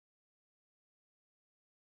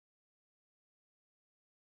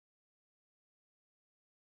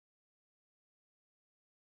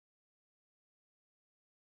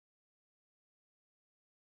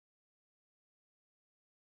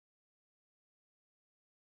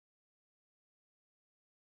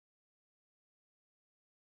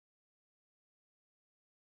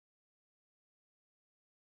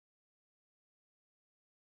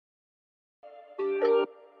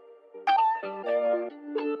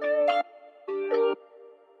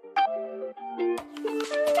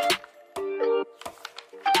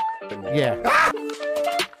Yeah.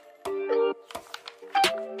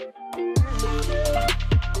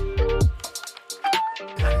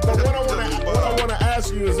 But what I want to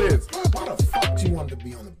ask you is this: why the fuck do you want to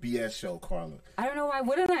be on the BS show, Carla? I don't know, why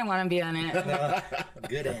wouldn't I want to be on it?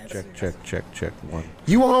 Good answer. Check. One.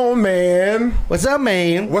 You on, man? What's up,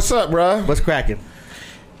 man? What's up, bruh? What's cracking?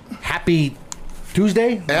 Happy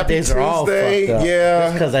Tuesday. My Happy days are all Tuesday, fucked up. yeah.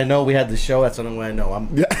 Just because I know we had the show, that's the only way I know.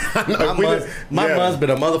 My month's been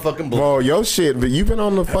a motherfucking blow. Bro, your shit, but you've been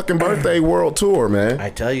on the fucking birthday world tour, man. I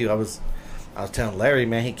tell you, I was telling Larry,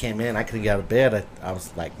 man, he came in, I couldn't get out of bed. I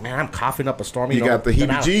was like, man, I'm coughing up a storm. You got the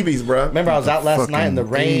heebie-jeebies, bro. Remember, I was out last night in the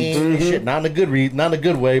rain and shit, not in a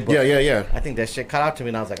good way, but yeah. I think that shit caught up to me,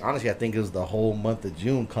 and I was like, honestly, I think it was the whole month of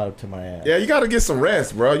June caught up to my ass. Yeah, you got to get some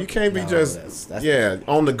rest, bro. You can't be that's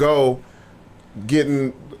on the go,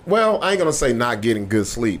 getting. Well, I ain't gonna say not getting good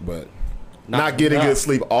sleep, but not getting good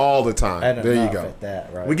sleep all the time. There you go.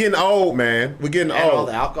 That, right? We're getting old, man. We're getting old. All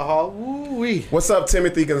the alcohol. Woo-wee. What's up,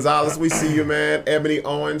 Timothy Gonzalez? We see you, man. Ebony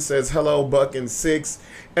Owens says hello, Buck and Sixx.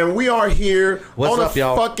 And we are here on a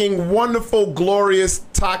fucking wonderful, glorious,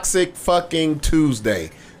 toxic fucking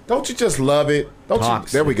Tuesday. Don't you just love it?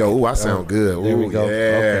 There we go. Ooh, I sound good. Ooh, there we go. Yeah.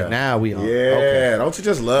 Okay, now we on. Yeah. Okay. Don't you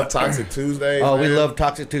just love Toxic Tuesday? Oh, man? we love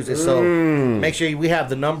Toxic Tuesday. So make sure we have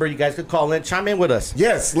the number. You guys could call in, chime in with us.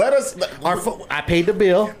 Yes, let us. I paid the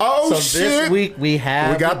bill. Oh, so shit. This week we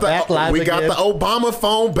got the Obama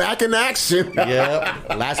phone back in action. Yeah.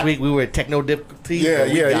 Last week we were at techno difficulty.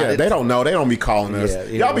 Yeah. They don't know. They don't be calling us.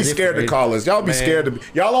 Y'all be scared to call us. Y'all be scared to.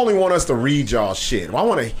 Y'all only want us to read y'all shit. I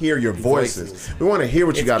want to hear your voices. We want to hear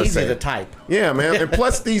what you got to say. It's easy to type. Yeah, man. And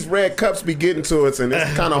plus, these red cups be getting to us, and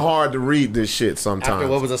it's kind of hard to read this shit sometimes. After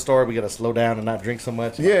what was the story, we got to slow down and not drink so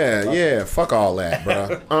much. Yeah. Fuck all that,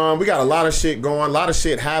 bro. We got a lot of shit going. A lot of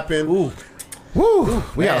shit happened. Woo.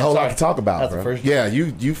 We got a whole lot to talk about, That's bro. The first yeah,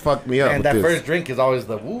 you fucked me up. And with that this. first drink is always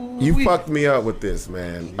the woo. You fucked me up with this,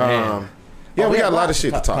 man. Yeah, we got a lot of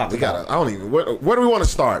shit to talk. We got. I don't even. Where do we want to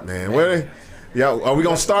start, man? Are we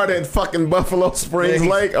gonna start at fucking Buffalo Springs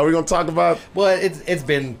Lake? Are we gonna talk about? Well, it's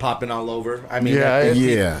been popping all over. I mean,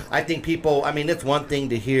 I think people. I mean, it's one thing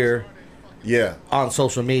to hear. Yeah. On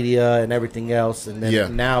social media and everything else, and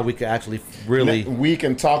then now we can actually we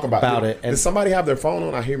can talk about it. Does somebody have their phone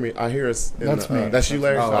on? I hear us. That's me. That's you,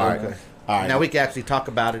 Larry. Oh, all right. Okay. All right. Now we can actually talk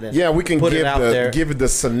about it. And we can put it out there. give it the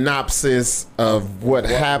synopsis of what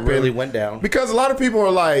happened. Really went down. Because a lot of people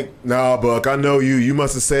are like, "Nah, Buck, I know you. You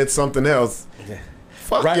must have said something else." Yeah.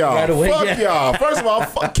 Fuck y'all. Right away, Fuck y'all. First of all,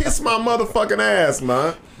 kiss my motherfucking ass,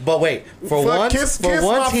 man. But wait, once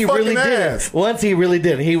he really did it. Once he really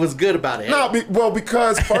did it. He was good about it. No,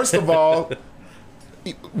 because first of all,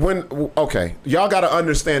 y'all got to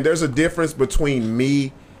understand there's a difference between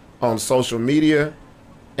me on social media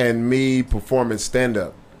and me performing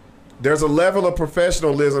stand-up. There's a level of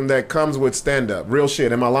professionalism that comes with stand-up. Real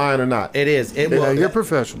shit. Am I lying or not? It is. You're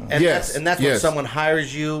professional. And that's when someone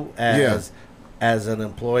hires you as an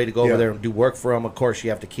employee to go over there and do work for them. Of course, you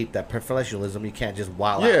have to keep that professionalism. You can't just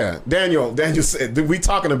wild out. Yeah, Daniel said, we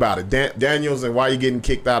talking about it. Daniel's and why you getting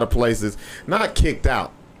kicked out of places. Not kicked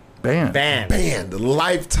out. Banned.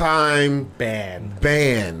 Lifetime ban.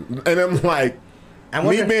 And I'm like,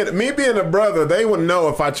 me being a brother, they would know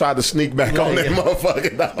if I tried to sneak back on that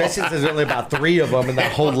motherfucker. Especially since there's only about 3 of them in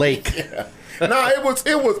that whole lake. No,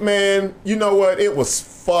 it was, man, you know what? It was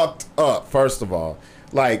fucked up, first of all.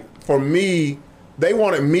 Like, for me, they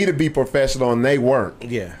wanted me to be professional and they weren't.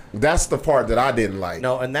 Yeah. That's the part that I didn't like.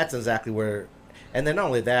 No, and that's exactly where, and then not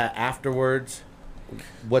only that, afterwards,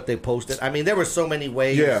 what they posted. I mean, there were so many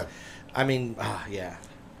ways. Yeah. I mean,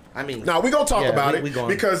 I mean. Now, we're going to talk about it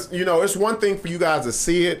because, it's one thing for you guys to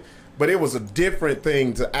see it, but it was a different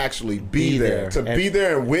thing to actually be there. To be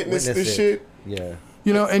there and witness this shit. Yeah.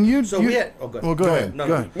 And you. So we had. Oh, go ahead. Well, go ahead. No,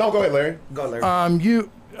 go ahead. No, go ahead, Larry. Go, Larry.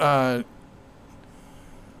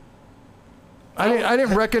 I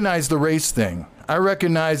didn't recognize the race thing. I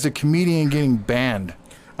recognized a comedian getting banned.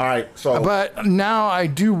 All right, so but now I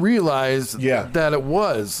do realize that it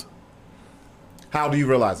was. How do you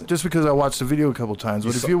realize it? Just because I watched the video a couple times.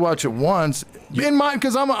 But if you watch it once, in mind,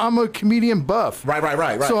 because I'm a comedian buff.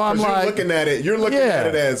 Right. So I'm like, you're looking at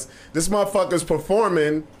it as this motherfucker's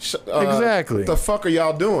performing. Exactly. What the fuck are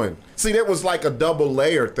y'all doing? See, that was like a double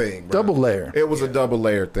layer thing. Bro. Double layer. It was a double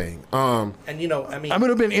layer thing. And I mean, I would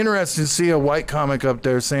have been interested to see a white comic up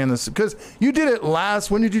there saying this because you did it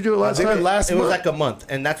last. When did you do it last time? It was like a month,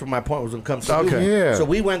 and that's what my point was when it comes to. Okay. Yeah. So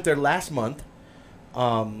we went there last month.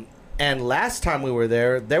 And last time we were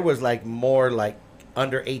there was like more like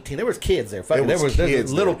under 18. There was kids there. There was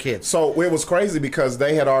little kids. So it was crazy because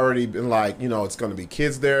they had already been like, you know, it's going to be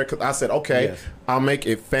kids there. Cause I said, okay, yes. I'll make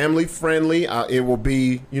it family friendly. It will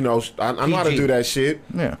be, you know, I know how to do that shit.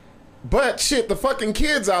 Yeah. But shit, the fucking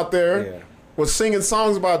kids out there was singing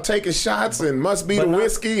songs about taking shots and must be the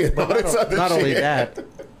whiskey and all this other shit. Not only that,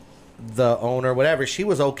 the owner, whatever, she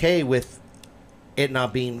was okay with it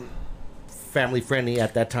not being family friendly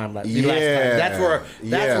at that time. Like, that's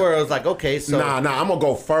where it was like, okay, so nah, I'm gonna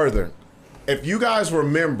go further. If you guys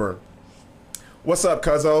remember, what's up,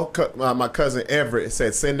 cuzzo? My cousin Everett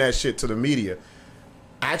said send that shit to the media.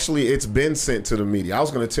 Actually, it's been sent to the media. I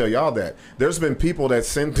was gonna tell y'all that there's been people that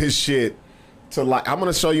sent this shit to, like, I'm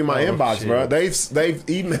gonna show you my inbox, shit. Bro. They've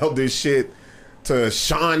emailed this shit to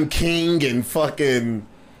Sean King and fucking.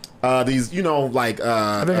 These, you know, like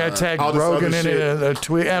I think I tagged Rogan in a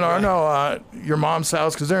tweet, and or no, your mom's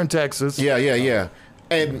house because they're in Texas. Yeah.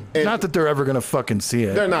 And not that they're ever gonna fucking see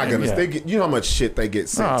it. They're not gonna. Yeah. They get, you know how much shit they get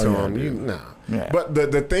sent to them. Nah. But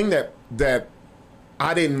the thing that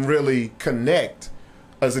I didn't really connect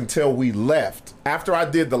is until we left. After I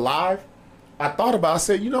did the live, I thought about. I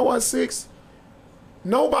said, you know what, Sixx?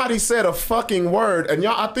 Nobody said a fucking word, and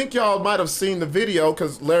y'all. I think y'all might have seen the video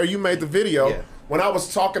because Larry, you made the video. Yeah. When I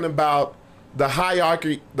was talking about the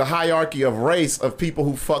hierarchy of race of people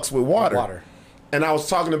who fucks with water. And I was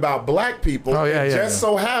talking about black people.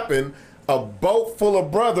 So happened a boat full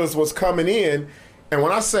of brothers was coming in, and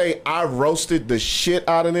when I say I roasted the shit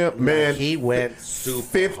out of them, man, he went super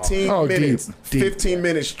 15 hard. Minutes, deep. 15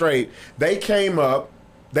 minutes straight. They came up.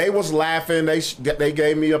 They was laughing. They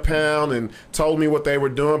gave me a pound and told me what they were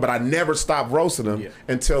doing, but I never stopped roasting them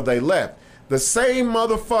until they left. The same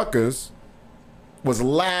motherfuckers was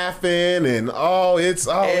laughing and it's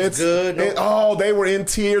good. They were in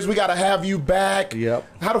tears. We got to have you back. Yep.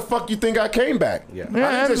 How the fuck you think I came back? Yeah.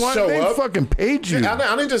 I didn't just show up. They fucking paid you.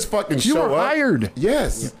 I didn't just fucking show up. You were hired.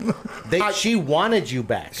 Yes. She wanted you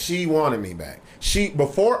back. She wanted me back.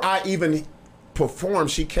 Before I even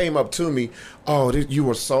performed, she came up to me. Oh, you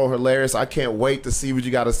were so hilarious. I can't wait to see what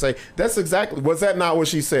you got to say. That's exactly. Was that not what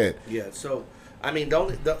she said? Yeah. So I mean,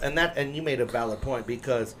 and you made a valid point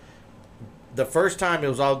because. The first time it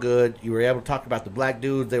was all good. You were able to talk about the black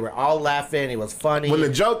dudes. They were all laughing. It was funny. When the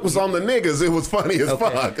joke was on the niggas, it was funny as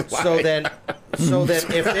fuck. Like, so then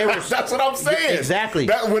if they were... That's what I'm saying. Exactly.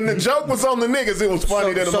 When the joke was on the niggas, it was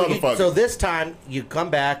funny to the motherfucker. So this time, you come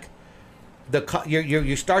back,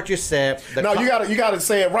 you start your set. You gotta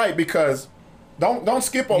say it right because don't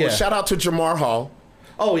skip over. Shout out to Jamar Hall.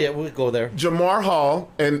 Oh, yeah, we'll go there. Jamar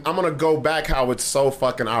Hall, and I'm going to go back how it's so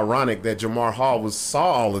fucking ironic that Jamar Hall saw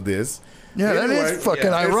all of this. Yeah, anyway, that is fucking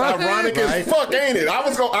ironic. It's ironic as fuck, ain't it?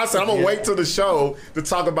 I said I'm gonna wait till the show to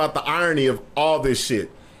talk about the irony of all this shit.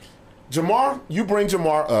 Jamar, you bring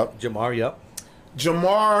Jamar up. Jamar,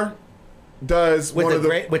 Jamar does with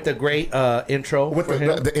the great intro.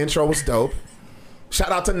 The intro was dope.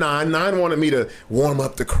 Shout out to Nine. Nine wanted me to warm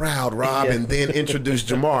up the crowd, Rob, and then introduce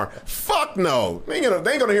Jamar. Fuck no. They ain't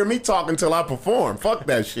gonna hear me talk until I perform. Fuck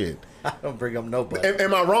that shit. I don't bring up nobody.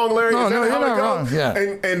 Am I wrong, Larry? No, you're not wrong. Yeah.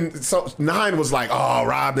 And so Nine was like, "Oh,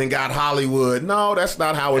 Rob then got Hollywood." No, that's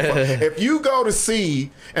not how it. If you go to see,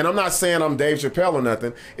 and I'm not saying I'm Dave Chappelle or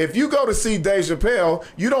nothing. If you go to see Dave Chappelle,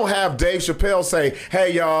 you don't have Dave Chappelle say,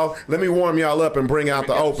 "Hey, y'all, let me warm y'all up and bring out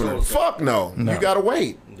the opener." Fuck no. You gotta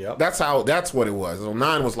wait. Yep. That's what it was. So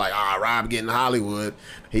Nine was like, Rob getting Hollywood.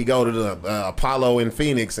 He go to the Apollo in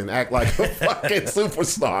Phoenix and act like a fucking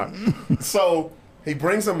superstar. So he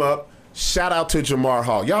brings him up. Shout out to Jamar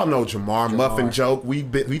Hall. Y'all know Jamar. Muffin Joke.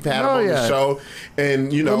 We've had him on the show,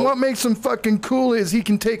 and you know. And what makes him fucking cool is he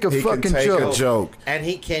can take a fucking joke. And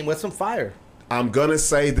he came with some fire. I'm gonna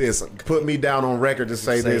say this. Put me down on record to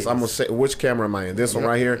say this. I'm gonna say, which camera am I in? This one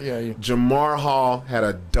right here. Yeah. Jamar Hall had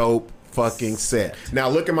a dope fucking set. Now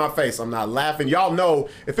look at my face. I'm not laughing. Y'all know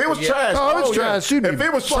if it was trash. Trash. If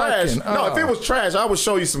it was trash, if it was trash, I would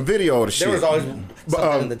show you some video of the shit. There was always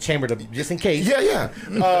something in the chamber just in case. Yeah.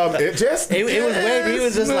 It was waiting. He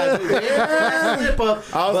was just like,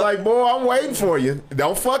 I was like, boy, I'm waiting for you.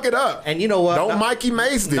 Don't fuck it up. And you know what? Don't Mikey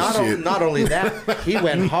Mace this shit. Not only that, he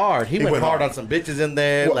went hard. He went hard on some bitches in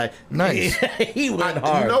there. Well, like nice. He went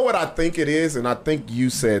hard. You know what I think it is, and I think you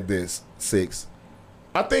said this, Sixx.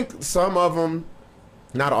 I think some of them,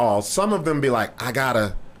 not all, some of them be like, I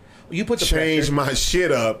gotta change my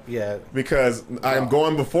shit up. Yeah. Because I'm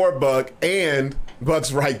going before Buck and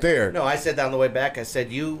Buck's right there. No, I said that on the way back. I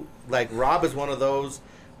said, Rob is one of those,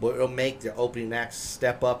 but it'll make the opening act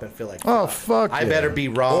step up and feel like, I better be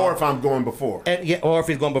Rob. Or if I'm going before. Or if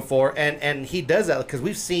he's going before. And he does that because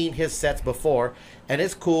we've seen his sets before. and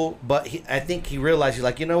it's cool. But I think he realized he's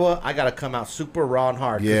like, you know what? I got to come out super raw and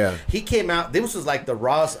hard. Yeah. He came out. This was like the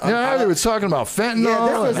rawest. Yeah, he was talking about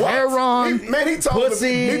fentanyl and heroin. He told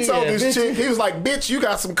this chick, he was like, bitch, you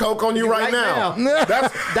got some coke on you right now.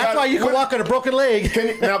 That's why you can walk on a broken leg.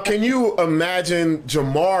 Can you imagine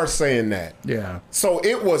Jamar saying that? Yeah. So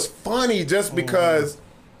it was funny just because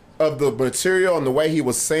of the material and the way he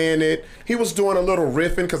was saying it. He was doing a little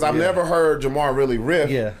riffing because I've never heard Jamar really riff.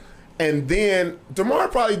 Yeah. And then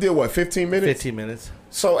Jamar probably did what, 15 minutes? 15 minutes.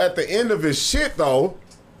 So at the end of his shit though,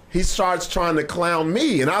 he starts trying to clown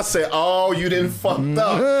me, and I said, "Oh, you didn't fucked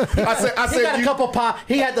up." I said, he got a couple pop.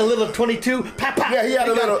 He had the little 22 pop pop. Yeah, he had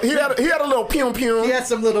a little pium pium. He had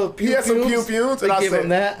some little. He had some pium piums,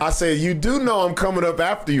 and I said, "You do know I'm coming up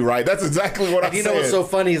after you, right?" That's exactly what I said. You know what's so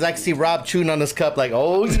funny is I can see Rob chewing on his cup, like,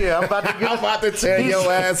 "Oh yeah, I'm about to tear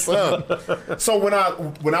your ass up." So when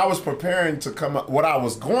I was preparing to come up, what I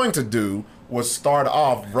was going to do was start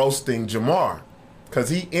off roasting Jamar. Because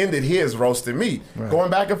he ended his roasting me, going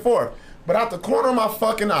back and forth. But out the corner of my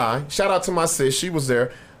fucking eye, shout out to my sis, she was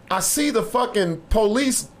there. I see the fucking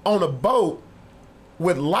police on a boat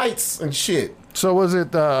with lights and shit. So was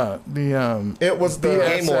it It was the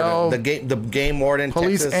game warden, the game warden,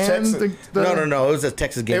 police Texas. And No. It was a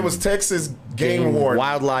Texas game. It was Texas game warden,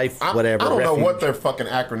 wildlife, whatever. I don't know what their fucking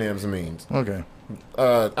acronyms means. Okay.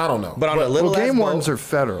 I don't know. But on a little game wardens are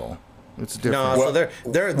federal. It's different. No, so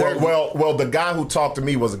they're well, the guy who talked to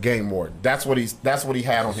me was a game warden. That's what he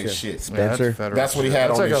had on his shit. Spencer. That's what he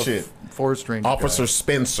had on his shit. Forest Ranger Officer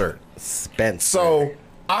guy. Spencer. So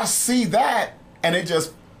I see that, and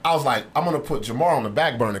I was like, I'm gonna put Jamar on the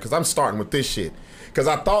back burner because I'm starting with this shit. Because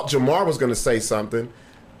I thought Jamar was gonna say something,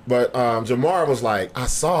 but Jamar was like, I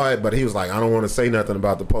saw it, but he was like, I don't want to say nothing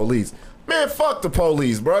about the police. Man, fuck the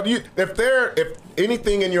police, bro. If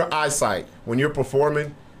anything in your eyesight when you're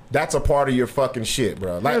performing, that's a part of your fucking shit,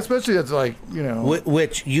 bro. Like, yeah, especially it's like, you know.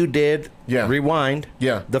 Which you did rewind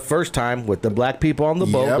the first time with the black people on the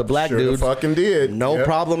boat, the black dudes. Fucking did. No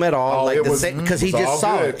problem at all. Because he just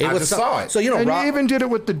saw it. I just saw it. So, you know, and you even did it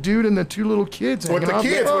with the dude and the two little kids hanging off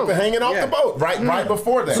the boat. Hanging off the boat right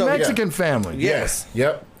before that. The Mexican family. Yes.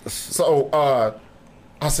 Yep. So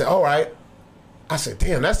I said, all right. I said,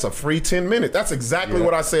 damn, that's a free 10 minutes. That's exactly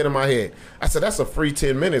what I said in my head. I said, that's a free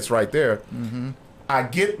 10 minutes right there. Mm-hmm. I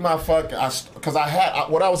get my fucking, because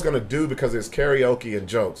what I was going to do because it's karaoke and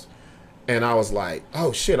jokes. And I was like,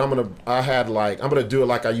 oh shit, I'm going to do it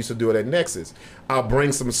like I used to do it at Nexus. I'll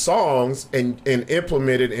bring some songs and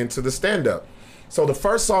implement it into the stand-up. So the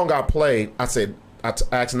first song I played, I said, I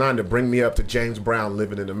asked Nine to bring me up to James Brown,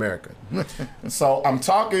 Living in America. So I'm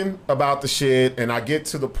talking about the shit, and I get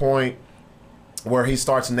to the point where he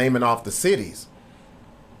starts naming off the cities.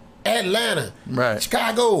 Atlanta,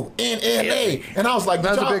 Chicago, and LA, and I was like,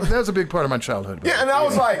 that's a big part of my childhood. Yeah, and I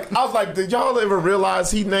was like, did y'all ever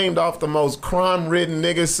realize he named off the most crime-ridden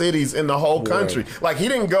nigga cities in the whole country? Like he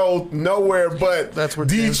didn't go nowhere but that's where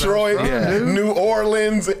Detroit, New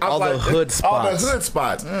Orleans, all the hood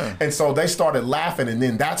spots. Yeah. And so they started laughing, and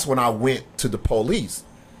then that's when I went to the police,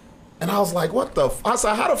 and I was like, what the? I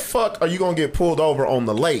said, how the fuck are you gonna get pulled over on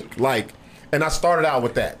the lake? Like, and I started out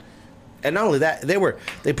with that. And not only that,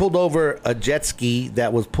 they pulled over a jet ski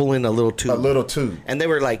that was pulling a little tube. And they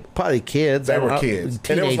were like probably kids. They were kids. Teenagers.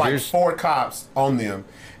 And it was like 4 cops on them.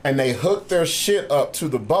 And they hooked their shit up to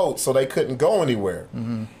the boat so they couldn't go anywhere.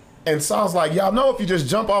 Mm-hmm. And so I was like, y'all know if you just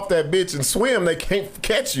jump off that bitch and swim, they can't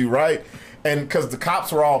catch you, right? And because the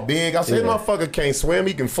cops were all big, I said, motherfucker can't swim,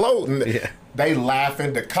 he can float. And they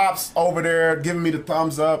laughing. The cops over there giving me the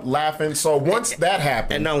thumbs up, laughing. So once that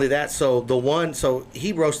happened. And not only that, so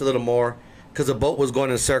he roasted a little more because the boat was going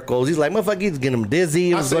in circles. He's like, motherfucker, he's getting him dizzy.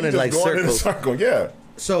 He was going in like circles.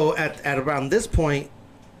 So at around this point,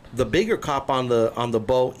 the bigger cop on the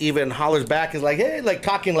boat even hollers back, is like, hey, like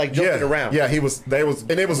talking, like joking around. Yeah, and it was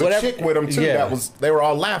a chick with him too. They were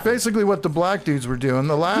all laughing. Basically what the black dudes were doing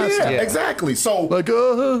the last time. Yeah, exactly. So like,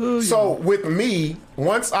 so with me,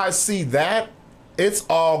 once I see that, it's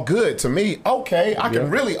all good to me. Okay, I can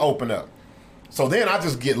really open up. So then I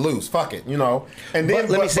just get loose. Fuck it, you know. And then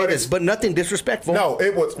let me say this, but nothing disrespectful. No,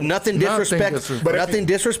 it was nothing disrespectful. But nothing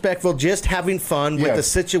disrespectful. Just having fun with the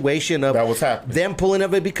situation of that was happening. Them pulling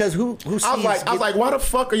of it because who sees? I was like, why the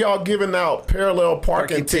fuck are y'all giving out parallel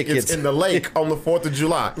parking tickets in the lake on the 4th of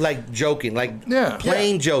July? Like joking, like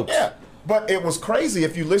plain jokes. Yeah. But it was crazy.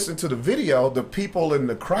 If you listen to the video, the people in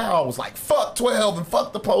the crowd was like, fuck 12 and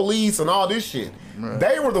fuck the police and all this shit. Right.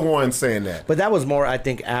 They were the ones saying that. But that was more, I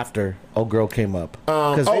think, after Old Girl came up.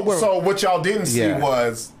 So what y'all didn't see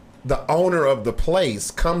was the owner of the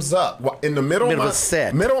place comes up in the middle of my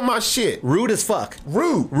set. Middle of my shit. Rude as fuck.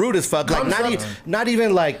 Rude as fuck. Like not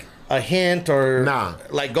even like a hint or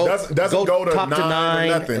like doesn't go to talk to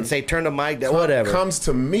nine and say turn the mic down, whatever. Comes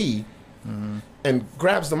to me and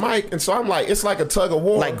grabs the mic, and so I'm like, it's like a tug of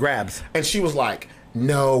war. Like grabs. And she was like,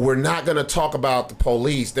 no, we're not going to talk about the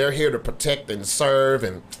police. They're here to protect and serve.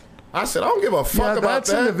 And I said, I don't give a fuck about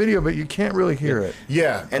that's that. in the video, but you can't really hear it.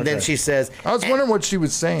 Yeah. And then she says... I was wondering what she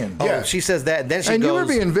was saying. Oh, she says that. Then she and goes... you were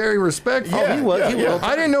being very respectful. Yeah, he was.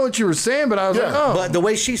 I didn't know what you were saying, but I was like, oh. But the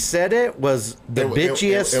way she said it was the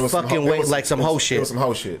bitchiest fucking way, like some hoe shit. It was some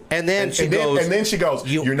hoe shit. And then she goes...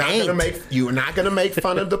 You're not going to make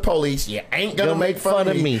fun of the police. You ain't going to make fun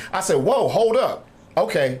of me. I said, whoa, hold up.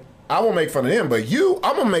 Okay. I won't make fun of him, but I'm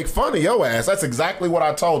going to make fun of your ass. That's exactly what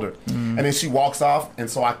I told her. And then she walks off, and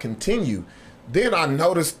so I continue. Then I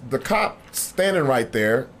noticed the cop standing right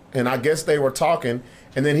there, and I guess they were talking,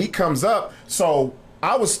 and then he comes up. So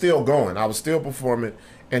I was still going. I was still performing,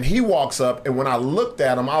 and he walks up, and when I looked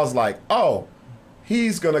at him, I was like, oh,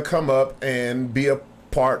 he's going to come up and be a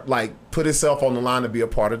part, like put himself on the line to be a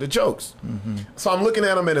part of the jokes. So I'm looking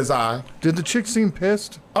at him in his eye. Did the chick seem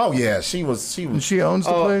pissed? Oh yeah, she was. And she owns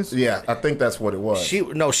the place? Yeah, I think that's what it was. She's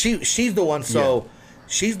the one. So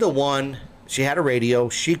she's the one. She had a radio.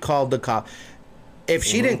 She called the cop. If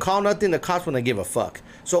she didn't call nothing, the cops wouldn't give a fuck.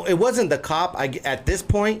 So it wasn't the cop at this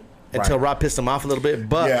point until Rob pissed him off a little bit.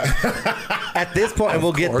 But at this point, and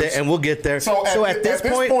we'll get there. So at this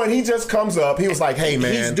point, he just comes up. He was like, "Hey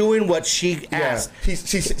man," he's doing what she asked. She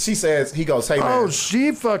says, he goes, "Hey man." Oh,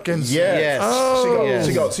 she fucking yes.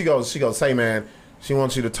 Oh. She goes, "Hey man, she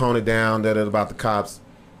wants you to tone it down. That about the cops."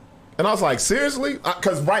 And I was like, seriously?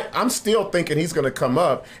 Because I'm still thinking he's gonna come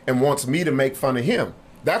up and wants me to make fun of him.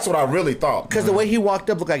 That's what I really thought. Because the way he walked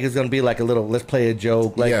up looked like he was going to be like a little, let's play a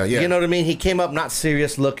joke. Like, you know what I mean? He came up not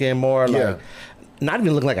serious looking, more like, not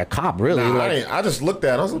even looking like a cop, really. Nah, like, I just looked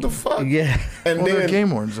at him. I was like, what the fuck? Yeah. And then, then they're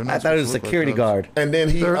game wardens. I thought it was a security guard. And then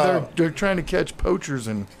they're trying to catch poachers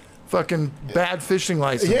and fucking bad fishing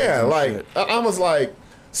licenses. Yeah, like, shit. I was like,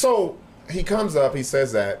 so he comes up, he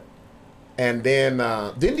says that. And then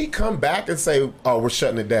didn't he come back and say, "Oh, we're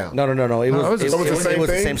shutting it down"? No. It was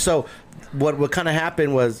the same. So what kind of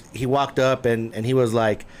happened was he walked up and he was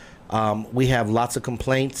like, "We have lots of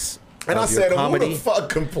complaints." And I said, "Who the fuck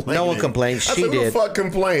complained?" No one complained. She did. Who the fuck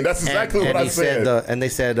complained? That's exactly what I said. And they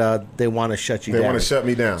said they want to shut you down. They want to shut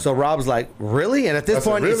me down. So Rob's like, "Really?" And at this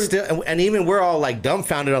point, it's still, and even we're all like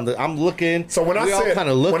dumbfounded on the. I'm looking. So when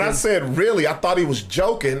I said "really," I thought he was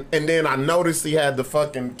joking, and then I noticed he had the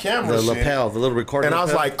fucking camera, the lapel, the little recording. And I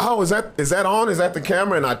was like, "Oh, is that on? Is that the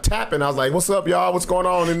camera?" And I tap, and I was like, "What's up, y'all? What's going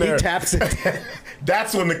on in there?" He taps it.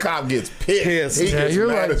 That's when the cop gets pissed.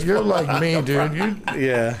 You're like me, dude.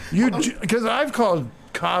 Because I've called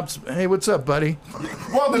cops. Hey, what's up, buddy?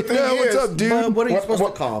 Well, the thing is, what's up, dude? What are you supposed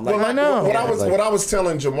to call him? I know. What I was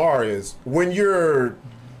telling Jamar is when you're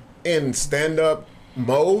in stand-up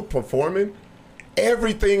mode performing,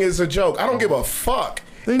 everything is a joke. I don't give a fuck.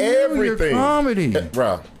 They knew everything. Your comedy,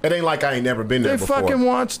 bro. It ain't like I ain't never been there before. They fucking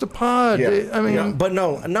watch the pod. Yeah. But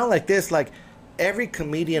no, not like this. Like every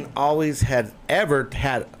comedian always had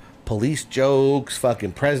police jokes,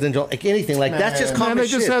 fucking president jokes, like anything like that's just common they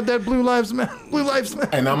shit. Just had that Blue Lives Matter.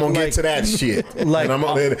 And I'm gonna get to that shit.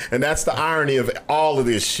 And that's the irony of all of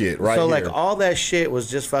this shit, right? So here. like all that shit was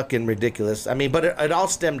just fucking ridiculous. I mean, but it all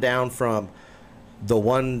stemmed down from the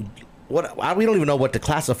one. We don't even know what to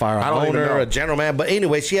classify her, owner, a general man. But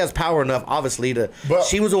anyway, she has power enough, obviously,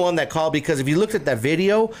 she was the one that called because if you looked at that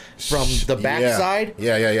video from the backside,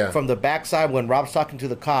 from the backside when Rob's talking to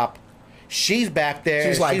the cop, she's back there.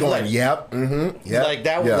 She's like going, yep, yep, like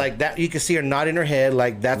that was like that. You can see her nodding her head,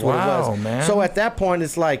 like that's what it was. Man. So at that point,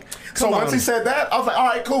 it's like, once he said that, I was like, all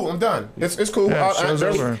right, cool, I'm done. It's cool. Yeah,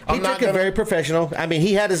 he took it very professional. I mean,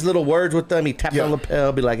 he had his little words with them. He tapped on the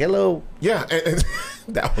lapel, be like, hello. Yeah, and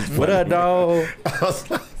that was funny. What up, dog?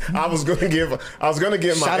 I was gonna give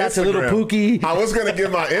my shout out Instagram. to little Pookie. I was gonna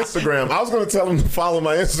give my Instagram. I was gonna tell him to follow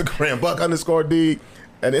my Instagram, Buck_D,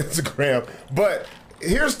 and Instagram. But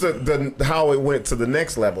here's the how it went to the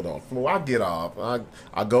next level though. Well, I get off.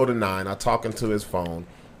 I go to 9. I talk into his phone,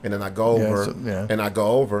 and then I go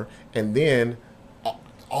over, and then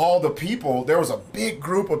all the people. There was a big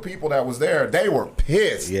group of people that was there. They were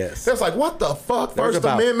pissed. Yes, they was like, "What the fuck? There's First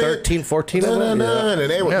Amendment, 13, 14 of them." And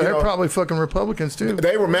they were, they're probably fucking Republicans too.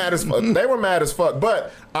 They were mad as fuck. They were mad as fuck.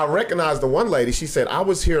 But I recognized the one lady. She said, "I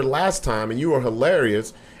was here last time, and you were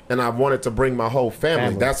hilarious." And I wanted to bring my whole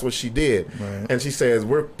family. That's what she did. Right. And she says,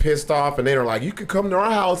 we're pissed off. And they were like, you could come to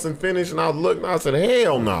our house and finish. And I was looking, I said,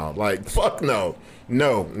 hell no. Like, fuck no.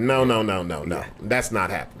 No. That's not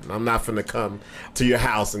happening. I'm not finna come to your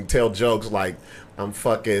house and tell jokes like I'm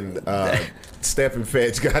fucking Stephen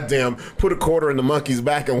Fetch. Goddamn, put a quarter in the monkey's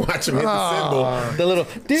back and watch him hit the cymbal. The little.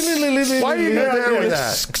 Why do you go there with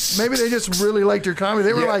that? Maybe they just really liked your comedy.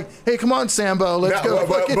 They were like, "Hey, come on, Sambo, let's go."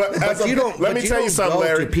 Let me tell you something,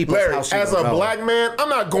 Larry. As a black man, I'm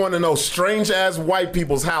not going to no strange ass white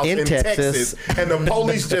people's house in Texas, and the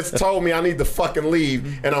police just told me I need to fucking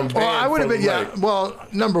leave, and I'm banned. Well, I would have been. Well,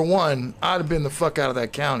 number one, I'd have been the fuck out of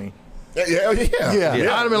that county. Yeah. I'd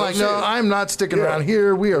have been like, no, I'm not sticking around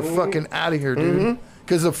here. We are fucking out of here, dude.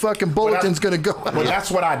 Because the fucking bulletin's going to go out. Well,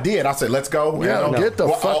 that's what I did. I said, let's go. Yeah, get the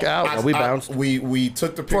fuck out. We bounced. We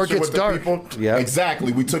took the picture with the people. Yeah.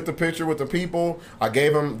 Exactly. We took the picture with the people. I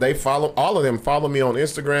gave them, all of them follow me on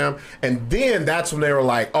Instagram. And then that's when they were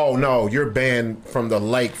like, oh, no, you're banned from the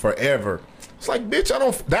lake forever. It's like,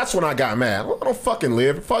 bitch, that's when I got mad. I don't fucking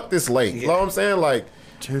live. Fuck this lake. You know what I'm saying? Like,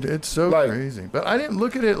 dude, it's so crazy. But I didn't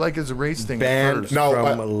look at it like as a race thing. Banned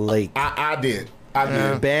from a lake. I did.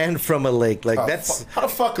 Banned from a lake. Like that's how the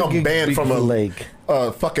fuck I'm banned from a lake,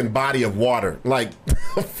 fucking body of water. Like,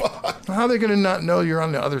 fuck. How are they gonna not know you're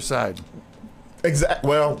on the other side? Exactly.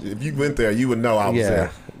 Well, if you went there, you would know I was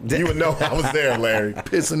there. You would know I was there, Larry.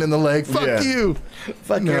 Pissing in the lake. Fuck you.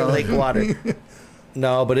 Fuck your lake water.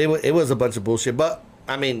 No, but it was a bunch of bullshit. But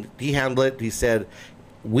I mean, he handled it. He said.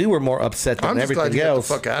 We were more upset than everything else.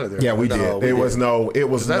 Get the fuck out of there. Yeah, we did. It was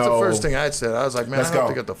that's the first thing I said. I was like, man, I have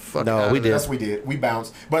to get the fuck out of there. Yes, we did. We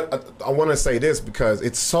bounced. But I want to say this because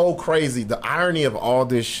it's so crazy. The irony of all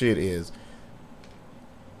this shit is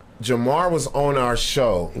Jamar was on our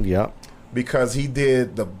show. Yep. Because he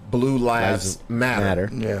did the Blue Lives Matter.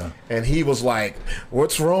 Yeah. And he was like,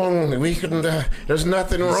 what's wrong? We can, there's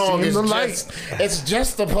nothing wrong. It's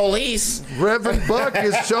just the police. Reverend Buck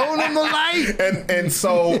is showing him the light.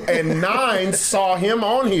 And Nine saw him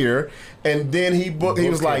on here, and then he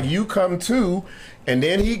was like, you come too. And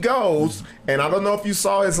then he goes, and I don't know if you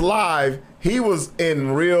saw his live. He was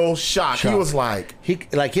in real shock. He was like,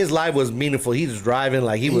 his live was meaningful. He was driving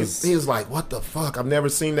like he was like, what the fuck? I've never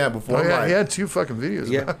seen that before. Oh, yeah, he had 2 fucking videos.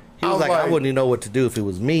 Yeah, he was like, I wouldn't even know what to do if it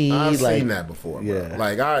was me. I've seen that before. Bro. Yeah,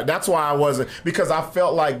 like that's why I wasn't, because I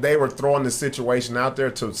felt like they were throwing the situation out there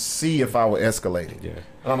to see if I would escalate it. Yeah.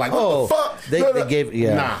 And I'm like, what the fuck? They gave,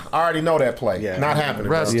 Nah, I already know that play. Yeah. Not happening.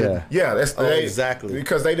 Arrested. Yeah, that's exactly.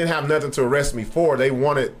 Because they didn't have nothing to arrest me for. They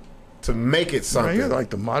wanted to make it something. Man, you're like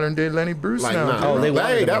the modern day Lenny Bruce now. Nah,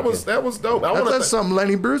 that was dope. That's something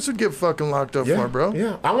Lenny Bruce would get fucking locked up for, bro.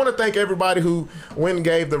 Yeah, I want to thank everybody who went and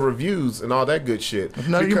gave the reviews and all that good shit. If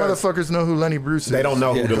none of you motherfuckers know who Lenny Bruce is. They don't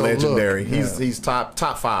know who the legendary. He's top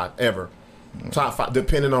 5 ever. Top 5,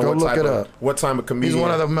 depending on what type of comedian. He's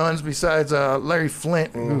one of the ones besides Larry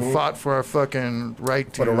Flint who fought for our fucking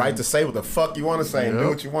right to for the right to say what the fuck you want to say and do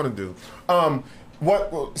what you want to do.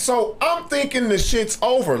 So I'm thinking the shit's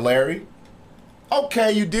over, Larry.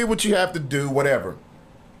 Okay, you did what you have to do, whatever.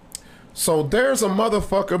 So there's a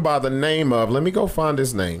motherfucker by the name of, let me go find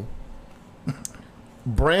his name.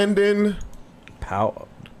 Brandon Powell.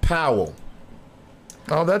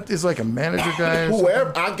 Oh, that is like a manager guy.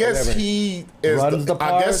 Whoever, I guess he is.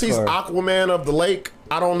 I guess he's Aquaman of the lake.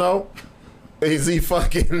 I don't know. Is he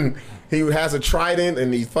fucking? He has a trident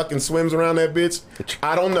and he fucking swims around that bitch.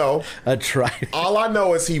 I don't know. A trident. All I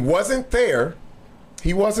know is he wasn't there.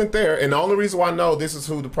 He wasn't there, and the only reason why I know this is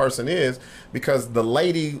who the person is because the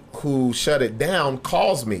lady who shut it down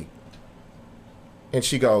calls me, and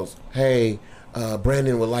she goes, "Hey,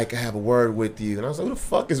 Brandon would like to have a word with you." And I was like, "Who the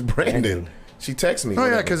fuck is Brandon?" She texted me. Oh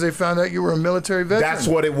yeah, because they found out you were a military veteran. That's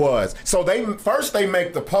what it was. So they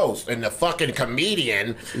make the post, and the fucking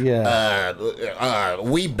comedian,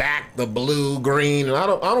 we back the blue, green, and I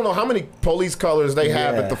don't know how many police colors they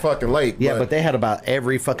have at the fucking lake. Yeah, but they had about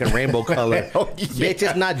every fucking rainbow color. Bitch,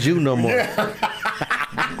 it's not June no more.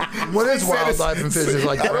 What is wildlife and fish? Is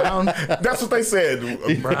like brown? That's what they said.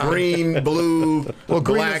 Green, blue, well,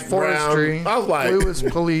 green black, is forestry. Brown. I was like, blue is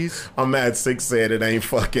police. I'm mad. Sixx said it ain't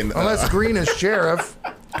fucking. Unless green is sheriff.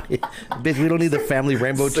 Bitch, we don't need the family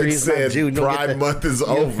rainbow trees. Said Pride Month is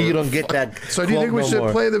over. You don't get that. So do you think we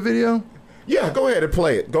should play the video? Yeah, go ahead and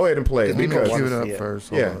play it. Go ahead and play it. Because cue it up first.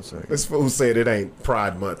 Hold on a second. This fool said it ain't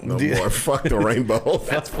Pride Month no more. Fuck the rainbow.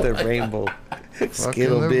 Fuck the rainbow.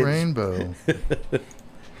 Skittle bitch. Rainbow.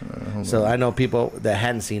 So I know people that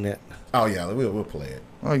hadn't seen it. Oh yeah, we'll play it.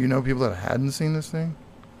 Oh, you know people that hadn't seen this thing?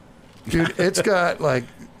 Dude, it's got like,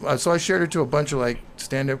 so I shared it to a bunch of like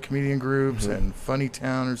stand-up comedian groups and Funny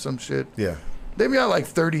Town or some shit. Yeah. They've got like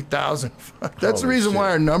 30,000. That's the reason why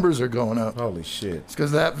our numbers are going up. Holy shit. It's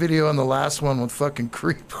because that video and the last one with fucking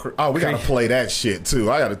Creep. Oh, we got to play that shit, too.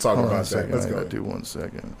 I got to talk about that. Let's go. Do 1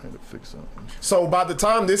 second. I had to fix something. So by the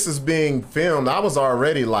time this is being filmed, I was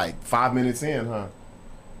already like 5 minutes in, huh?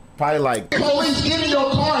 Probably like... Police get in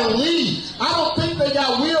your car and leave. I don't think they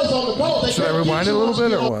got wheels on the boat. Should I rewind it a little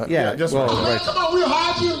bit or what? Yeah, just man, come on, we'll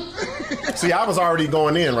hide you. See, I was already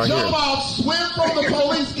going in right here. Jump out, swim from the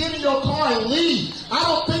police, get in your car and leave. I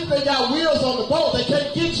don't think they got wheels on the boat. They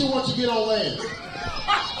can't get you once you get on land.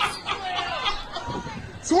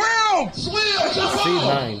 Swim! Swim! Jump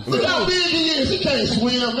on! Look how big he is. He can't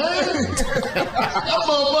swim, man. That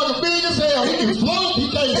motherfucker big as hell. He can float.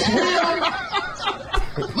 He can't swim.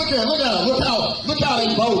 Look at him. Look how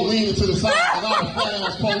they both leaning to the side and all the fat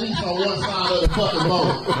ass police on one side of the fucking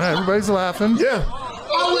boat. Everybody's laughing. Yeah.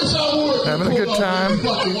 I wish I would. Having a good time.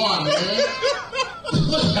 Fucking water, man.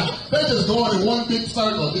 They're just going in one big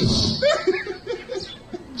circle.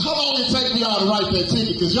 How long did it take me y'all to write that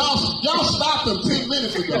ticket? Because y'all stopped them 10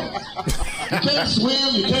 minutes ago. You can't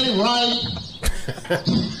swim, you can't write.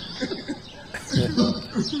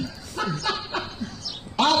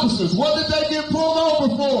 Officers, what did they get pulled over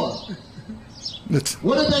for?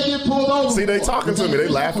 What did they get pulled over for? See, they talking to me. They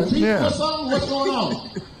laughing. Yeah. What's going on?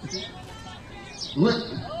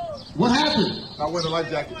 What happened? I wear a life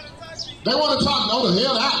jacket. They want to talk. Oh, the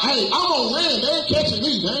hell. Hey, I'm on land. They ain't catching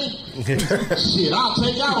me, man. Shit, I'll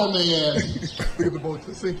take out on their ass. Look at the boat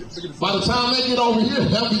sinking. By the time they get over here,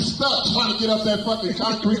 they'll be stuck trying to get up that fucking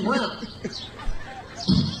concrete ramp.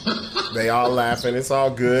 They all laughing. It's all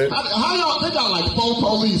good. How y'all? They got like 4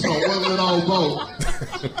 police on one little old boat.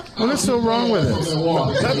 What's so wrong with it?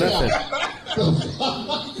 Nothing.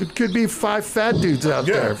 It could be 5 fat dudes out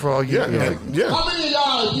there for all you know. Yeah. How many of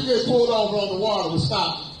y'all, if you get pulled over on the water, would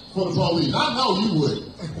stop for the police? I know you would.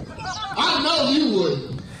 I know you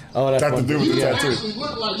would. Oh, that's got to do with You the tattoo. actually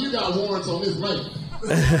look like you got warrants on this lake.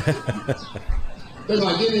 They're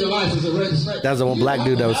like, give me your license and registration. That was the one black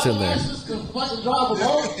dude that was sitting there. License to fucking drive a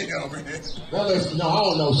boat? That lets me know I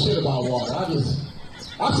don't know shit about water. I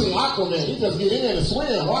seen Aquaman. He just get in and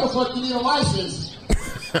swim. Why the fuck you need a license?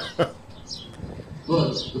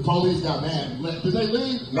 Look, the police got mad. Did they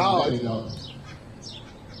leave? No. They don't.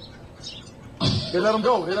 They let him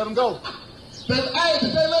go. They let him go. Hey,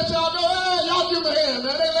 did they let y'all go? Hey, y'all give him a hand,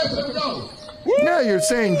 man. They let him go. Yeah, you're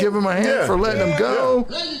saying give him a hand for letting him go.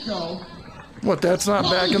 There you go. What, that's not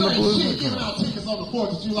back in the blues? Shit, giving out tickets on the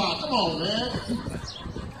 4th of July. Come on, man.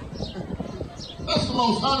 That's the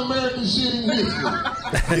most un-American shit in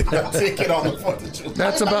history. Ticket on the 4th of July.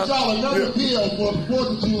 That's about... y'all another deal for the 4th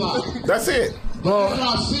of July. That's it. But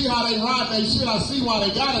I see how they ride their shit. I see why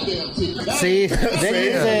they got a damn ticket. See, then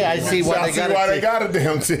you say, I see why they got a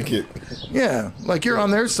damn ticket. Yeah, like you're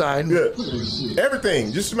on their side. Yeah.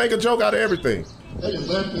 Everything. Just make a joke out of everything. They just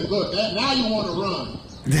left it. Look, now you want to run.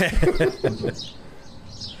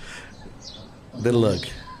 Then look.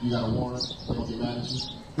 You got a warrant. They gonna get mad at you.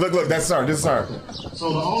 Look, that's her. This is her. So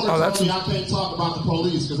the owner told me I can't talk about the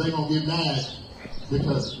police because they gonna get mad.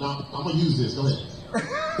 Because now I'm gonna use this. Go ahead.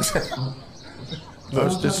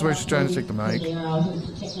 This is where she's trying to take the mic. They're out here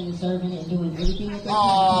protecting and serving and doing everything that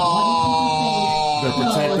They're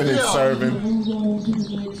protecting and serving.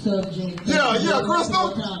 Yeah,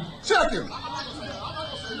 Crystal. Check him.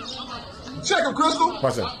 Check him, Crystal.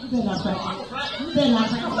 What's that?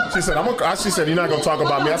 She said, she said, you're not gonna talk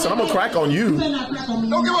about me. I said, I'm gonna crack on you.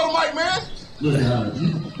 Don't give her the mic, man. Look at her.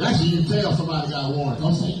 That's you tell somebody got a warrant.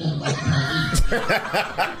 Don't say nothing about the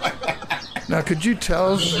police. Now, could you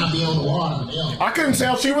tell? I couldn't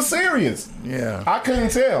tell she was serious. Yeah. I couldn't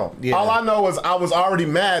tell. Yeah. All I know is I was already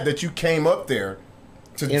mad that you came up there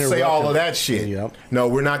to say all of that shit. Yep. No,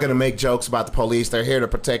 we're not going to make jokes about the police. They're here to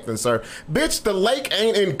protect and serve. Bitch, the lake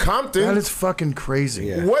ain't in Compton. That is fucking crazy.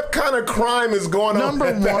 Yeah. What kind of crime is going on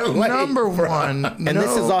at that lake? Number one. And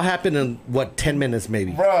this has all happened in, 10 minutes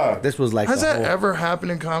maybe? Bruh. This was like Has that ever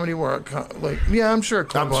happened in comedy where, yeah, I'm sure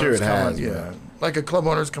club owners it has. Yeah. Like a club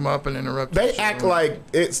owners come up and interrupt. They act like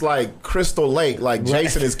it's like Crystal Lake, like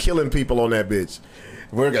Jason is killing people on that bitch.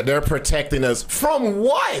 They're protecting us from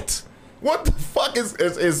what? What the fuck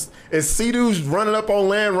is Sea-Doos running up on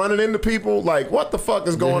land, running into people? Like, what the fuck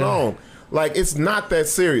is going on? Like, it's not that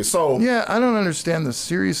serious. So yeah, I don't understand the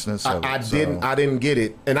seriousness of it. I didn't get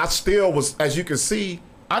it, and I still was, as you can see,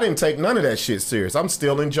 I didn't take none of that shit serious. I'm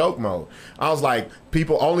still in joke mode. I was like,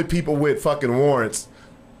 only people with fucking warrants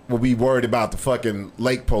will be worried about the fucking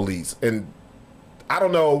lake police, and I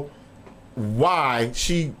don't know why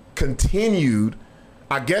she continued.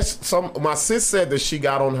 I guess my sis said that she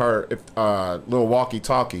got on her little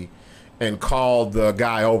walkie-talkie and called the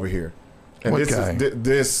guy over here And What this guy?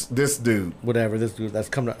 is this dude. Whatever, this dude that's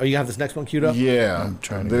coming up. Oh, you have this next one queued up? Yeah, I'm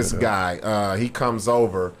trying to this get it guy. He comes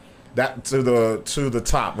over that to the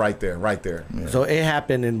top right there. Yeah. So it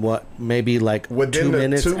happened in what, maybe like Within 2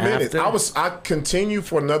 minutes 2 minutes. after? I continued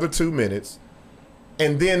for another 2 minutes,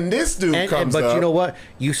 and then this dude comes up. But you know what?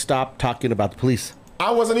 You stopped talking about the police. I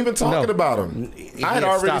wasn't even talking No. about him. I had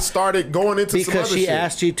already started going into some because other she shit.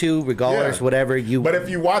 asked you to, regardless, Yeah. whatever you. But if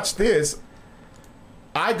you watch this,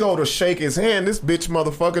 I go to shake his hand. This bitch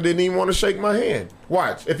motherfucker didn't even want to shake my hand.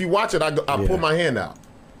 Watch. If you watch it, I pull my hand out.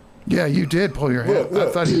 Yeah, you did pull your hand. Look.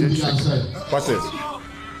 I thought he did. You gotta say. Watch this.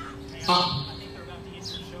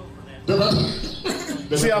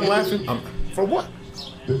 See how I'm laughing? For what?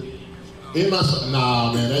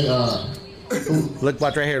 Nah, man, they Look,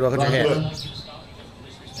 watch right here. Look at your hand.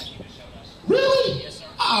 Really?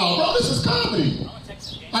 Oh, bro, this is comedy.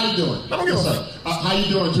 How you doing? How you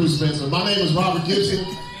doing, too, Spencer? My name is Robert Gibson.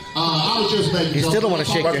 I was just making. You still don't want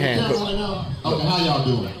to shake your hand. Okay, how y'all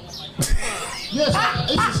doing? Yes,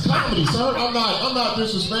 this is comedy, sir. I'm not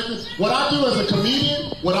disrespecting. What I do as a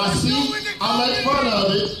comedian, what I see, I make fun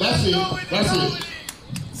of it. That's it.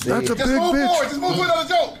 That's a big Just move bitch. forward. Just move to another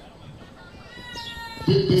joke.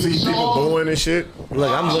 See people booing and shit. Look,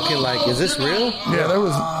 I'm looking like, is this real? Yeah,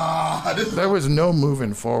 there was no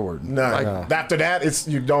moving forward. Nah. Like, After that, it's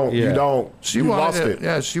you don't. she you wanted lost it.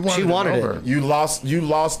 Yeah, she wanted, wanted over. it. You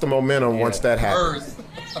lost the momentum once that happened.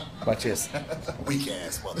 Watch this. Weak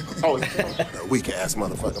ass motherfucker. The weak ass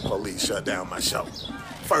motherfucking police shut down my show.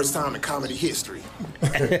 First time in comedy history.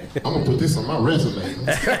 I'm gonna put this on my resume.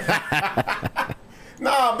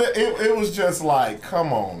 Nah, but it was just like,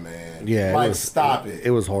 come on, man. Yeah, like stop it. It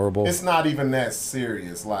was horrible. It's not even that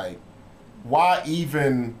serious. Like, why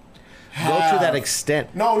even Go to that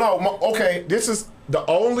extent. No. Okay, this is the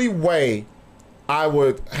only way I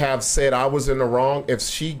would have said I was in the wrong if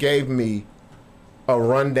she gave me a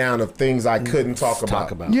rundown of things I couldn't talk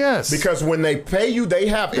about. Yes. Because when they pay you, they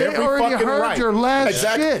have every already fucking heard right. your last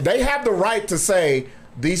shit. They have the right to say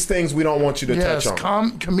these things we don't want you to touch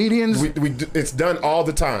on. Comedians. It's done all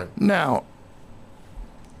the time. Now,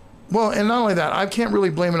 well, and not only that, I can't really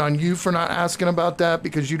blame it on you for not asking about that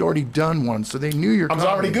because you'd already done one, so they knew your. I was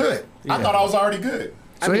already good. Yeah. I thought I was already good.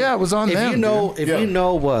 So yeah, it was on If them. you know, dude. you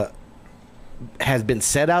know what has been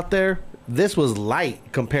said out there, this was light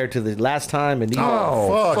compared to the last time. And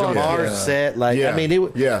fuck Jamar's set, like I mean,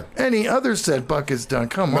 any other set Buck has done.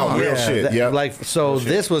 Come on, real shit. Like so,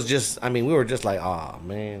 this was just. I mean, we were just like, oh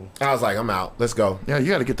man. I was like, I'm out. Let's go. Yeah, you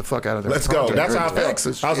got to get the fuck out of there. Let's go. That's how I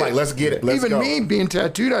felt. I was like, let's get it. Let's Even go. me being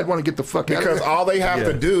tattooed, I'd want to get the fuck out of Because there. all they have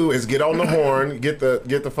to do is get on the horn, get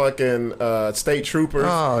the fucking state troopers.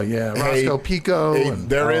 Oh yeah, Roscoe Pico. And,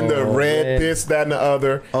 they're in the red, this, that, and the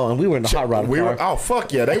other. Oh, and we were in the hot rod car. Oh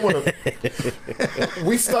fuck yeah, they would have.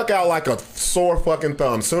 We stuck out like a sore fucking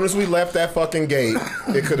thumb. As soon as we left that fucking gate,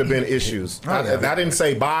 it could have been issues. I didn't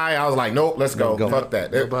say bye. I was like, nope, let's go. Fuck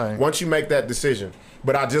that. Once you make that decision.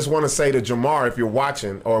 But I just want to say to Jamar, if you're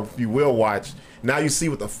watching or if you will watch, now you see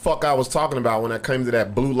what the fuck I was talking about when I came to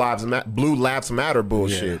that Blue Lives Matter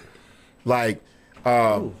bullshit. Yeah. Like,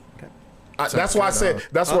 that's why I said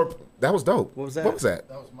that's where that was dope. What was that? What was that?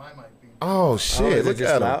 That was my mic being. Oh shit! Look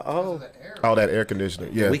at him. Oh, that air conditioner.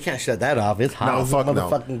 Yeah, we can't shut that off. It's hot. No,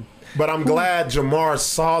 fuck no. But I'm glad Jamar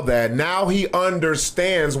saw that. Now he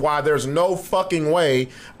understands why there's no fucking way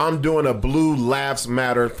I'm doing a Blue Lives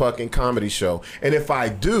Matter fucking comedy show. And if I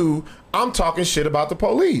do, I'm talking shit about the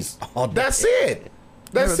police. That's it.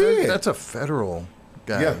 That's it. That's a federal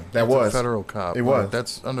guy. Yeah, that's was a federal cop. It was.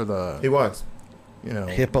 That's under the. He was. You know,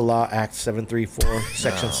 HIPAA Law Act 734,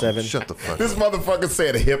 Section 7. Shut the fuck This up. motherfucker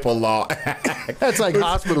said HIPAA Law. That's like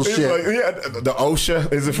hospital shit. Like, yeah, the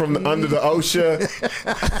OSHA. Is it from under the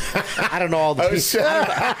OSHA? I don't know all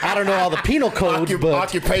the I don't know all the penal codes, but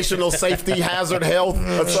Occupational Safety Hazard Health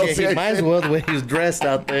Association. Shit, he might as well the way he's dressed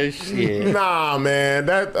out there. Shit. Nah, man,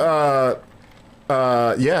 that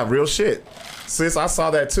yeah, real shit. Since I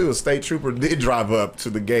saw that too, a state trooper did drive up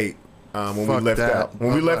to the gate. When we left out.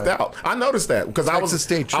 When we left out. I noticed that because I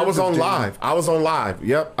was on live. I was on live.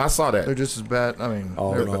 Yep, I saw that. They're just as bad. I mean,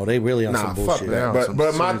 oh no, they really on some bullshit. Fuck that.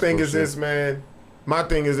 But my thing is this, man. My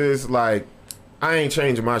thing is this, like, I ain't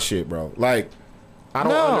changing my shit, bro. Like, I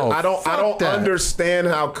don't understand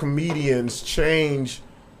how comedians change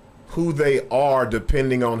who they are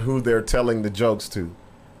depending on who they're telling the jokes to.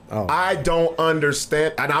 Oh. I don't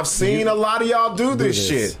understand, and I've seen a lot of y'all do this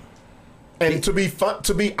shit. And to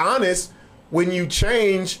be honest, when you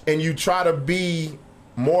change and you try to be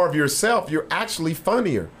more of yourself, you're actually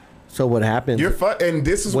funnier. So what happens? And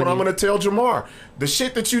this is what I'm gonna tell Jamar. The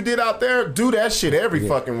shit that you did out there, do that shit every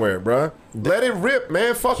fucking where, bruh. Let it rip,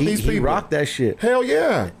 man. Fuck these people. He rocked that shit. Hell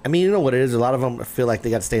yeah. I mean, you know what it is? A lot of them feel like they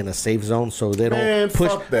got to stay in a safe zone, so they don't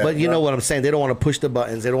push. Fuck that, but you know what I'm saying? They don't want to push the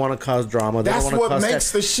buttons. They don't want to cause drama. They That's don't want what to cause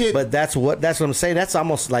makes the shit. But that's what I'm saying. That's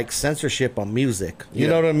almost like censorship on music. You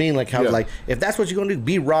know what I mean? Like how like if that's what you're gonna do,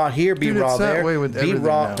 be raw here, be raw there, be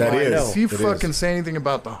raw. That is. If you fucking say anything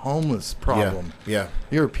about the homeless problem,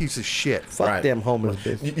 you're a piece of shit. Fuck them homeless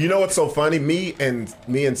bitch. You know what's so funny? Me and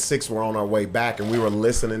Sixx were on our way back, and we were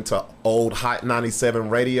listening to old Hot 97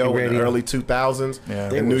 radio in the early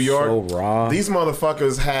 2000s in New York. So raw. These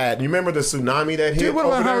motherfuckers had. You remember the tsunami that hit? Dude, what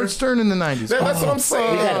about Howard Stern in the 90s? That's what I'm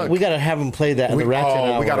saying. We gotta have him play that in the Ratchet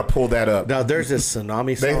Hour. We gotta pull that up. Now there's this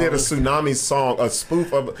tsunami song. They did a tsunami song, a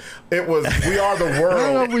spoof of. It was "We Are the World." I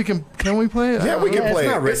don't know if we can. Can we play it? Yeah, we can play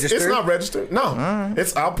it. Registered. It's not registered. No,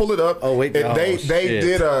 I'll pull it up. Oh wait, they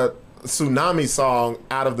did a tsunami song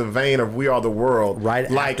out of the vein of "We Are the World," right?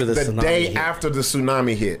 Like after the day hit. after the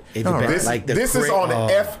tsunami hit. This is on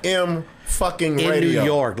FM fucking in radio New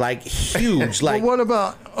York, like huge. Like, well, what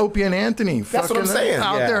about Opie and Anthony? That's what I'm saying.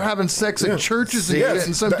 Out there having sex at churches and shit,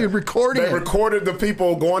 and some dude recording. They recorded the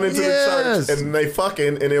people going into the church, and they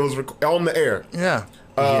fucking, and it was on the air. Yeah.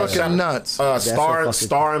 Fucking nuts.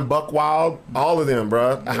 Star and Buck Wild, all of them,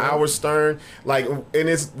 bro. Howard Stern, like,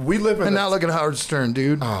 and we live in. And now look at Howard Stern,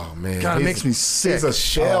 dude. Oh man, God, it makes me sick. He's a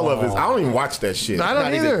shell of his. I don't even watch that shit. I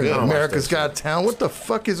don't either. America's Got Talent. What the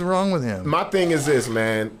fuck is wrong with him? My thing is this,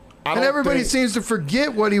 man. And everybody seems to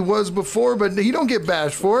forget what he was before, but he don't get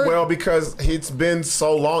bashed for it. Well, because it's been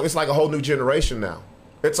so long. It's like a whole new generation now.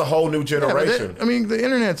 It's a whole new generation. I mean, the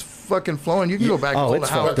internet's fucking flowing. You can go back to old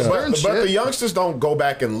Howard Stern shit. But the youngsters don't go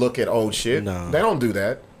back and look at old shit. No. They don't do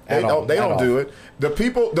that. They don't do it.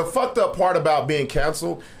 The fucked up part about being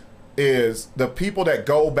canceled is the people that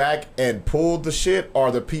go back and pull the shit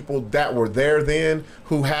are the people that were there then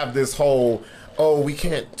who have this whole, oh, we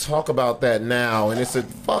can't talk about that now. And it's a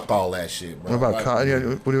fuck all that shit, bro. What about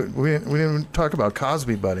we didn't even talk about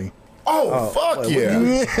Cosby, buddy. Oh, fuck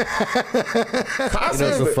yeah.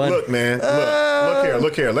 Cosby, look, man.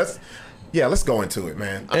 Look here. Let's go into it,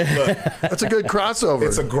 man. Look, that's a good crossover.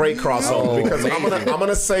 It's a great crossover because I'm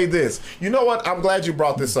gonna say this. You know what? I'm glad you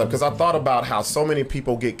brought this up because I thought about how so many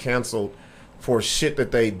people get canceled for shit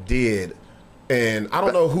that they did. And I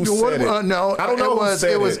don't know who said it. No, I don't know who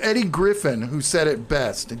said it. It was Eddie Griffin who said it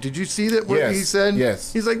best. Did you see that? What he said?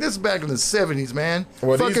 Yes. He's like, this is back in the 70s, man.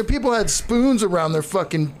 Fucking people had spoons around their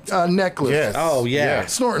fucking necklace. Yes. Oh yeah.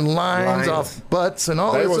 Snorting lines off butts and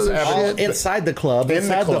all this other shit. Inside the club,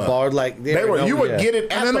 inside the bar, like they were. You would get it at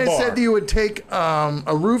the bar. And then they said you would take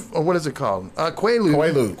a roof, or what is it called?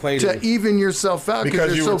 Quaalude. To even yourself out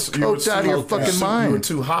because you're so coked out of your fucking mind. You were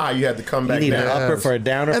too high. You had to come back down. You need an upper for a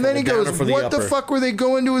downer. And then he goes, what the fuck were they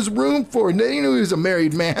going to his room for? And they knew he was a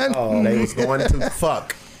married man. Oh, they was going to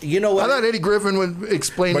fuck. You know what? I thought Eddie Griffin would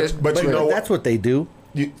explain it. But you know that's what they do.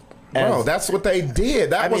 Bro, that's what they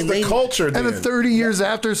did. That was the culture then. And then 30 years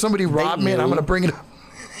after somebody robbed me and I'm going to bring it up.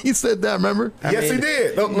 He said that, remember? Yes, he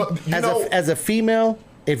did. Look, as a female,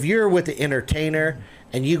 if you're with the entertainer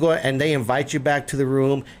and you go and they invite you back to the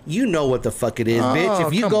room, you know what the fuck it is, bitch.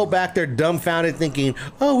 If you go back there dumbfounded thinking,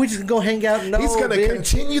 oh, we just go hang out. No, he's gonna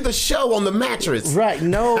continue the show on the mattress. Right.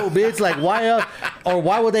 No, bitch. Like, why else? Or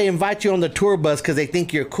why would they invite you on the tour bus? Because they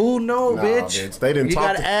think you're cool? No, bitch. They didn't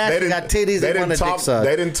talk. You got ass, you got titties, they want to dick suck.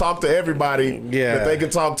 They didn't talk to everybody that they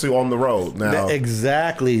could talk to on the road. Now,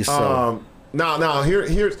 exactly. So now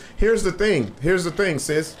here's the thing. Here's the thing,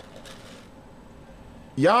 sis.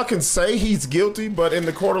 Y'all can say he's guilty, but in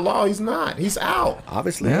the court of law, he's not. He's out.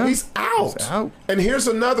 Obviously. Yeah. He's out. And here's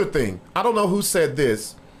another thing. I don't know who said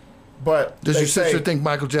this, but does your sister think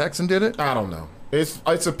Michael Jackson did it? I don't know.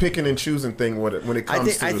 It's a picking and choosing thing when it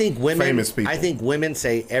comes to famous people. I think women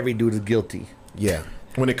say every dude is guilty. Yeah.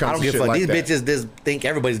 When it comes to shit like these that. These bitches just think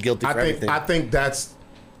everybody's guilty for everything. I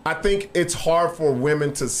think it's hard for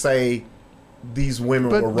women to say these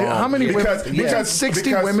women were wrong. How many women? Because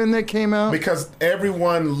 60 women that came out? Because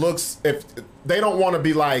everyone looks, if they don't want to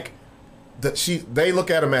be like, they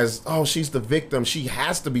look at him as, oh, she's the victim. She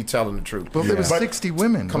has to be telling the truth. But there was 60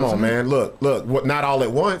 women. Come on, man. Look. Not all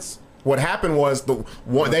at once. What happened was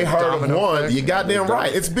they heard of one. You goddamn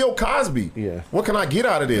right. It's Bill Cosby. Yeah. What can I get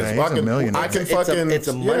out of this? Yeah, he's a millionaire. It's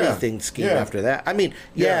a money thing scheme after that. I mean,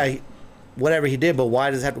 whatever he did, but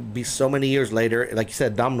why does it have to be so many years later? Like you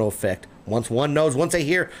said, domino effect. Once one knows, once they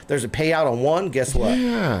hear there's a payout on one, guess what?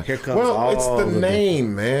 Yeah. Here comes all it's the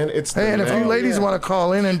name, man. It's the and name. if you ladies want to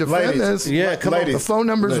call in and defend this, come on. The phone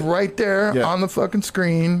number's right there on the fucking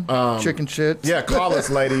screen. Chicken shit. Yeah, call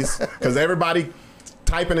us, ladies, because everybody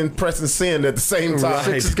typing and pressing send at the same time.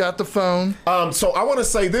 Sixx has got the phone. So I want to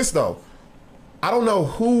say this though. I don't know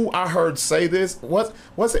who I heard say this. Was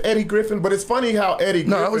it Eddie Griffin? But it's funny how Eddie.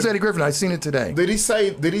 No, it was Eddie Griffin. I seen it today. Did he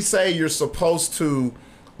say you're supposed to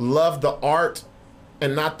love the art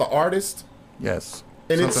and not the artist? Yes.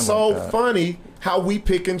 And it's so funny how we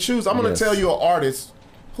pick and choose. I'm going to tell you an artist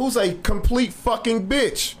who's a complete fucking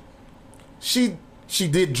bitch. She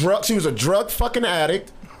did drugs. She was a drug fucking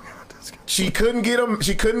addict. She couldn't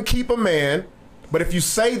keep a man. But if you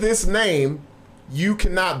say this name, you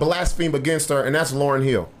cannot blaspheme against her, and that's Lauryn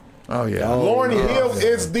Hill. Oh yeah, Lauryn Hill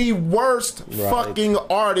is the worst fucking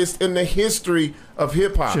artist in the history of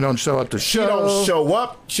hip hop. She don't show up to show. She don't show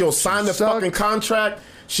up. She'll sign the fucking contract.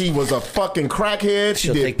 She was a fucking crackhead.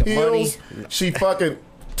 She did pills. She fucking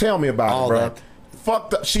tell me about it, bro. That.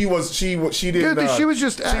 Fucked up. She did. Dude, she was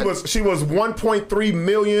just. She was 1.3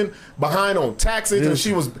 million behind on taxes,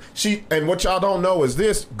 and and what y'all don't know is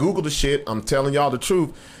this. Google the shit. I'm telling y'all the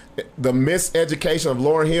truth. The miseducation of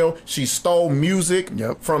Lauryn Hill. She stole music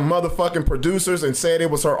from motherfucking producers and said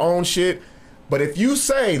it was her own shit. But if you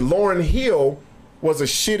say Lauryn Hill was a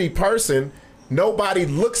shitty person, nobody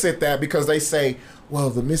looks at that because they say, well,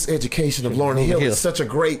 the miseducation of Lauryn Hill is such a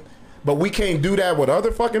great. But we can't do that with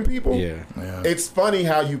other fucking people. Yeah. It's funny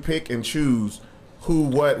how you pick and choose who,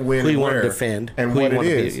 what, when, who you where, want to defend, and what it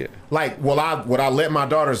is. Like, would I let my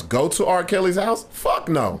daughters go to R. Kelly's house? Fuck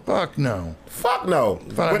no. Fuck no. Fuck no.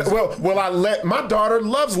 Well, will I let my daughter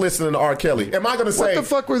loves listening to R. Kelly? Am I going to say what the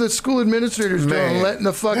fuck were the school administrators doing, letting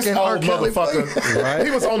the fucking R. Kelly motherfucker? Right?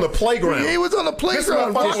 He was on the playground. He was on the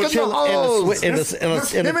playground walking the halls. In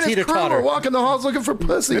a teeter totter, walking the halls looking for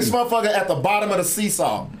pussy. This motherfucker at the bottom of the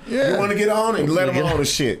seesaw. Yeah. You want to get on and let him on and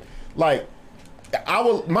shit. Like,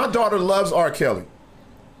 my daughter loves R. Kelly.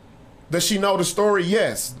 Does she know the story?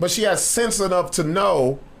 Yes. But she has sense enough to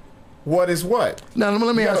know what is what. Now,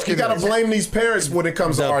 let me ask you. You got to blame these parents when it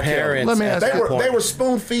comes to R. Kelly. Let me ask you. They were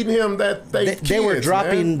spoon feeding him they were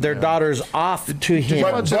dropping their daughters off to him. Did you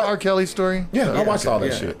watch the R. Kelly story? Yeah, I watched all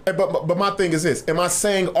that shit. But my thing is this. Am I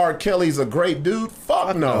saying R. Kelly's a great dude?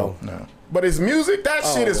 Fuck no. No. But his music, that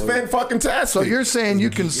shit is fan-fucking-tastic. So you're saying you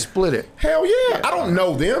can split it? Hell yeah. I don't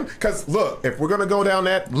know them. Because, look, if we're going to go down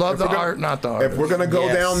that... Love the art, not the art. If we're going to go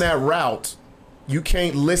down that route, you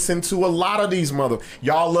can't listen to a lot of these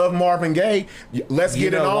Y'all love Marvin Gaye. Let's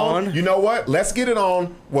Get It On. You know what? Let's Get It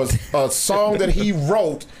On was a song that he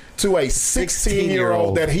wrote to a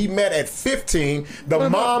 16-year-old that he met at 15. The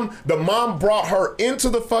mom brought her into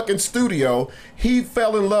the fucking studio. He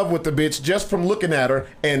fell in love with the bitch just from looking at her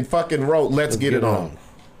and fucking wrote Let's Get It On.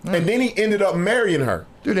 And then he ended up marrying her.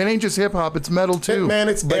 Dude, it ain't just hip hop; it's metal too. Man,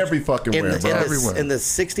 it's every fucking where, bro. Everywhere. In the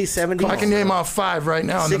 60s, 70s, I can name off 5 right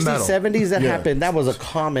now. 60s, in the metal. 70s, that happened. That was a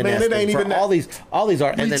common. Man, it ain't even all these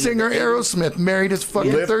art. Lead singer Aerosmith married his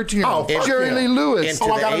fucking 13-year-old. Jerry Lee Lewis.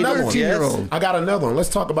 I got another 13-year-old. I got another one. Let's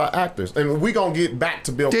talk about actors, and we gonna get back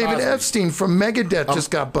to Bill David Cosby. Epstein from Megadeth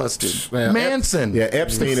just got busted. Manson.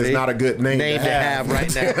 Epstein is not a good name to have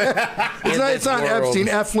right now. It's not Epstein.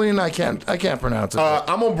 Eflin. I can't pronounce it.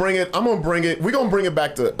 I'm gonna bring it. We're gonna bring it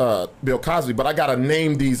back to Bill Cosby, but I gotta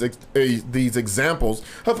name these examples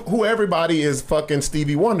of who everybody is. Fucking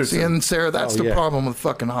Stevie Wonder. See, and Sarah, that's the problem with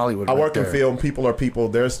fucking Hollywood. I work in film. People are people.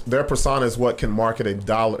 Their persona is what can market a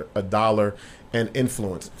dollar and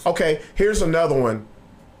influence. Okay, here's another one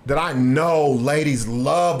that I know ladies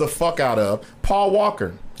love the fuck out of. Paul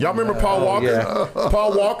Walker. Y'all remember Paul Walker? Yeah.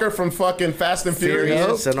 Paul Walker from fucking Fast and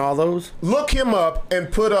Furious and all those. Look him up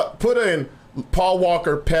and put in Paul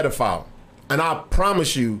Walker pedophile, and I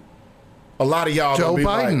promise you, a lot of y'all Joe gonna be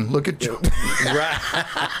Biden. like, Look at Joe.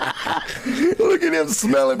 Look at him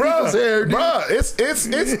smelling people's hair, dude. Bruh, it's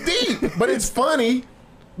deep, but it's funny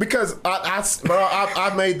because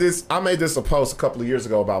I made this a post a couple of years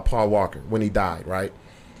ago about Paul Walker when he died, right?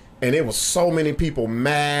 And it was so many people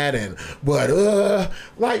mad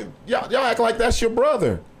like y'all act like that's your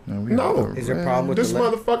brother. No. Is there a problem with this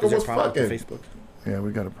motherfucker was fucking Facebook? Yeah,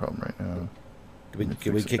 we got a problem right now.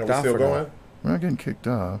 Can we kicked off still or going? not? We're not getting kicked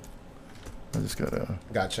off. I just gotta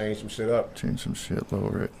change some shit up. Change some shit,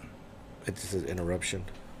 lower it. It's just an interruption.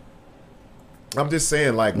 I'm just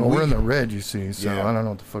saying, like, well, we're in the red, you see, so I don't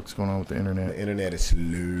know what the fuck's going on with the internet. The internet is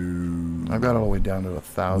slow. I've got it all the way down to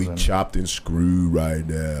 1,000. We chopped and screwed right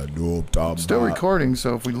now. No, I'm still recording,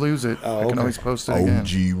 so if we lose it, I can always post it again.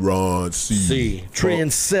 OG Ron C.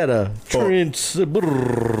 Trendsetter.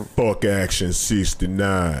 Fuck Action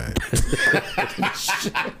 69.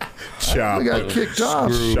 We got kicked off.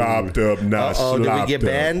 Chopped up, not slopped did we get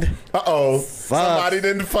banned? Somebody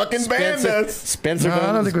didn't fucking ban us. Spencer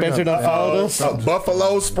done followed us.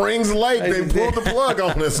 Buffalo Springs Lake. They pulled the plug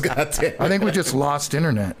on us. Goddamn. I think we just lost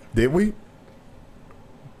internet. Did we?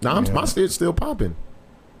 No, my shit's still popping.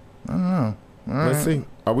 I don't know. Let's see.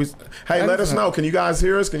 Are we? Hey, let us know. Can you guys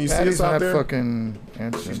hear us? Can you see us out there? Fucking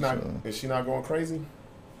answer, Is she not going crazy?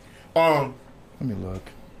 Let me look.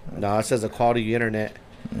 No, it says the quality of your internet.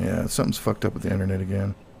 Yeah, something's fucked up with the internet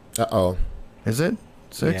again. Uh-oh. Is it?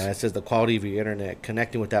 Sixx? Yeah, it says the quality of your internet.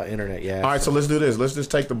 Connecting without internet, yeah. All right, so let's do this. Let's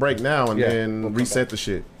just take the break now and then reset the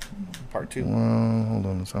shit. Part 2. Well, hold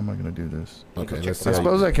on. So how am I going to do this? Okay, I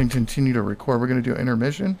suppose I can continue to record. We're going to do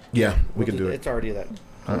intermission? Yeah, we can do it. It's already that.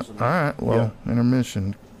 All right, well,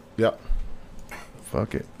 intermission. Yep.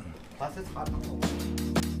 Fuck it. Plus, it's hot.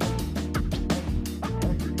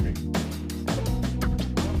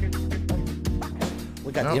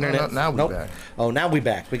 We got the internet. Now we're back. Oh, now we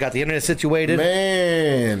back. We got the internet situated.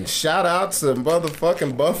 Man, shout out to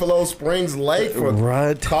motherfucking Buffalo Springs Lake for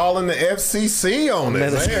calling the FCC on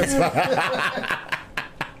us.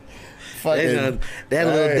 They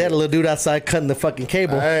had a little dude outside cutting the fucking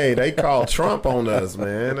cable. Hey, they called Trump on us,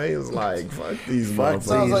 man. They was like, fuck these motherfuckers.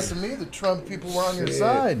 Sounds like to me the Trump people were on your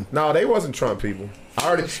side. No, they wasn't Trump people.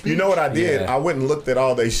 You know what I did? Yeah. I went and looked at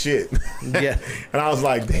all their shit. Yeah. And I was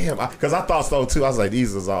like, damn, because I thought so too. I was like,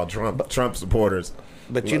 these is all Trump supporters.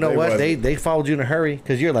 But you know what? They followed you in a hurry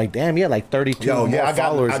because you're like, damn, you had like 32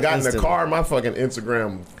 followers. I got in the car, my fucking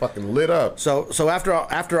Instagram fucking lit up. So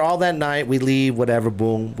after all that night, we leave, whatever,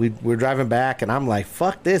 boom. We're driving back, and I'm like,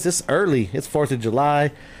 fuck this. It's early. It's 4th of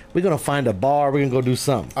July. We're going to find a bar. We're going to go do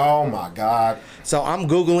something. Oh, my God. So I'm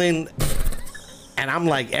Googling, and I'm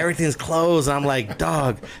like, everything's closed. And I'm like,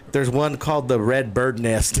 dog, there's one called the Red Bird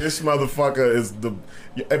Nest. This motherfucker is the...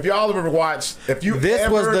 If y'all ever watched... This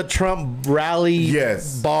was the Trump rally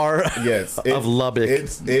bar of Lubbock.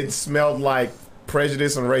 It smelled like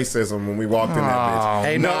prejudice and racism when we walked in that bitch.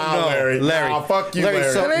 Hey, no, Larry. Nah, fuck you,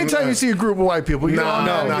 Larry. So anytime you see a group of white people,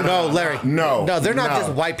 no, Larry. No, they're not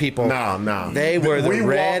just white people. No. They were the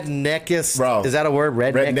redneckest. Bro. Is that a word?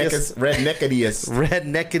 Redneckest?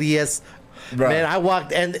 Redneckediest. Right. Man, I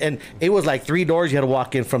walked and it was like 3 doors you had to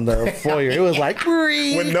walk in from the foyer. It was like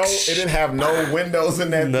it didn't have no windows in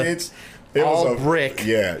that bitch. It all was brick.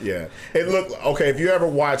 Yeah. It looked okay. If you ever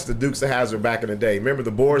watched the Dukes of Hazzard back in the day, remember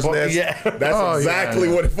the Boar's Nest? Yeah, that's exactly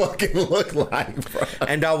what it fucking looked like, bro.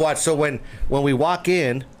 And I watched. So when we walk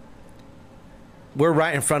in, we're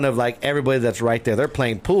right in front of like everybody that's right there. They're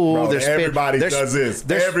playing pool. Bro, everybody does this.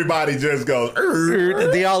 Everybody just goes.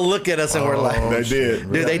 They all look at us and we're like, they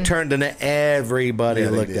did. Dude, they turned and everybody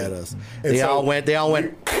looked at us. They all went.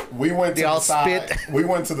 We went to the side. We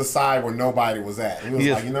went to the side where nobody was at. We was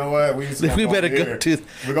like, you know what? We better go to.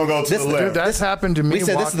 We're gonna go to the left. Dude, that's happened to me. We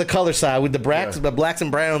said this is the color side with the blacks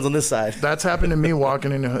and browns on this side. That's happened to me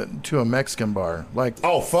walking into a Mexican bar. Like,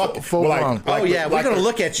 oh fuck, full on. We're gonna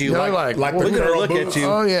look at you. Like we're gonna look at you.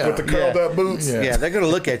 Oh yeah, with the curled up boots. Yeah, they're gonna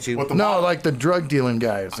look at you. Like the drug dealing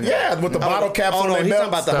guys. Yeah, with the bottle caps on their he's belts. talking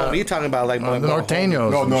about the home. You're talking about like the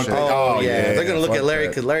Norteños. Oh yeah, they're gonna look at Larry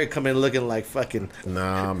because Larry come in looking like fucking.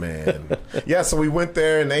 Nah, man. Yeah, so we went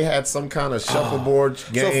there and they had some kind of shuffleboard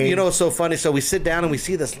game. So you know what's so funny? So we sit down and we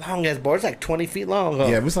see this long ass board. It's like 20 feet long.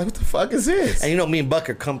 Yeah, we was like, what the fuck is this? And you know, me and Buck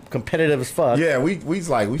are competitive as fuck. Yeah, we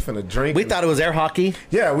like we finna drink. We thought it was air hockey.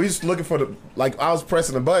 Yeah, we just looking for I was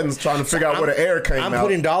pressing the buttons trying to figure out where the air came out. I'm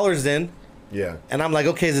putting dollars in. Yeah. And I'm like,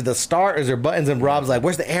 okay, is it the start or is there buttons? And Rob's like,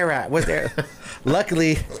 where's the air at? Where's the air?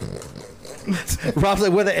 Luckily, Rob's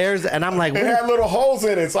like, where the air is? And I'm like, it had little holes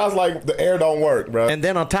in it. So I was like, the air don't work, bro. And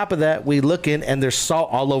then on top of that, we look in and there's salt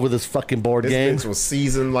all over this fucking board game. This bitch was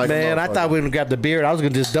seasoned like man, I thought we were going to grab the beer. I was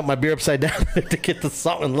going to just dump my beer upside down to get the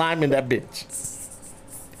salt and lime in that bitch.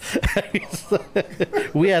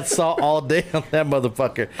 We had salt all day on that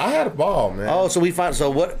motherfucker. I had a ball, man. Oh, so we found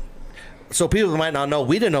so people might not know.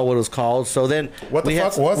 We didn't know what it was called. So then what the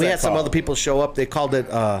fuck was that? We had some other people show up. They called it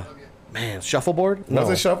shuffleboard. Was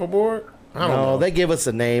it shuffleboard? I don't know. They give us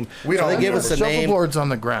a name. We don't. They give us a name. Shuffleboard's on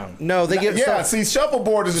the ground. No, they give. See,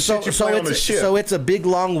 shuffleboard is the shit you play on the ship. So it's a big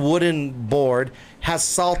long wooden board, has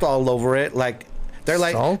salt all over it. Like they're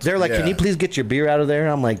like, can you please get your beer out of there?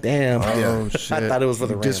 I'm like, damn. Oh shit! I thought it was for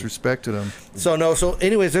the Rams. Disrespected them. So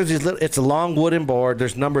anyways, there's these. It's a long wooden board.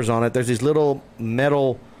 There's numbers on it. There's these little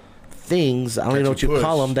metal things. I don't even know what you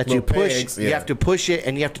call them. That you push. Pegs, you have to push it,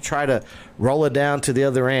 and you have to try to roll it down to the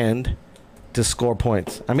other end to score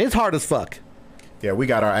points. I mean, it's hard as fuck. Yeah, we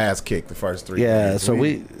got our ass kicked the first 3 Yeah, games. so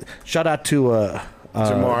we shout out to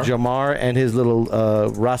Jamar and his little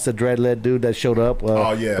Rasta dreadlet dude that showed up.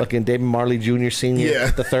 Fucking David Marley Jr.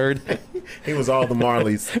 Senior, the third. He was all the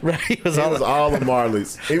Marleys. Right, he was all the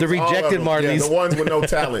Marleys. The rejected Marleys. Yeah, the ones with no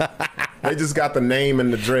talent. They just got the name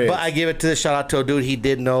and the dreads. But I give it to the shout out to a dude. He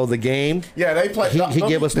did know the game. Yeah, they play. He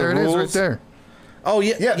gave us the rules. There it is, right there. Oh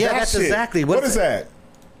yeah, that's shit. exactly What is that?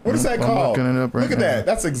 What is that I'm called? looking it up right Look at now. that.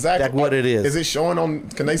 That's exactly what it is. Is it showing on?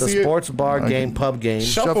 Can they The see sports bar game, pub game.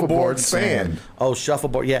 Shuffleboard sand. Oh,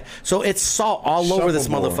 shuffleboard. Yeah. So it's salt all over this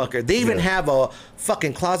Shuffleboard. motherfucker. They even have a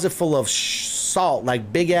fucking closet full of salt,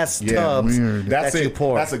 like big ass tubs That's that it. you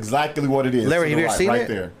pour. That's exactly what it is. Larry, To have the you ever right, seen right it?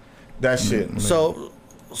 there? That shit.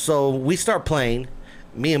 So we start playing.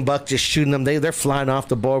 Me and Buck just shooting them. They're flying off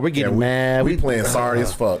the board. We're getting mad. We playing sorry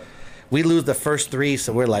as fuck. We lose the first 3,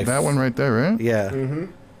 so we're like That one right there, right? Yeah. Mm-hmm.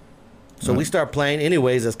 So we start playing.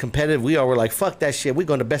 Anyways, as competitive we are, we're like, fuck that shit. We're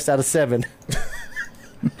going to best out of 7.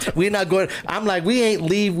 We're not going. I'm like, we ain't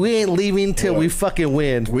leaving till we fucking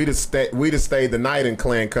win. We just stayed the night in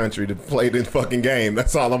Clan Country to play this fucking game.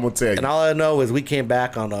 That's all I'm gonna tell you. And all I know is we came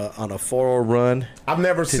back on a 4-0 run. I've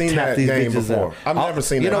never seen that game before. I've never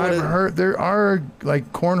seen that. I've heard there are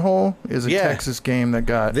like cornhole is a Texas game that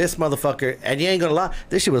got this motherfucker. And you ain't gonna lie,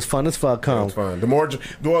 this shit was fun as fuck. It was fun.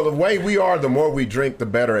 The way we are, the more we drink, the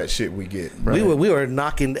better at shit we get. Right. We were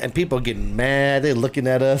knocking, and people getting mad. They're looking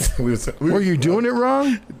at us. Were you doing it wrong?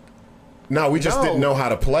 No, we just didn't know how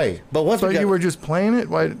to play. But once you were just playing it?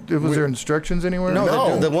 Why was there instructions anywhere?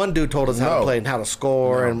 No, the one dude told us how to play and how to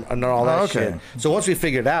score and all that shit. So once we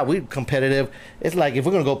figured it out, we competitive. It's like if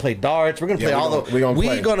we're gonna go play darts, we're gonna play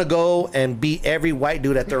we're gonna go and beat every white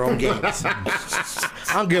dude at their own games.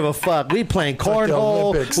 I don't give a fuck. We playing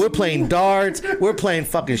cornhole. We're playing darts. We're playing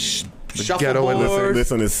fucking shuffleboard.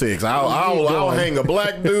 Listen to Sixx. I'll hang a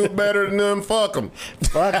black dude better than them. Fuck them.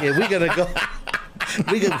 Fuck it. We gonna go.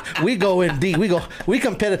 We go in deep. We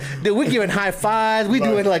competitive. Dude, we giving high fives. We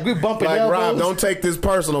doing we bumping elbows. Rob, don't take this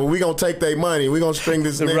personal. We gonna take their money. We gonna string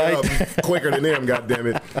this nigga up quicker than them.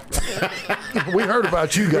 Goddammit. We heard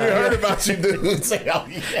about you guys. We heard about you, dude. Say, oh,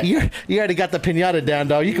 yeah. You already got the pinata down,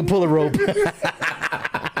 dog. You can pull a rope.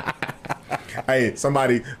 Hey,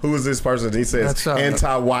 somebody, who is this person? He says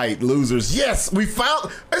anti-white losers. Yes, we found.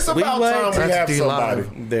 It's about time we have somebody.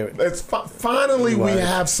 It's finally we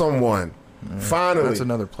have someone. Finally, that's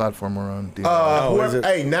another platform we're on.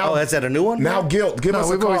 That's at a new one. Now, Guilt, give us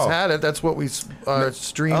a call. We've always had it. That's what we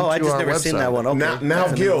stream. Oh, I to just our never website. seen that one. Okay.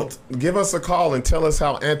 Now, Guilt, give us a call and tell us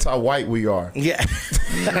how anti-white we are. Yeah.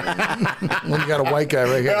 When you got a white guy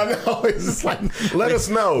right here. I know. It's just like, let us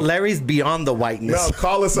know. Larry's beyond the whiteness. No,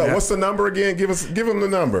 call us up. What's the number again? Give him the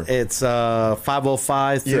number. It's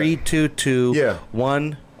 505-322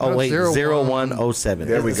 0107.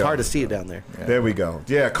 There we it's go. hard to see it down there. Yeah. There we go.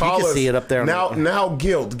 Yeah, call us. You can see it up there. Now,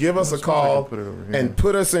 Guilt, give us a call and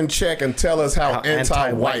put us in check and tell us how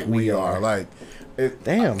anti-white we are. Like,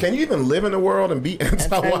 damn. Can you even live in the world and be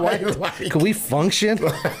anti-white? Can we function?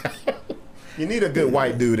 You need a good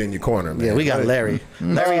white dude in your corner, man. Yeah, we got Larry.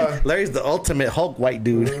 Larry's the ultimate Hulk white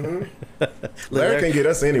dude. Mm-hmm. Larry can get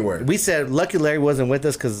us anywhere. We said lucky Larry wasn't with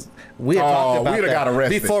us because we had talked about we'd have got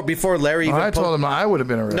arrested before Larry. Even I told him I would have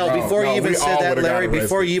been arrested. No, before you even said that, Larry.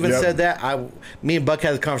 Before you even said that, me and Buck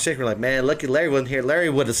had a conversation. We're like, man, lucky Larry wasn't here.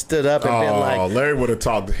 Larry would have stood up and been like, Larry would have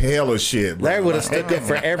talked hell of shit. Bro. Larry would have stood up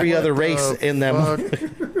for every other race in them.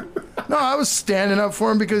 No, I was standing up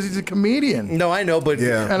for him because he's a comedian. No, I know, but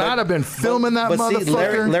and I'd have been filming that motherfucker. See,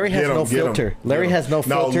 Larry has no filter. Larry has no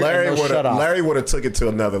filter. Larry would have took it to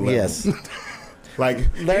another level. Yes. Like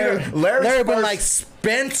Larry been like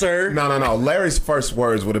Spencer. No. Larry's first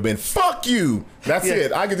words would have been "fuck you." That's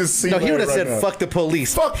it. I could just see. No, he would have said "fuck the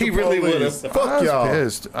police." Fuck he the really would have. Fuck y'all.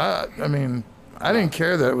 Pissed. I mean, I didn't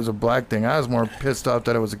care that it was a black thing. I was more pissed off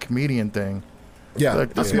that it was a comedian thing. Yeah,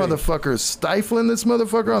 like this motherfucker is stifling this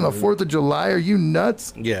motherfucker on the 4th of July. Are you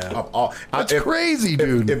nuts? Yeah, that's crazy,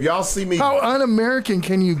 dude. If y'all see me, how un-American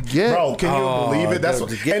can you get, bro? Can you believe it? That's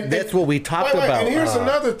what we talked about. And here's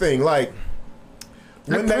another thing, like.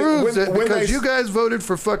 It proves it because you guys voted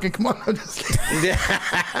for fucking. Come on, it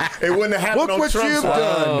wouldn't have happened on Trump's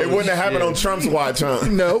watch. It wouldn't have happened on Trump's watch, huh?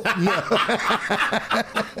 Nope.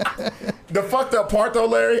 The fucked up part, though,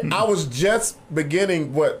 Larry, I was just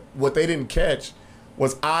beginning what they didn't catch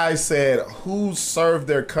was I said, "Who served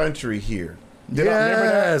their country here?"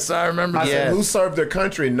 Yes, I remember that. I said, "Who served their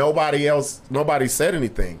country?" Nobody said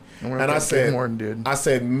anything. And I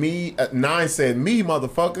said, me. 9 said, "Me,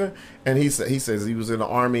 motherfucker." And he says he was in the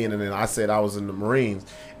Army, and then I said I was in the Marines.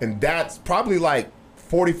 And that's probably like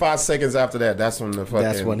 45 seconds after that. That's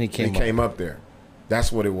when he came up there.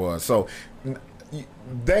 That's what it was. So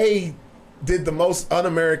they did the most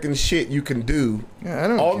un-American shit you can do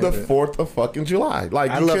on the 4th of fucking July.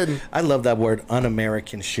 Like I love that word,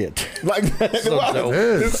 un-American shit. Like it's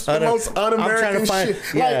the most un-American shit.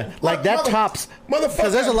 Yeah, like that tops.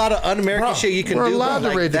 Because there's a lot of un-American shit you can do. We're allowed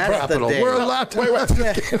to raid the Capitol. We're allowed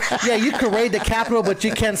to. Yeah, you can raid the Capitol, but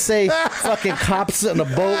you can't say fucking cops in a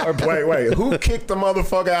boat. Or wait. Who kicked the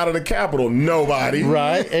motherfucker out of the Capitol? Nobody.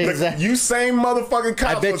 Right, exactly. You same motherfucking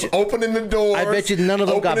cops was opening the doors. I bet you none of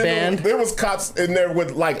them got banned. There was cops in there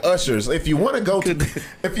with like ushers. If you want to go to,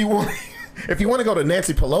 if you want to go to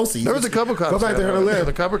Nancy Pelosi, there was a couple cops. Go back there and live.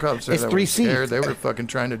 The couple cops. It's 3 seats. They were fucking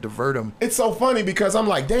trying to divert them. It's so funny because I'm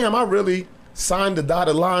like, damn, I really signed the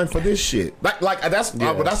dotted line for this shit. Like that's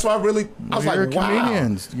why I really. I was like, wow,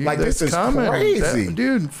 comedians. Like this is crazy,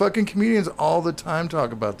 dude. Fucking comedians all the time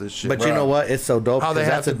talk about this shit. But you know what? It's so dope. How they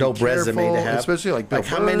have that's a dope resume to have. Especially like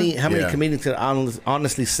how many comedians can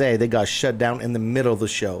honestly say they got shut down in the middle of the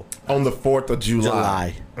show on the 4th of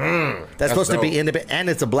July? That's supposed to be independent, and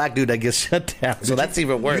it's a black dude that gets shut down. So that's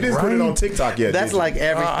even worse. You didn't put it on TikTok yet. That's like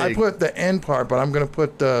everything. I put the end part, but I'm gonna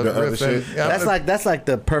put the other shit. Yeah, that's like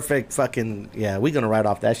the perfect fucking. Yeah, we're gonna write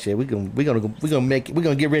off that shit. We're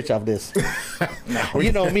gonna get rich off this.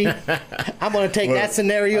 You know me. I'm gonna take that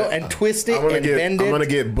scenario and twist it and bend it. I'm gonna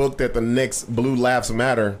get booked at the next Blue Laughs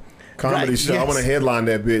Matter comedy show. Yes. I want to headline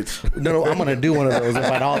that bitch. No, I'm gonna do one of those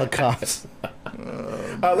about all the cops.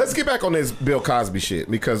 Let's get back on this Bill Cosby shit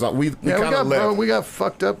because we kind of left. We got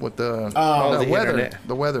fucked up with the weather. Internet.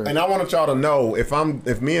 The weather. And I wanted y'all to know if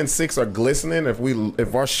me and Sixx are glistening,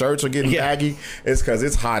 if our shirts are getting baggy, it's because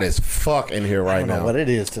it's hot as fuck in here right now. What it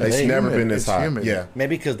is today? It's never been this hot. Humid. Yeah,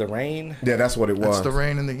 maybe because the rain. Yeah, that's what it was. That's the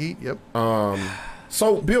rain and the heat. Yep.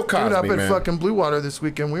 So Bill Cosby, dude, up man. in fucking Blue Water this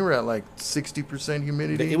weekend, we were at like 60%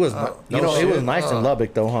 humidity. It was, it was nice in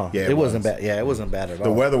Lubbock though, huh? Yeah, it wasn't bad. Yeah, it wasn't bad at all.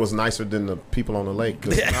 The weather was nicer than the people on the lake.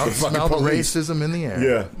 Smell the racism in the air.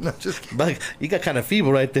 Yeah, no, just like you got kind of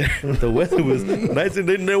feeble right there. The weather was nicer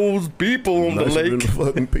than there was people on the lake.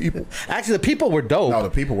 Fucking people. Actually, the people were dope. No, the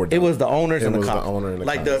people were dope. It was the owners and the The cops. owner and the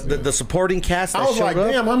like cops, the supporting cast. I was like, up.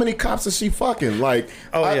 damn, how many cops is she fucking? Like,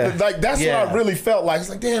 like that's what I really felt like. It's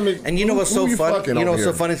like, damn it. And you know what's so funny? You know what's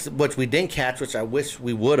so funny? Which we didn't catch, which I wish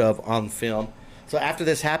we would have on film. So after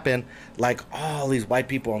this happened, like all these white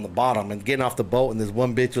people on the bottom and getting off the boat, and this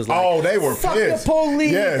one bitch was like, "Oh, they were fuck pissed. the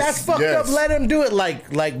police. Yes, that's fucked up. Let him do it."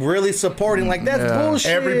 Like really supporting. Like that's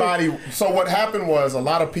bullshit. Everybody. So what happened was a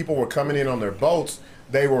lot of people were coming in on their boats.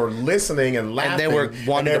 They were listening and laughing. And they were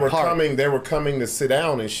wanting to park. They were coming to sit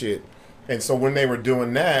down and shit. And so when they were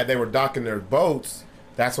doing that, they were docking their boats.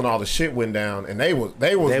 That's when all the shit went down, and they was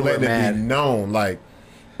letting it be known, like.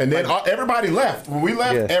 And then everybody left. When we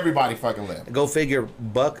left, everybody fucking left. Go figure.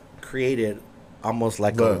 Buck created almost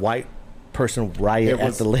like a white person riot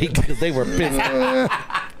at the lake because they were pissed.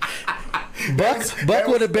 Buck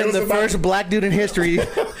would have been the first black dude in history to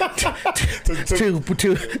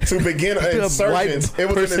begin an insurgence. It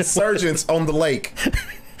was an insurgence on the lake.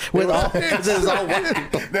 With all white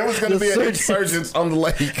people. There was going to be an insurgence on the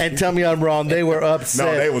lake. And tell me I'm wrong. They were upset.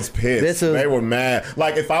 No, they was pissed. They were mad.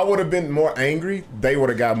 Like if I would have been more angry, they would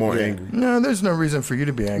have got more angry. No, there's no reason for you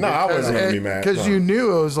to be angry. No, I wasn't going to be mad because you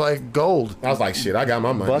knew it was like gold. I was like, shit, I got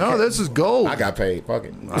my money. No, this is gold. I got paid. Fuck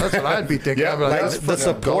it. That's what I'd be thinking. Yeah, like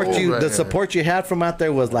the support you had from out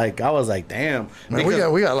there was like, I was like, damn. Man,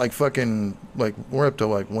 we got like fucking like we're up to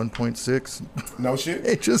like 1.6. No shit.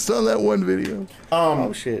 It's just on that one video.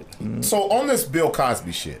 Oh shit. So on this Bill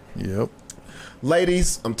Cosby shit. Yep.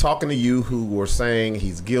 Ladies, I'm talking to you who were saying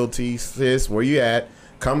he's guilty. Sis, where you at?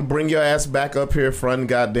 Come bring your ass back up here front and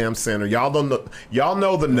goddamn center. Y'all don't know. Y'all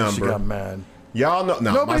know the number. She got mad. Y'all know.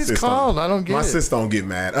 No, nobody's called. I don't get it. My sis don't get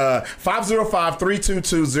mad.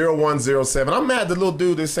 505-322-0107. I'm mad the little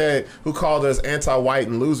dude that said who called us anti-white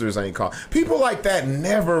and losers ain't called. People like that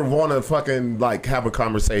never want to fucking like have a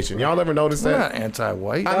conversation. Y'all ever notice that? We're not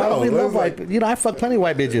anti-white. I know. We love white. You know, I fuck plenty of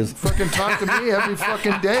white bitches. Fucking talk to me every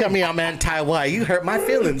fucking day. Tell me I'm anti-white. You hurt my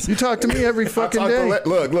feelings. You talk to me every fucking day.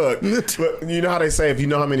 Look. You know how they say if you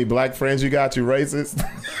know how many black friends you got, you racist.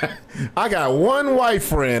 I got one white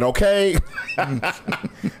friend, okay? And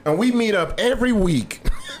we meet up every week.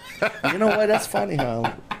 You know what? That's funny,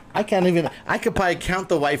 huh? I can't even. I could probably count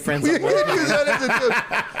the white friends. I got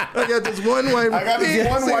this one white. I got this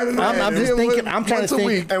one white friend. I'm just thinking. I'm trying to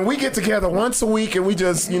think. And we get together once a week, and we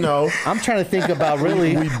just, you know. I'm trying to think about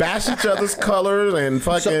really. We bash each other's colors and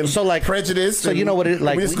fucking so like prejudice. So you know what it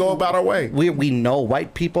like? We just go about our way. We know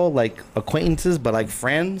white people like acquaintances, but like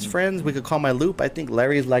friends. We could call my loop. I think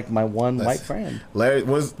Larry's like my one white friend. Larry,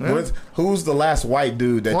 who's the last white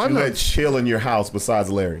dude that you let chill in your house besides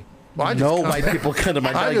Larry? Well, no white people come to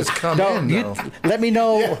my house. I just come in. Let me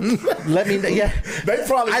know. Let me know. Yeah. They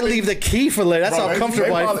probably. I leave the key for Larry. That's how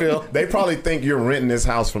comfortable I feel. They probably think you're renting this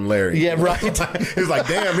house from Larry. Yeah, right. It's like,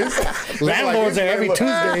 damn, landlord's there every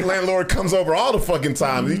Tuesday. Landlord comes over all the fucking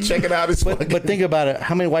time. He checking out his. But think about it.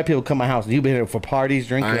 How many white people come to my house? You've been here for parties,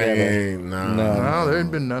 drinking. No, there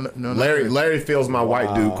ain't been none. Larry fills my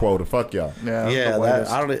white dude quota. Fuck y'all. Yeah.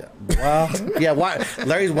 I don't. Well, yeah.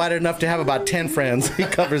 Larry's white enough to have about 10 friends. He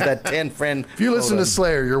covers that 10 friend. If you listen to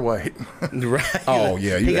Slayer, you're white. Right. Oh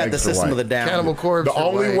yeah, he got the system white. of the down. Cannibal Corpse. The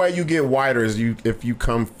only way you get whiter is if you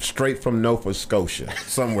come straight from Nova Scotia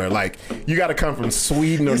somewhere. Like you got to come from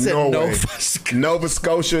Sweden or Norway. Nova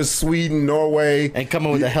Scotia, Sweden, Norway, and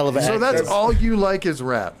coming with a hell of an. So that's all you like is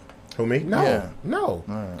rap. Who, me? No. Yeah. No.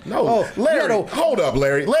 Right. No. Oh, Larry, hold up,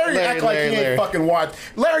 Larry. Larry act like he ain't fucking watched.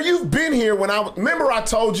 Larry, you've been here when remember I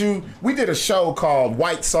told you we did a show called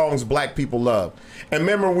White Songs Black People Love. And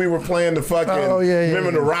remember we were playing the fucking,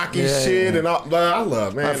 the Rocky shit and all. I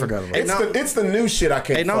love, man. I forgot about it. It's the new shit I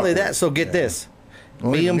can't And not only that, so get this.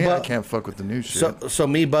 Well, me and Buck, I can't fuck with the new shit. So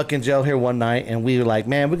me, Buck, and Joe here one night, and we were like,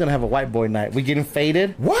 man, we're gonna have a white boy night. We getting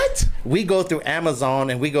faded. What? We go through Amazon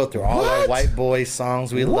and we go through all our white boy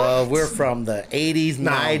songs we love. We're from the 80s,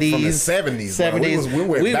 90s, from the 70s. 70s. We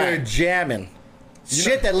were jamming.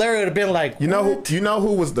 Shit that Larry would have been like. You know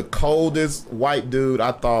who was the coldest white dude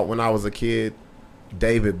I thought when I was a kid?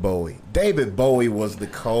 David Bowie. David Bowie was the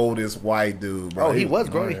coldest white dude, bro. Oh, he was,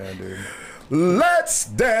 bro. Yeah, dude. Let's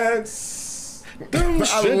dance.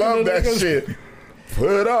 I love that shit.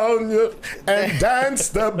 Put on your and dance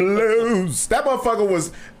the blues. That motherfucker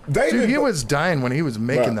was David. Dude, he was dying when he was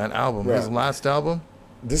making that album. His last album.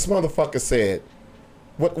 This motherfucker said,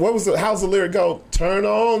 "What was it? How's the lyric go? Turn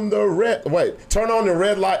on the red light.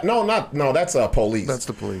 No, that's Police. That's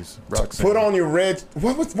the Police. Put on your red.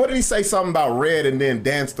 What did he say? Something about red and then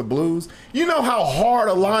dance the blues. You know how hard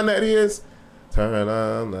a line that is. Turn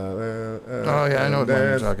on the. Oh yeah, I know what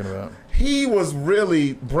you're talking about. He was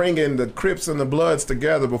really bringing the Crips and the Bloods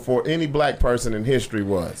together before any black person in history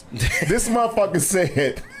was. This motherfucker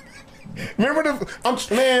said, remember what's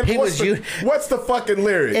the fucking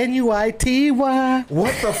lyric? N-U-I-T-Y.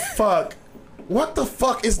 What the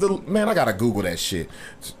fuck is the, man, I gotta Google that shit.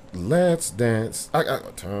 Let's dance. I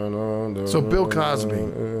turn on the. So Bill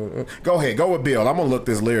Cosby. Go ahead, go with Bill. I'm gonna look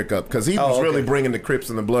this lyric up because he was really bringing the Crips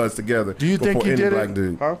and the Bloods together. Do you think he did it?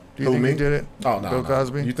 Dude. Huh? Do you think he did it? Oh no, Bill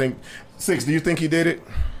Cosby. You think Sixx? Do you think he did it?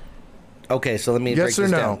 Okay, so let me break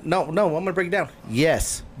this down. No, I'm gonna break it down.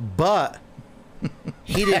 Yes, but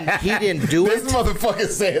he didn't do it. This motherfucker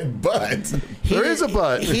said but. There is a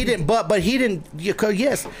but. He didn't, but he didn't.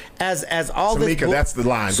 Yes, as all Tamika, this. That's the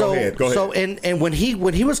line. Go ahead. So and when he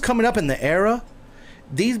was coming up in the era,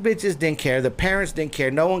 these bitches didn't care. The parents didn't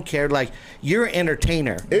care. No one cared. Like, you're an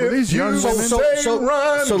entertainer.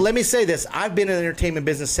 So let me say this. I've been in the entertainment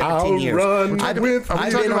business 17 years. Are we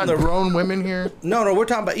talking about grown women here? No, we're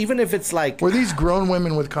talking about, even if it's like. Were these grown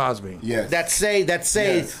women with Cosby? Yes. That say,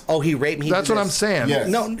 yes. Oh, he raped me. That's what I'm saying. Yes.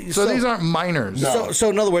 No. So these aren't minors. No. So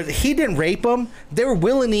in other words, he didn't rape them. They were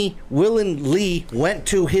willingly went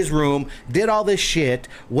to his room, did all this shit,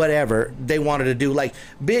 whatever they wanted to do. Like,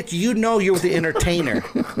 bitch, you're the entertainer.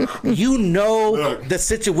 You know the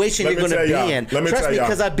situation you're going to be in. Trust me,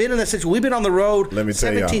 because I've been in that situation. We've been on the road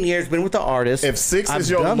 17 years, been with the artist. If Sixx is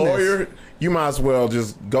your lawyer, you might as well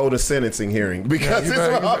just go to sentencing hearing. Because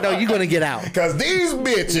you're going to get out. Because these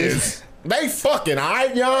bitches, they fucking,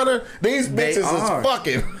 Yana, these bitches is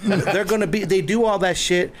fucking. They're going to be, they do all that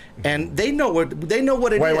shit, and they know what it is.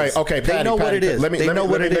 Wait, okay, Patty, they know what it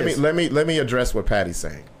is. Let me address what Patty's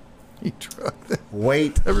saying. He drugged them.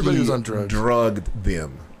 Everybody was on drugs. Drugged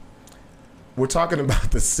them. We're talking about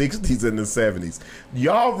the 60s and the 70s.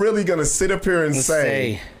 Y'all really gonna sit up here and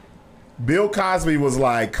say Bill Cosby was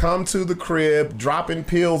like, come to the crib, dropping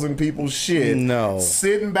pills in people's shit. No.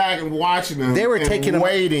 Sitting back and watching them. They were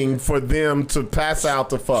waiting for them to pass out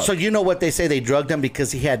to fuck. So you know what they say? They drugged him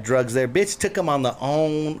because he had drugs there. Bitch took him on their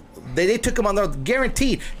own. They took him on their own.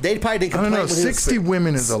 Guaranteed. They probably didn't complain. I don't know. 60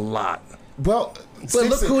 women is a lot. Well, but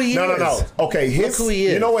look who he is. No. Okay, look who he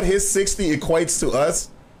is. You know what his 60 equates to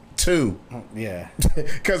us? 2. Yeah.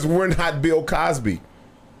 Because we're not Bill Cosby.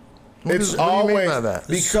 What do you mean by that?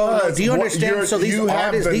 Because do you understand? So these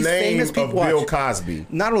artists, these famous people, Bill Cosby.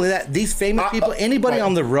 Not only that, these famous people, anybody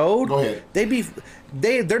on the road, go ahead.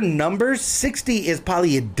 Their numbers. 60 is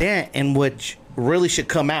probably a dent in which really should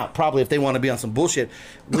come out. Probably if they want to be on some bullshit.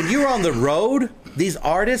 When you're on the road, these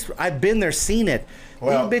artists, I've been there, seen it.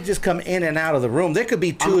 Well, these bitches come in and out of the room. There could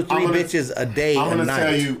be 2 or 3 bitches a day. I'm going to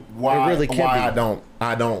tell you why. really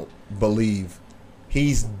I don't believe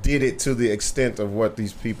he's did it to the extent of what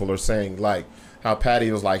these people are saying. Like how Patty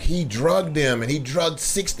was like, he drugged them and he drugged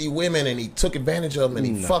 60 women and he took advantage of them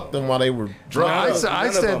and he fucked them while they were drugged. I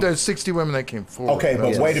said there's 60 women that came forward. Okay,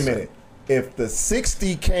 but wait a minute. If the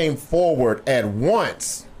 60 came forward at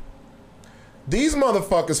once, these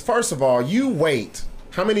motherfuckers, first of all, you wait.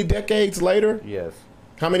 How many decades later? Yes.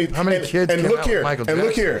 How many kids? And look here,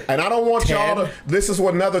 look here. And I don't want y'all to. This is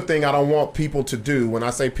another thing I don't want people to do. When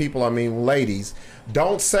I say people, I mean ladies.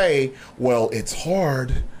 Don't say, "Well, it's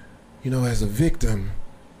hard," as a victim.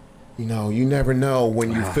 You never know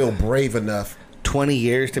when you feel brave enough. 20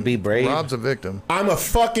 years to be brave. Rob's a victim. I'm a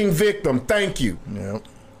fucking victim. Thank you. Yep.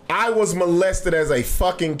 I was molested as a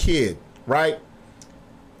fucking kid, right?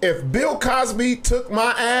 If Bill Cosby took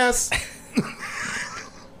my ass,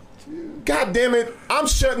 God damn it, I'm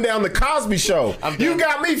shutting down the Cosby Show. You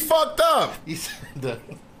got me fucked up.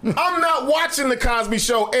 I'm not watching the Cosby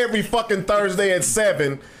Show every fucking Thursday at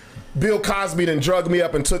 7. Bill Cosby done drugged me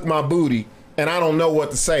up and took my booty, and I don't know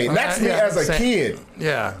what to say. That's me as a kid.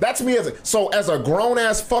 Yeah. That's me so as a grown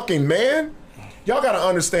ass fucking man, y'all gotta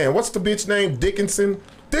understand. What's the bitch name? Dickinson.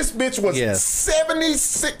 This bitch was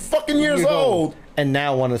 76 fucking years old. And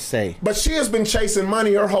now want to say. But she has been chasing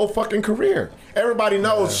money her whole fucking career. Everybody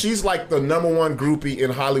knows she's like the #1 groupie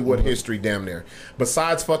in Hollywood history, damn near.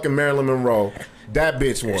 Besides fucking Marilyn Monroe, that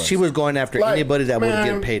bitch was. She was going after anybody that would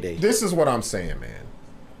get payday. This is what I'm saying, man.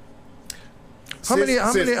 How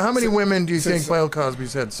many women do you think Bill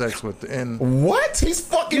Cosby's had sex with? And what? He's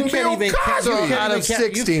fucking Bill Cosby. So out of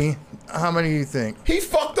 60, how many do you think? He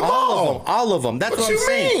fucked them all. All of them. That's what I'm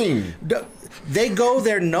saying. They go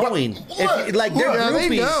there knowing. They're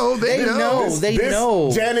groupies. They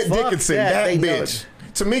know. Janet Dickinson, that bitch.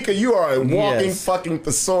 Tamika, you are a walking fucking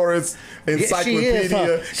thesaurus,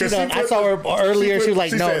 encyclopedia. I saw her earlier. She was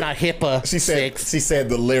like, "No, not HIPAA." She said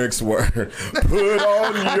the lyrics were, "Put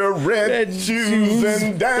on your red shoes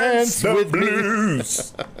and dance the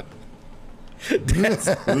blues."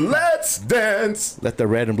 Let's dance. Let the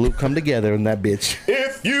red and blue come together in that bitch.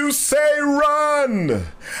 If you say run,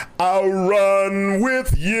 I'll run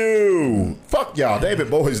with you. Fuck y'all.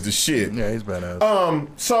 David Bowie's the shit. Yeah, he's badass.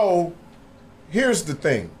 So here's the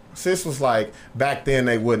thing. Sis was like, back then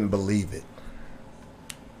they wouldn't believe it.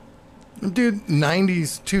 Dude,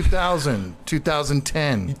 90s, 2000,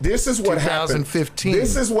 2010. This is what 2015.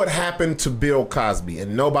 This is what happened to Bill Cosby,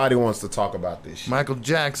 and nobody wants to talk about this shit. Michael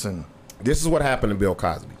Jackson. This is what happened to Bill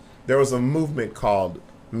Cosby. There was a movement called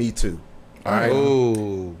Me Too. All right.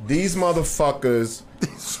 Ooh. These motherfuckers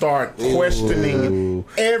start questioning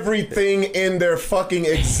everything in their fucking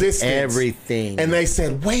existence. Everything. And they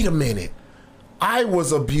said, wait a minute. I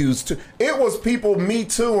was abused too. It was people Me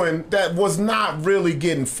Tooing that was not really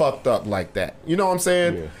getting fucked up like that. You know what I'm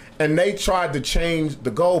saying? Yeah. And they tried to change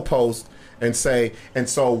the goalpost and say, and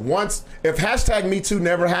so once, if hashtag Me Too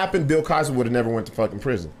never happened, Bill Cosby would have never went to fucking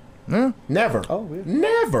prison. Yeah. Never. Oh, really?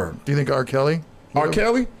 Never. Do you think R. Kelly? R.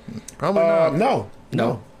 Kelly? Probably not.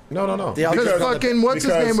 No. Because fucking what's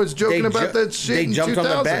his name was joking about that shit. They in jumped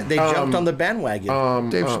 2000. They jumped on the bandwagon.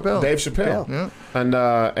 Dave Chappelle. Dave Chappelle.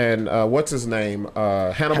 Yeah. And what's his name?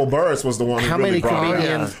 Hannibal Buress was the one who really brought it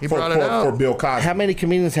out for Bill Cosby. How many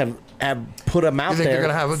comedians have put him out you think there?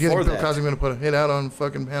 Do you think Bill Cosby's going to put a hit out on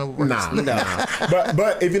fucking Hannibal Buress? Nah.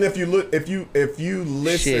 But even if you look, if you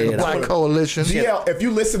listen, Black Coalition. If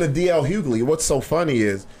you listen to D.L. Hughley, what's so funny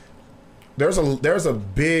is there's a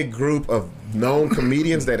big group of known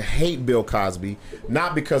comedians that hate Bill Cosby,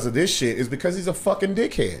 not because of this shit, is because he's a fucking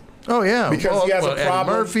dickhead. Oh yeah, because he has a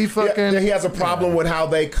problem. Murphy fucking. He has a problem with how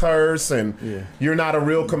they curse, and you're not a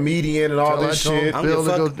real comedian and all this shit. Bill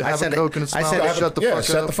to go have a coke and shut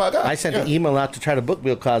the fuck up. I sent an email out to try to book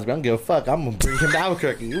Bill Cosby. I don't give a fuck. I'm gonna bring him to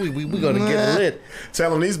Albuquerque. We gonna get lit.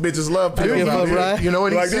 Tell him these bitches love pills out here. You know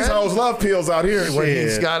what he said? These hoes love pills out here. When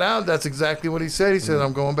he's got out, that's exactly what he said. He said,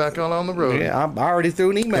 "I'm going back out on the road." Yeah, I already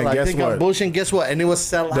threw an email. I think I'm bullshitting. Guess what? And it was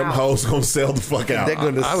sell out. Them hoes gonna sell the fuck out. They're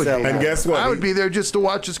gonna sell out. And guess what? I would be there just to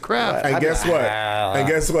watch his crap. And guess what? And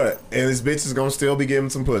guess what? And this bitch is gonna still be giving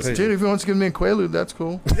some pussy. Dude, if he wants to give me a Quaalude, that's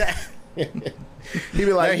cool. He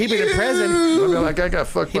be like, he been in prison. I be like, I got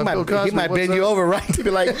fucked by Bill Cosby. He might bend you over, right? He be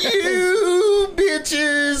like, you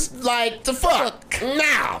bitches like to fuck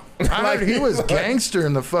now. I heard he was gangster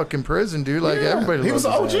in the fucking prison, dude. Like everybody. He was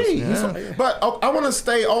an OG. Yeah. But I want to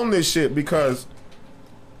stay on this shit because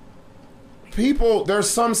there's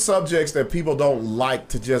some subjects that people don't like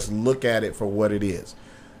to just look at it for what it is.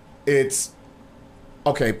 It's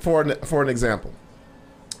okay. For an example,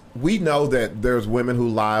 we know that there's women who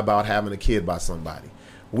lie about having a kid by somebody.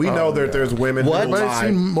 We know that there's women what? who lie.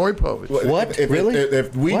 Seen Maury Povich. What? Really?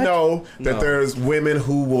 If we know that there's women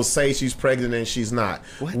who will say she's pregnant and she's not.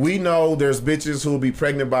 What? We know there's bitches who will be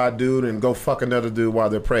pregnant by a dude and go fuck another dude while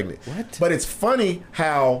they're pregnant. What? But it's funny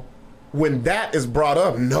how when that is brought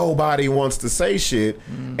up, nobody wants to say shit.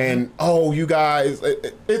 And, oh, you guys,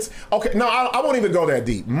 it's... Okay, no, I won't even go that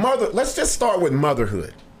deep. Let's just start with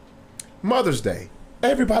motherhood. Mother's Day.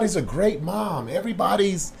 Everybody's a great mom.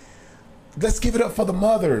 Let's give it up for the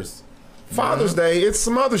mothers. Father's Day, it's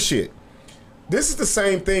some other shit. This is the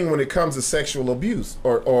same thing when it comes to sexual abuse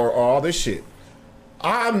or all this shit.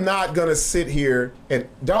 I'm not gonna sit here and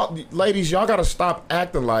ladies, y'all gotta stop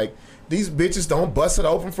acting like these bitches don't bust it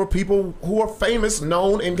open for people who are famous,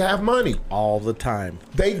 known, and have money. All the time.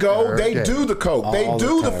 They go, they do the coke, they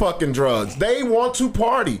do the fucking drugs, they want to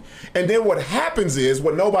party. And then what happens is,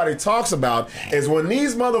 what nobody talks about, is when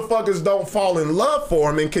these motherfuckers don't fall in love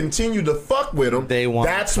for them and continue to fuck with them,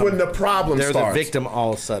 that's when the problem starts. They're the victim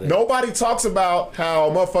all of a sudden. Nobody talks about how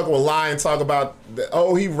a motherfucker will lie and talk about,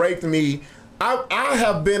 oh, he raped me. I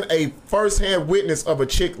have been a first-hand witness of a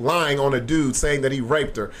chick lying on a dude saying that he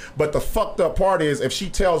raped her. But the fucked up part is, if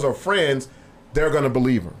she tells her friends, they're going to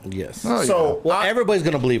believe her. Yes. Everybody's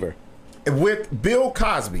going to believe her. With Bill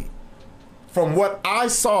Cosby, from what I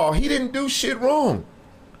saw, he didn't do shit wrong.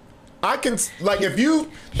 If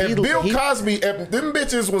Bill Cosby, if them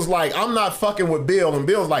bitches was like, I'm not fucking with Bill, and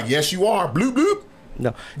Bill's like, yes, you are, bloop, bloop.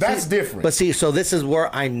 No. That's different. But see, so this is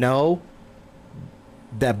where I know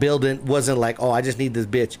that Bill wasn't like, oh, I just need this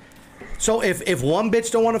bitch. So if one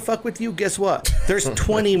bitch don't want to fuck with you, guess what? There's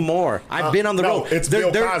 20 more. I've been on the road. It's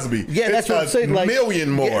Bill Cosby. Yeah, that's what I'm saying. Like, million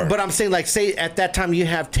more. Yeah, but I'm saying, like, say at that time you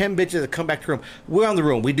have 10 bitches that come back to the room. We're on the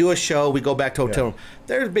room. We do a show. We go back to hotel room.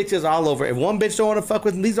 There's bitches all over. If one bitch don't want to fuck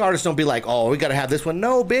with them, these artists don't be like, oh, we got to have this one.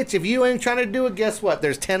 No, bitch, if you ain't trying to do it, guess what?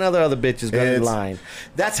 There's 10 other bitches going in line.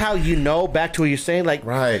 That's how you know, back to what you're saying. Like,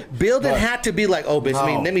 Bill didn't have to be like, oh, bitch,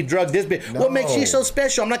 let me drug this bitch. What makes you so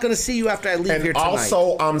special? I'm not going to see you after I leave here tonight. And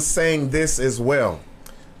also, I'm saying this as well.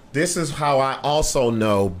 This is how I also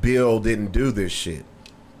know Bill didn't do this shit.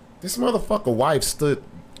 This motherfucker wife stood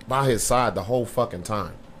by his side the whole fucking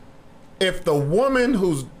time. If the woman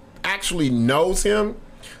who's actually knows him,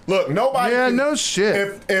 look, nobody. Yeah, no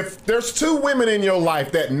shit. If there's two women in your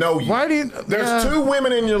life that know you, there's two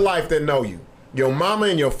women in your life that know you. Your mama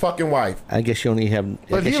and your fucking wife. I guess you only have.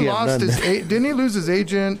 But he lost his. Didn't he lose his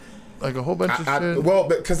agent? Like a whole bunch of shit. Well,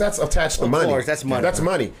 because that's attached to money. Of course, that's money. That's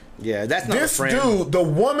money. Yeah, that's not this a friend. Dude, the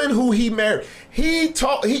woman who he married,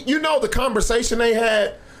 you know the conversation they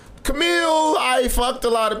had. Camille, I fucked a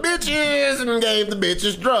lot of bitches and gave the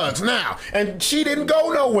bitches drugs. Now, and she didn't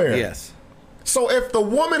go nowhere. Yes. So if the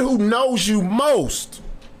woman who knows you most,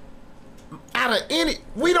 out of any,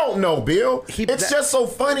 we don't know Bill. It's just so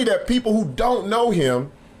funny that people who don't know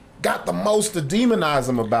him got the most to demonize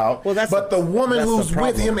him about. Well, but the woman who's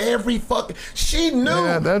with him every fucking, she knew.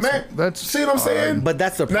 Yeah, that's see what I'm saying? But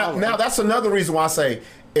that's the problem. Now that's another reason why I say,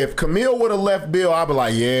 if Camille would have left Bill, I'd be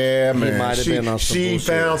like, yeah, man. She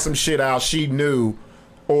found some shit out. She knew.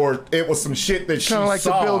 Or it was some shit that she saw. Kind of like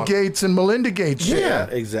the Bill Gates and Melinda Gates shit. Yeah,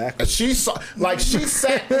 exactly. She saw, she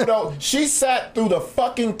sat through the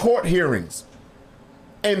fucking court hearings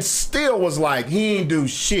and still was like, he ain't do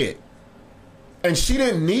shit. And she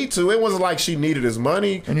didn't need to. It wasn't like she needed his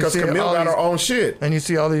money because Camille got her own shit. And you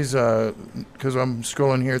see all these, because I'm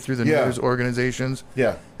scrolling here through the news organizations.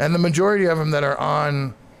 Yeah. And the majority of them that are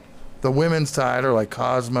on the women's side are like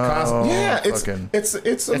Cosmo. Yeah, it's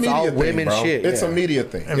a media all thing, women bro. shit. It's a media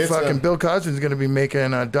thing. And fucking Bill Cosby's going to be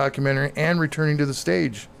making a documentary and returning to the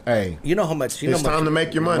stage. Hey, you know how much? It's time to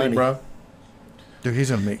make your money, bro. Dude,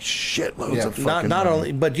 he's gonna make shitloads of fucking not money.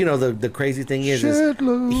 only, but you know the crazy thing is he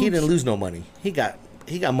didn't lose no money. He got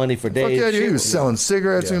money for days. Fuck yeah, dude, he was selling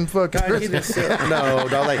cigarettes and fucking.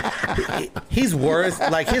 He's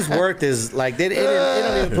worth his worth is like they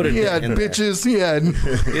don't even put it. Yeah, bitches. Yeah,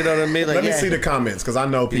 you know what I mean. Like, let me see the comments because I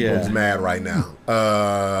know people's mad right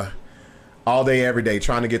now. All day, every day,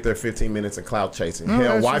 trying to get their 15 minutes of clout chasing.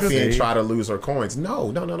 Hell, wifey ain't try to lose her coins.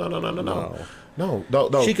 No.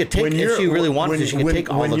 She could take if she really wanted to. She could take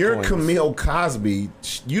all the coins. When you're Camille Cosby,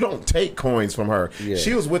 you don't take coins from her. Yeah.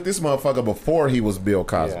 She was with this motherfucker before he was Bill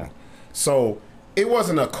Cosby. Yeah. So it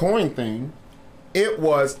wasn't a coin thing. It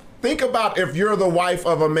was, think about if you're the wife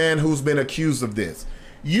of a man who's been accused of this.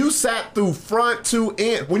 You sat through front to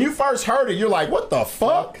end. When you first heard it, you're like, what the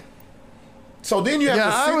fuck? So then you have to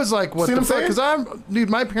see, I was like, what the fuck? Because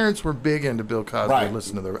my parents were big into Bill Cosby. Right.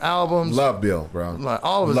 Listen to their albums. Love Bill, bro. Like,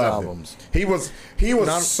 all of his albums. He was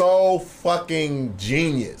so fucking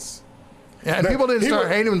genius. Yeah, and people didn't start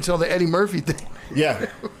hating him until the Eddie Murphy thing. Yeah,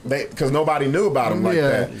 because nobody knew about him like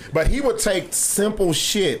that. But he would take simple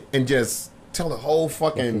shit and just tell the whole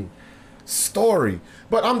fucking story.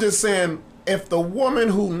 But I'm just saying, if the woman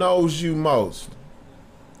who knows you most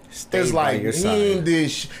is like, he ain't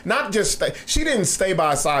this, not just stay, she didn't stay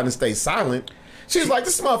by his side and stay silent. She's like,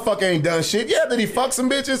 this motherfucker ain't done shit. Yeah, did he fuck some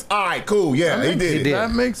bitches? All right, cool. Yeah, he did.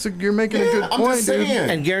 That makes you're making a good point, dude.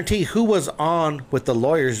 And guarantee who was on with the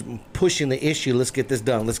lawyers pushing the issue. Let's get this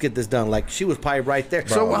done. Let's get this done. Like she was probably right there.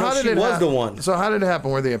 So how did she it was the one. So how did it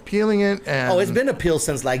happen? Were they appealing it? And it's been appealed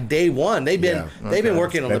since like day one. They've been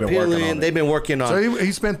working on appealing. They've been working on. So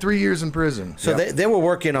he spent 3 years in prison. So they were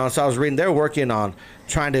working on. So I was reading. They were working on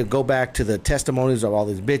trying to go back to the testimonies of all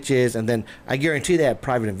these bitches, and then I guarantee they had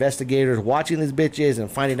private investigators watching these bitches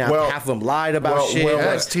and finding out half of them lied about shit.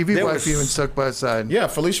 His TV wife even stuck by his side. Yeah,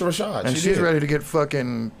 Felicia Rashad, and she's ready to get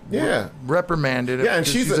fucking reprimanded. Yeah, and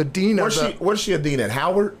she's a dean. Where's she a dean at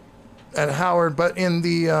Howard? At Howard, but in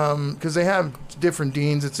the because they have different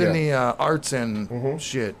deans. It's in the arts and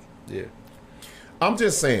shit. Yeah, I'm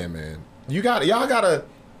just saying, man. Y'all gotta.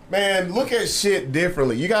 Man, look at shit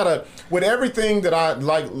differently. You gotta, with everything that I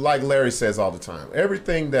like Larry says all the time,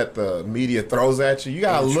 everything that the media throws at you, you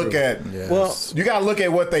gotta look at. Yes. You gotta look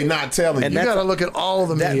at what they not telling and you. You gotta look at all of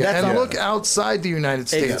the media and look outside the United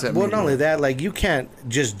States. Well, not only that, like you can't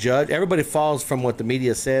just judge. Everybody falls from what the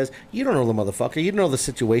media says. You don't know the motherfucker. You don't know the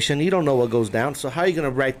situation. You don't know what goes down. So how are you gonna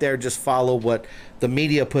right there just follow what the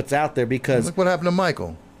media puts out there? Because look what happened to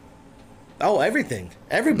Michael. Oh, everything.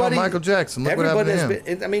 Everybody. No, Michael Jackson. Look what happened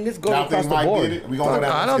to him. I mean, it's going across the board. Did it? We gonna go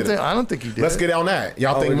down. I don't think he did. Let's get on that.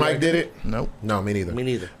 Y'all think Mike did it? Nope. No, me neither. Me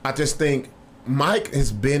neither. I just think Mike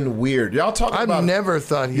has been weird. Y'all talking about? I never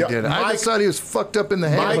thought he did it. I just thought he was fucked up in the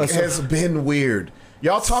head. Mike has been weird.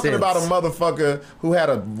 Y'all talking about a motherfucker who had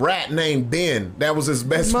a rat named Ben. That was his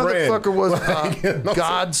best friend. Motherfucker was a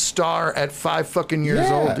God star at 5 fucking years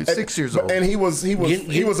old. 6 years old. And he was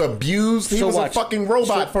abused. He was a fucking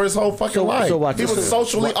robot for his whole fucking life. He was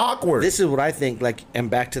socially awkward. This is what I think. Like, and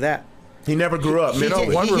back to that. He never grew up.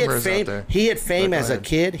 He had fame as a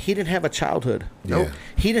kid. He didn't have a childhood. Nope.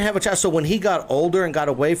 He didn't have a child. So when he got older and got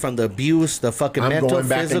away from the abuse, the fucking mental,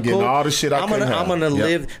 physical, all the shit I'm gonna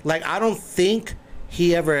live. Like, I don't think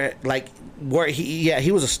he ever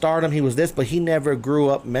he was a stardom, he was this, but he never grew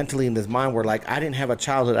up mentally in his mind where like I didn't have a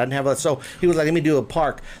childhood, I didn't have a, so he was like, let me do a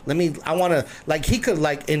park, I want to, like, he could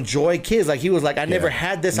like enjoy kids, like he was like, I never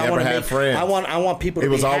had this, I want to make friends, I want people to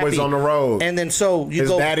be happy. He was always on the road, and then so his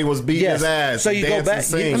daddy was beating his ass, so you go back,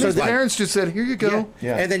 so his parents just said, here you go,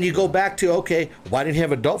 and then you go back to, okay, why didn't he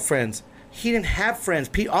have adult friends? He didn't have friends.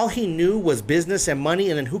 All he knew was business and money,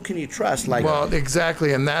 and then who can you trust? Like, well,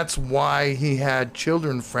 exactly, and that's why he had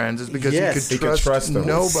children friends, is because he could trust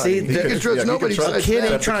nobody. See, he could trust nobody. A kid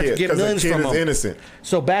ain't trying to get millions from him. Innocent.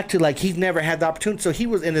 So back to like he's never had the opportunity. So he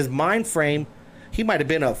was in his mind frame. He might have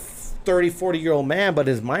been a 30, 40-year-old man, but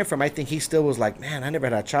his mind frame, I think he still was like, man, I never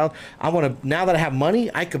had a child. I want to, now that I have money,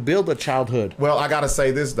 I could build a childhood. Well, I gotta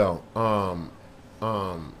say this though.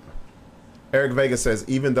 Eric Vega says,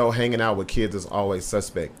 even though hanging out with kids is always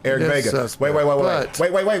suspect. Eric Vega, suspect.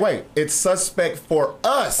 Wait. It's suspect for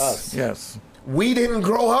us. Yes. We didn't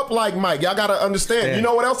grow up like Mike. Y'all got to understand. Yeah. You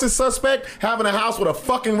know what else is suspect? Having a house with a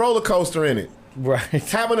fucking roller coaster in it. Right.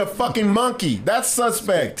 Having a fucking monkey. That's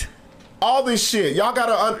suspect. All this shit. Y'all got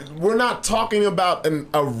to... we're not talking about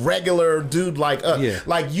a regular dude like us. Yeah.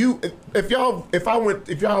 Like you... If y'all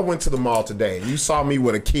went to the mall today and you saw me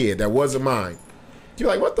with a kid that wasn't mine, you're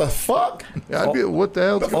like, what the fuck? Yeah, I'd be, what the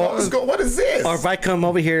hell? What is this? Or if I come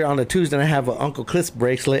over here on a Tuesday and I have an Uncle Cliff's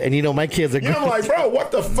bracelet, and my kids are going. I'm like, bro, what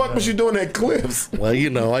the fuck was you doing at Cliff's? Well,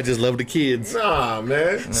 I just love the kids. Nah,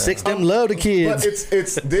 man. Sixx them love the kids.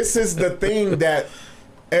 But this is the thing that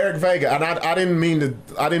Eric Vega, and I didn't mean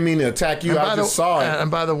to attack you. I just saw it. And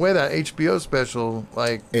by the way, that HBO special,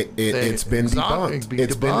 like it's been debunked.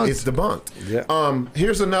 It's debunked. Yeah.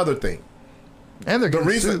 Here's another thing. And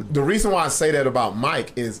the reason why I say that about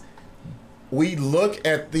Mike is we look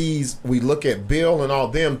at Bill and all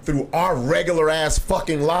them through our regular ass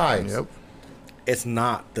fucking lives. Yep. It's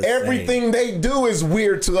not everything they do is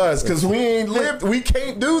weird to us because we ain't lived. We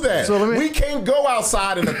can't do that. So we can't go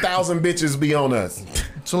outside and 1,000 bitches be on us.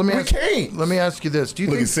 So let me ask you this: do you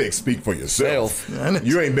look at Sixx? Speak for yourself.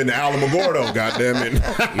 You ain't been to Alamogordo, goddamn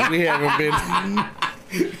it. We haven't been.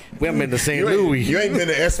 We haven't been to St. Louis. You ain't been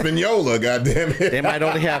to Espanola, goddamn it.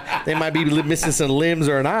 They might be missing some limbs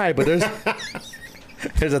or an eye, but there's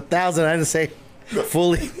 1,000. I didn't say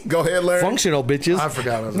fully. Go ahead, Larry. Functional bitches. I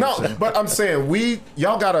forgot what I was saying. But I'm saying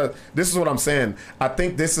y'all gotta. This is what I'm saying. I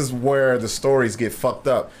think this is where the stories get fucked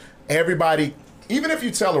up. Everybody even if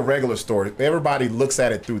you tell a regular story, everybody looks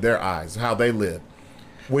at it through their eyes, how they live.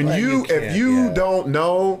 When if you don't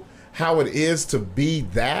know how it is to be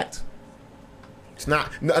that, it's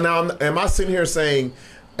not. Now, am I sitting here saying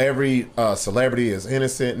every celebrity is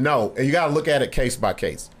innocent? No, you got to look at it case by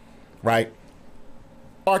case, right?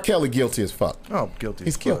 R. Kelly guilty as fuck. Oh, guilty.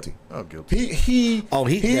 He's guilty. Oh, guilty. He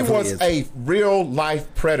was a real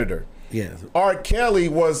life predator. Yeah. R. Kelly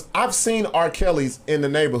was. I've seen R. Kelly's in the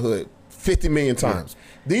neighborhood 50 million times.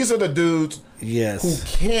 Yeah. These are the dudes who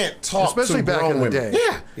can't talk especially to back grown in the women. day.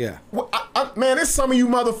 Yeah. Yeah. Well, man, there's some of you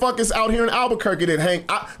motherfuckers out here in Albuquerque that hang.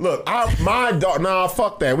 My daughter. Nah,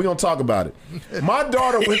 fuck that. We gonna talk about it. My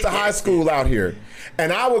daughter went to high school out here,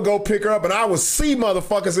 and I would go pick her up, and I would see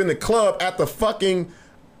motherfuckers in the club at the fucking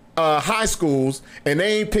high schools, and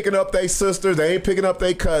they ain't picking up their sisters, they ain't picking up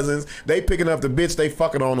their cousins, they picking up the bitch they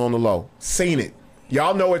fucking on the low. Seen it.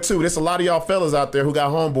 Y'all know it too. There's a lot of y'all fellas out there who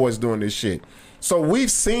got homeboys doing this shit. So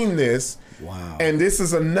we've seen this. Wow. And this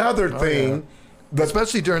is another thing. Yeah.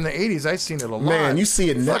 Especially during the 80s, I've seen it a lot. Man, you see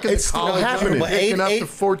it now. It's still happening. But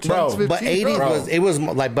 14, but 80s was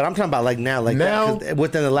like, but I'm talking about like now,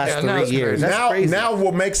 within the last 3 years. That's crazy. Now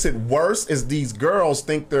what makes it worse is these girls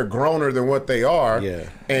think they're growner than what they are. Yeah.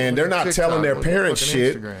 And they're not telling their parents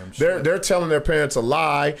shit. They're telling their parents a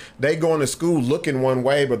lie. They going to school looking one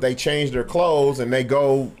way, but they change their clothes and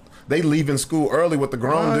they leaving school early with the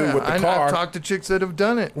grown dude with the car. I've talked to chicks that have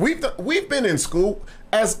done it. We've been in school.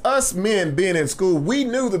 As us men being in school, we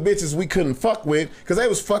knew the bitches we couldn't fuck with because they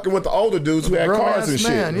was fucking with the older dudes who had cars and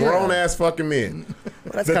shit. Grown ass fucking men.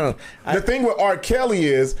 The thing with R. Kelly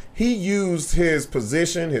is he used his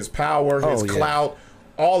position, his power, his clout,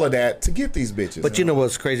 all of that to get these bitches. But you know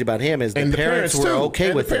what's crazy about him is the parents were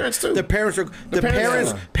okay with it. The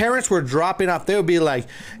parents were dropping off. They would be like,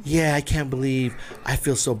 "Yeah, I can't believe I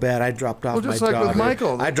feel so bad. I dropped off my daughter. With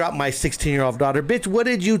Michael. I dropped my 16-year-old daughter. Bitch, what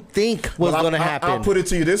did you think was going to happen?" I'll put it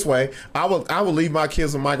to you this way: I will leave my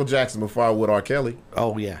kids with Michael Jackson before I would R. Kelly.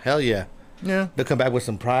 Oh yeah, hell yeah. Yeah, they'll come back with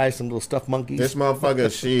some prize, some little stuffed monkeys. This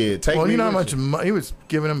motherfucker, shit. You know how much money he was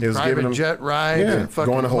giving them private jet rides and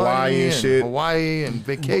fucking going to Hawaii and shit, Hawaii and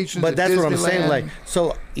vacations. But that's what I'm saying. Like,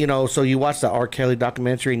 so you watch the R. Kelly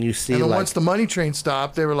documentary and you see, and then once the money train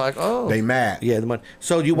stopped, they were like, oh, they mad. Yeah, the money.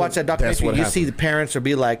 So you watch that documentary, and you see the parents will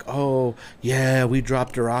be like, oh yeah, we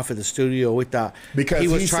dropped her off at the studio. We thought because he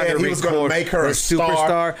was trying to going to make her a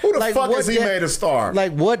superstar. Who the fuck is he made a star?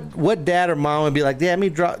 Like what dad or mom would be like? Yeah, me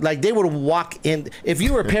drop. Like they would walk in. If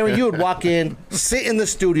you were a parent, you would walk in, sit in the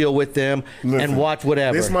studio with them, and watch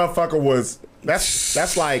whatever. This motherfucker was.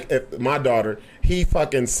 That's like my daughter. He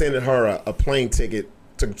fucking sent her a plane ticket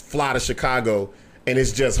to fly to Chicago, and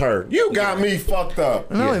it's just her. You got me fucked up.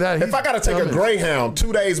 Not only that, if I got to take a Greyhound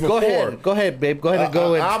 2 days before, go ahead, babe. Go ahead and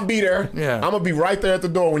go in. I'll be there. Yeah, I'm gonna be right there at the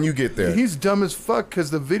door when you get there. He's dumb as fuck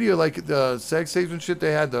because the video, like the sex tapes and shit,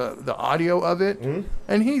 they had the audio of it,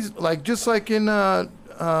 and he's like just like in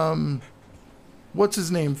what's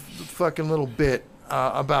his name? Fucking little bit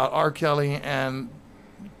about R. Kelly and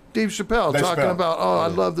Dave Chappelle talking about, I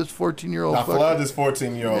love this 14-year-old. I love this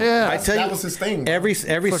 14-year-old. Yeah, I tell you, that was his thing. Every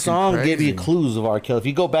song gave you clues of R. Kelly. If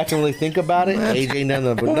you go back and really think about it, age ain't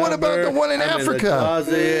nothing but what about the one in Africa?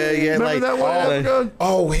 Remember like that one in Africa?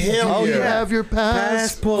 Oh hell yeah! You have your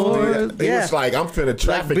passport. He was like, I'm finna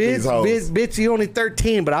traffic these hoes. Bitch, you're only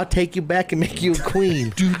 13, but I'll take you back and make you a queen.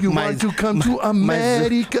 Do you want to come to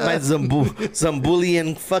America? My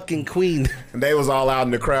Zambulian fucking queen. And they was all out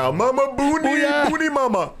in the crowd. Mama booty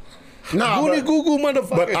mama. Nah, Google motherfucker.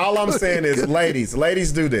 But all I'm saying is,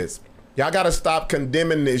 ladies do this. Y'all got to stop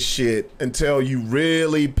condemning this shit until you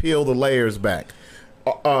really peel the layers back.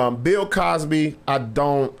 Bill Cosby, I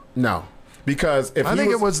don't know. Because if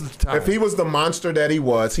he was the monster that he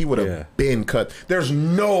was, he would have been cut. There's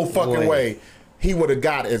no fucking way he would have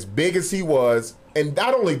got as big as he was. And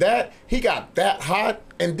not only that, he got that hot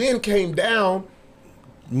and then came down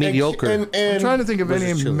mediocre. And I'm trying to think of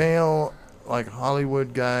any male like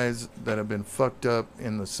Hollywood guys that have been fucked up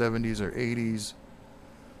in the 70s or 80s.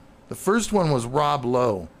 The first one was Rob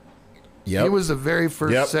Lowe. Yep. He was the very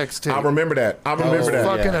first sex tape. I remember that. Fucking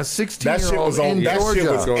a 16-year-old in Georgia. That shit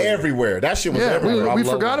was everywhere. That shit was everywhere. We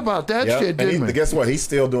forgot about that shit, didn't we? Guess what? He's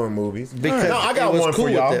still doing movies. Because I got one for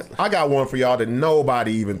y'all. I got one for y'all that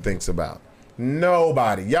nobody even thinks about.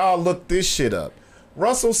 Nobody. Y'all look this shit up.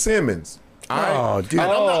 Russell Simmons. Oh, dude.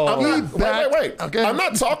 Wait. Okay. I'm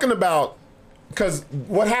not talking about... Because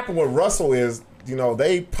what happened with Russell is,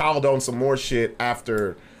 they piled on some more shit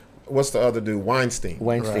after, what's the other dude? Weinstein.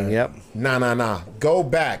 Yep. Nah. Go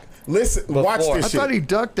back. Listen, watch this shit. I thought he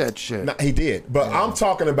ducked that shit. Nah, he did. But I'm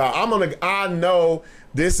talking about, I know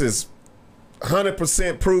this is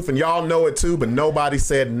 100% proof, and y'all know it too, but nobody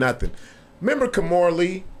said nothing. Remember Kimora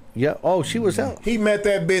Lee? Yeah. Oh, she was out. He met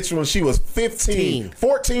that bitch when she was 15.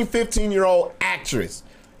 14, 15-year-old actress.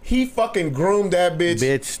 He fucking groomed that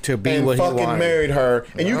bitch to be and what he fucking wanted. married her.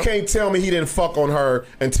 And you can't tell me he didn't fuck on her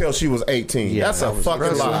until she was 18. Yeah, that's a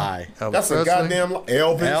fucking lie. That's a goddamn lie.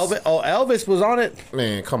 Elvis. Elvis was on it.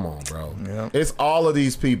 Man, come on, bro. Yeah. It's all of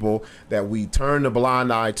these people that we turn the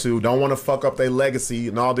blind eye to, don't want to fuck up their legacy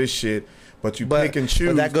and all this shit. But you pick and choose.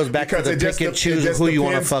 But that goes back to the pick and choose who you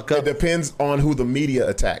want to fuck up. It depends on who the media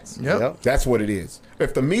attacks. Yep. That's what it is.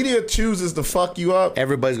 If the media chooses to fuck you up,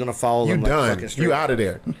 everybody's going to follow them. You done. You out of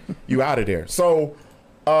there. You out of there. So,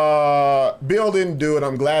 Bill didn't do it.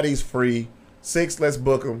 I'm glad he's free. Sixx, let's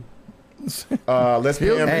book him. Let's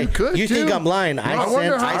pay him. Hey, you think I'm lying? I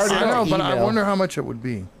wonder how much it would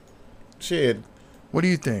be. Shit. What do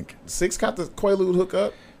you think? Sixx got the Quaalude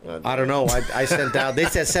hookup? I don't know. I sent out. They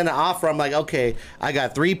said send an offer. I'm like, okay. I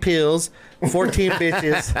got 3 pills, 14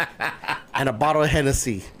 bitches, and a bottle of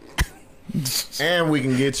Hennessy. And we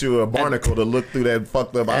can get you a barnacle to look through that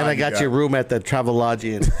fucked up. And I got your room at the Travelodge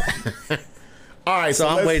Inn. All right, so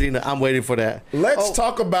I'm waiting. I'm waiting for that. Let's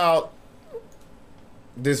talk about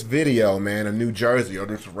this video, man, of New Jersey, or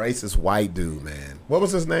this racist white dude, man. What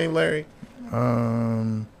was his name, Larry?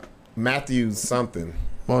 Matthews something.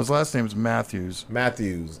 Well, his last name's Matthews.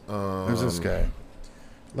 Matthews. Who's this guy?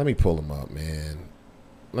 Let me pull him up, man.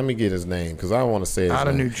 Let me get his name because I don't want to say his out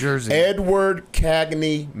of name. New Jersey. Edward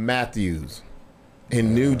Cagney Matthews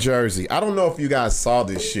in New Jersey. I don't know if you guys saw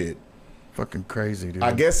this shit. Fucking crazy, dude.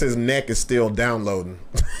 I guess his neck is still downloading.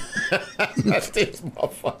 This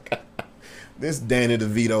motherfucker. This Danny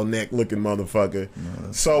DeVito neck looking motherfucker.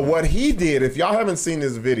 No, so what he did, if y'all haven't seen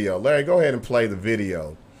this video, Larry, go ahead and play the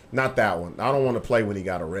video. Not that one. I don't want to play when he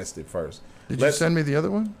got arrested first. Did you send me the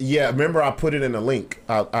other one? Yeah, remember I put it in a link.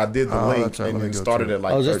 I did the link and then started at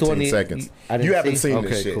like 13 seconds. You haven't seen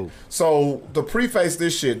this shit. Cool. So to preface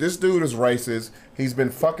this shit, this dude is racist. He's been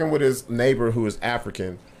fucking with his neighbor who is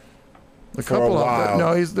African for a while.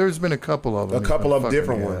 No, there's been a couple of them. A couple of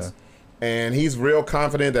different ones. And he's real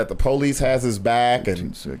confident that the police has his back. And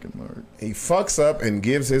he fucks up and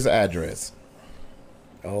gives his address.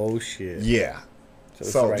 Oh, shit. Yeah.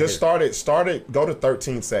 So right just start it, go to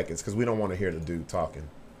 13 seconds because we don't want to hear the dude talking.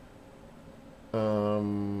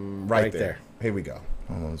 Right there. Here we go.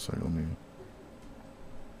 Hold on a second. Let me...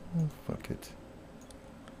 Oh, fuck it.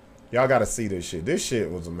 Y'all got to see this shit. This shit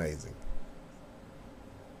was amazing.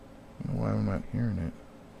 Why am I not hearing it?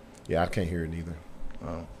 Yeah, I can't hear it neither.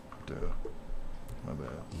 Oh, duh. My bad.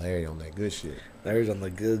 Larry on that good shit. Larry's on the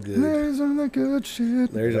good. Larry's on the good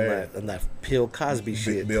shit. Larry's on that Bill Cosby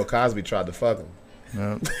shit. Bill Cosby tried to fuck him.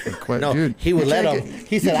 No, dude, he would let him.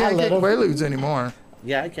 He said, "I let him." Quaaludes anymore.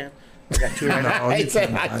 Yeah, I can. I got 2 right now. He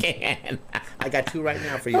said, "I can." I got 2 right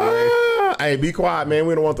now for you, Larry. Hey, be quiet, man.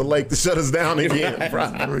 We don't want the lake to shut us down again. Bro.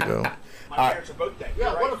 Here we go. My parents are both dead.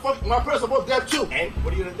 Yeah, what the fuck? My parents are both dead too. And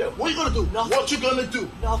what are you gonna do? What are you gonna do? Nothing. What you gonna do?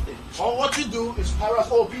 Nothing. All what you do is harass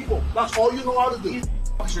all people. That's all you know how to do. You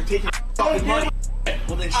are taking fucking money.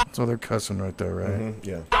 Well, then so they're cussing right there, right? Mm-hmm.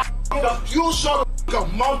 Yeah. You shut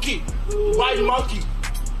up, monkey, white monkey.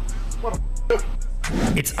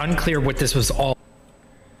 It's unclear what this was all.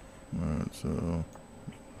 Alright, so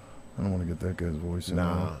I don't want to get that guy's voice in.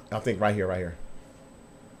 Nah, I think right here.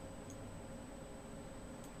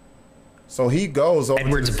 So he goes over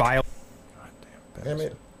Edward's vile. Damn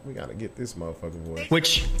it. We gotta get this motherfucking voice.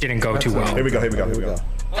 Which didn't go too well. Here we go.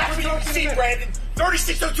 See, Brandon.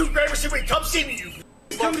 3602 Grammar Street. Come see me, you.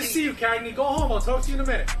 Come to see you, Cagney. Go home. I'll talk to you in a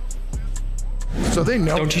minute. So they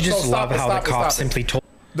know. Don't you just love how the cops simply told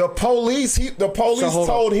the police? The police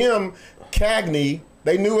told him, Cagney.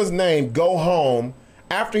 They knew his name. Go home.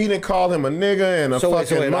 After he didn't call him a nigga and a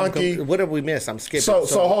fucking monkey. What did we miss? I'm skipping. So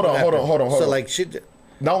hold on. So like shit.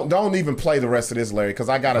 Don't even play the rest of this, Larry, because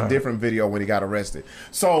I got a different video when he got arrested.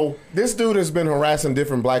 So this dude has been harassing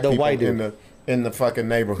different black people in the fucking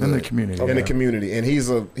neighborhood, in the community, the community, and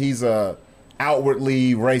he's a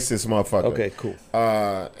outwardly racist motherfucker. Okay, cool.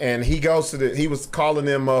 And he goes to he was calling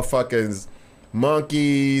them motherfuckers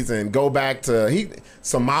monkeys and go back to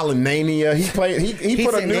Somalinania. He played. He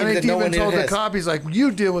put a new. He even told the cop, he's like,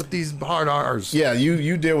 "You deal with these hard R's." Yeah,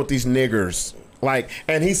 you deal with these niggers. Like,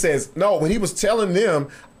 and he says, no, when he was telling them,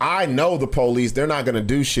 I know the police, they're not going to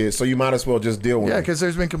do shit, so you might as well just deal with them. Yeah, because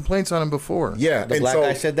there's been complaints on him before. Yeah. The black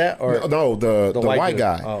guy said that? Or no, the white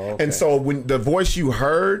guy. Oh, okay. And so when the voice you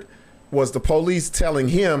heard was the police telling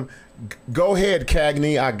him, go ahead,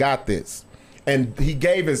 Cagney, I got this. And he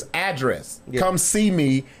gave his address. Yeah. Come see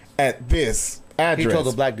me at this address. He told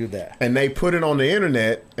the black dude that. And they put it on the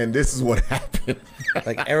internet, and this is what happened.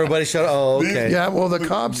 Like, everybody showed up. Oh, okay. Yeah, well, the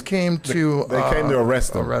cops came to... They came to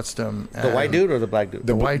arrest him. The white dude or the black dude?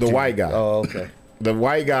 The white guy. Oh, okay. The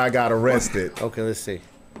white guy got arrested. Okay, let's see.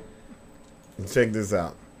 Check this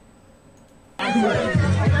out.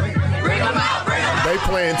 They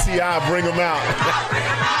playing T.I. Bring Him Out.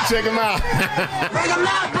 Check him out. Bring him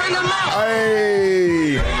out, bring him out.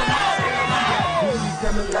 Hey.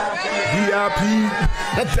 VIP.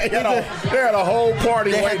 They had a whole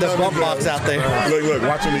party. They had the bump box out there. Look,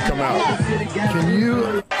 watch him come out. Can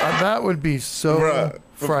you? That would be so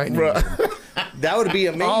frightening. That would be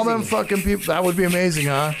amazing. All them fucking people. That would be amazing,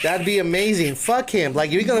 huh? That'd be amazing. Fuck him.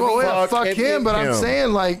 Like, you're gonna fuck him. But I'm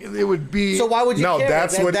saying, like, it would be. So why would you care?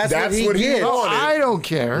 That's what he gets. No, I don't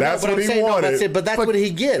care. That's what he wanted. But that's what he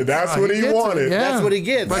gets. That's what he wanted. That's what he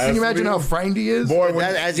gets. But can you imagine how frightened he is? Boy,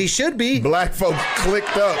 as he should be. Black folks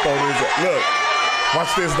clicked up on his. Look,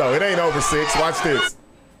 watch this though. It ain't over, Sixx. Watch this.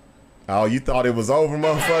 Oh, you thought it was over,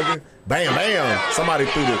 motherfucker? Bam, bam. Somebody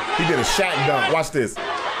threw the. He did a Shaq dunk. Watch this.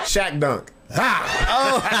 Shaq dunk. Ha!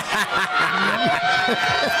 Oh.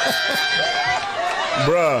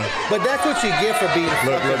 Bruh. But that's what you get for being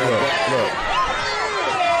Look.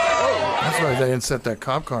 That's why they didn't set that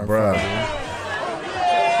cop car. Bruh.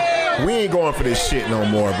 We ain't going for this shit no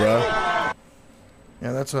more, bruh.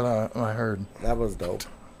 Yeah, that's what I heard. That was dope.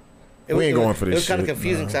 We ain't going for this shit. It was kind of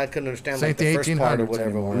confusing because I couldn't understand Like the first part or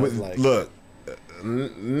whatever it was like. Look,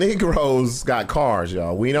 Negroes got cars,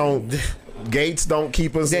 y'all. We don't... Gates don't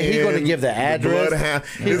keep us in. He's going to give the address.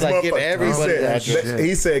 He's like, give everybody the address.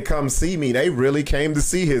 He said, come see me. They really came to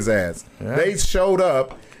see his ass. Yeah. They showed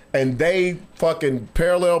up, and they fucking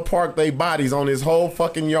parallel parked their bodies on his whole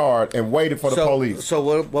fucking yard and waited for the police. So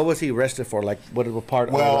what was he arrested for? Like, what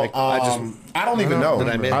part? Well, like, I don't even know. Did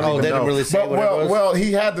I miss? They didn't really say what it was? Well,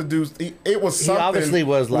 he had to do... It was something... He obviously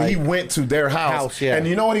was like... He went to their house. Yeah. And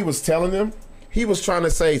you know what he was telling them? He was trying to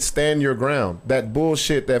say, stand your ground. That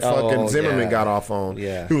bullshit that fucking Zimmerman got off on.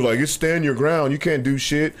 Yeah. He was like, it's stand your ground. You can't do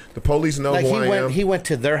shit. The police know who I am. He went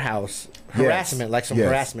to their house. Harassment, like some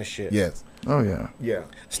harassment shit. Yes. Oh, yeah. Yeah.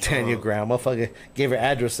 Stand your ground. Motherfucker gave her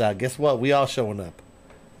address out. Guess what? We all showing up.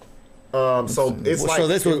 So it's like... So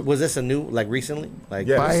this was this a new, like recently? Like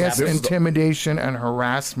bias, intimidation, and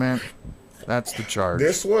harassment. That's the charge.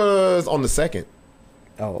 This was on the 2nd.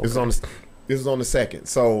 Oh, okay. This is on the 2nd.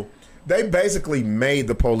 So... They basically made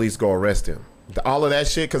the police go arrest him. All of that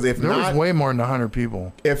shit, because there was way more than 100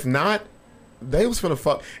 people. If not, they was finna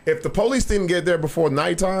fuck. If the police didn't get there before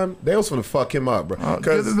nighttime, they was finna fuck him up, bro.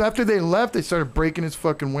 Because after they left, they started breaking his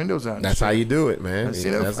fucking windows out. That's how you do it, man.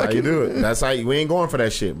 That's how you do it. That's how we ain't going for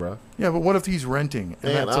that shit, bro. Yeah, but what if he's renting?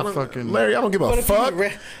 And Man, that's a fucking Larry. I don't give a fuck.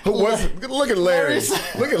 Look at Larry.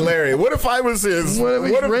 Look at Larry. What if I was his? What if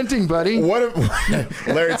he's renting, buddy? What if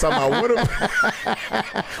Larry talking about?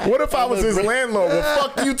 What if I was his landlord? Well,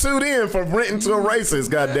 fuck you too then for renting to a racist.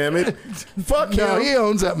 God damn it. Fuck him. No, he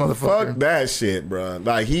owns that motherfucker. Fuck that shit, bro.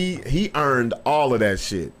 Like he earned all of that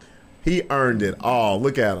shit. He earned it all.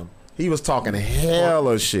 Look at him. He was talking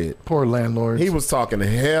hella shit. Poor landlord. He was talking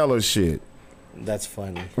hella shit. That's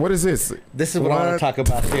funny. What is this? This is what I want to talk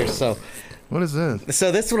about here. So, what is this? So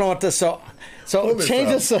this is what I want to. So change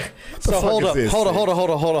this. So hold up. Hold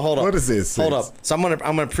on. What is this? Hold up. So I'm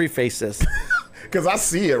gonna preface this. Because I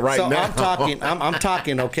see it right now. I'm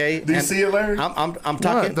talking. Okay. Do you see it, Larry? I'm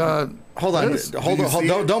talking. Hold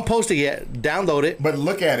on. Don't post it yet. Download it. But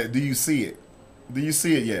look at it. Do you see it? Do you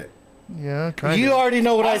see it yet? Yeah, kind of. You already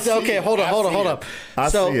know what I said. Okay, hold up. I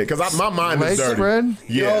see it because my mind is dirty. Spread?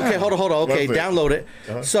 Yeah. Okay, hold on. Okay, download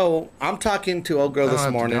it. So I'm talking to old girl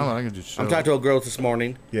this morning. I'm talking to a girl this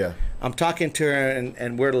morning. Yeah. I'm talking to her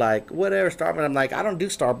and we're like, whatever, Starbucks. I'm like, I don't do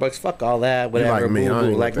Starbucks. Fuck all that. Whatever. Like me.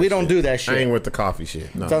 Like we don't do that shit. I ain't with the coffee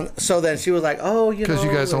shit. No. So then she was like, oh, you know. Because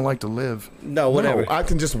you guys don't like to live. No, whatever. No, I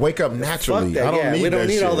can just wake up naturally. Fuck that. I don't need we don't that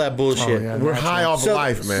need shit. all that bullshit. Oh, yeah, we're high off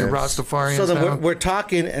life, man. Rastafarians. So then we're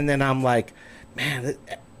talking, and then I'm like, man,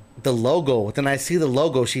 the logo. Then I see the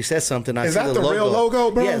logo. She says something. Is that the real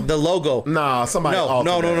logo, bro? Yeah, the logo. Nah, somebody.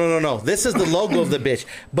 No. This is the logo of the bitch.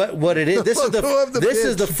 But what it is, this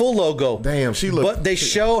is the full logo. Damn, she looked. But they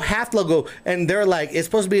show half logo, and they're like, it's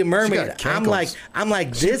supposed to be a mermaid. I'm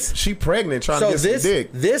like this. She pregnant trying to get some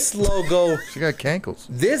dick. This logo. She got cankles.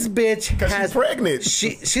 This bitch has she's pregnant.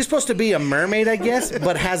 She's supposed to be a mermaid, I guess,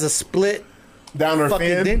 but has a split. Down her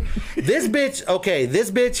fin. This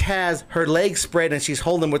bitch has her legs spread and she's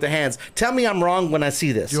holding with her hands. Tell me I'm wrong when I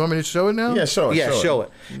see this. Do you want me to show it now? Yeah, show it. Yeah, show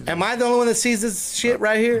it. Am I the only one that sees this shit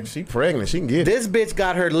right here? She pregnant. She can get it. This bitch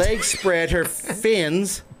got her legs spread, her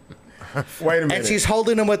fins. Wait a minute. And she's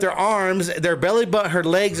holding them with her arms, their belly button, her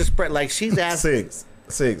legs are spread like she's asking.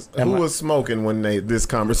 Sixx. Who was smoking when this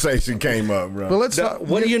conversation came up, bro? Well, let's talk,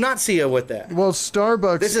 what do you not see her with that? Well,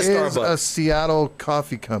 Starbucks This is is Starbucks. a Seattle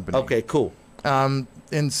coffee company. Okay, cool.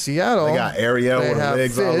 In Seattle, They got Ariel they with her have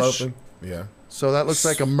legs all fish. open. Yeah. So that looks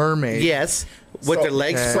like a mermaid. Yes, with their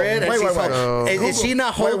legs spread. Wait. Is she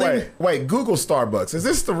not holding? Wait. Google Starbucks. Is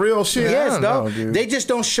this the real shit? Yes, know, no. dude. They just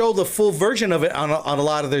don't show the full version of it on a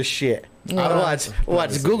lot of their shit. Watch.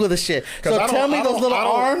 Google the shit. So tell me those little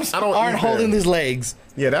arms aren't holding these legs.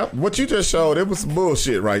 Yeah, what you just showed, it was some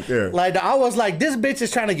bullshit right there. Like I was like, this bitch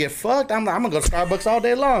is trying to get fucked. I'm gonna go to Starbucks all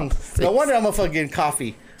day long. No wonder I'm gonna fucking getting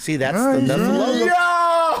coffee. See, that's the logo.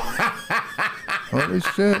 Holy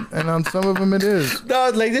shit! And on some of them it is. No,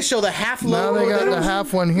 like they show the half Now logo. they got the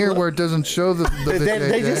half one here where it doesn't show the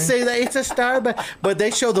They just say that it's a Starbucks, but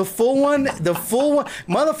they show the full one. The full one,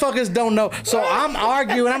 motherfuckers don't know. So I'm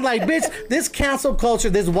arguing. I'm like, bitch, this cancel culture,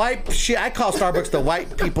 this white shit. I call Starbucks the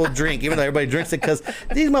white people drink, even though everybody drinks it, because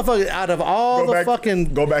these motherfuckers, out of all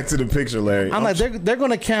go back to the picture, Larry. I'm like, they're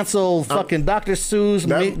gonna cancel fucking Dr. Seuss,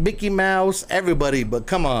 Mickey Mouse, everybody. But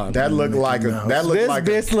come on, that looked like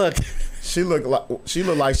bitch look. She looked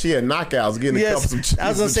like she had knockouts getting a couple some cheese. I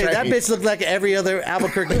was gonna say that bitch looked like every other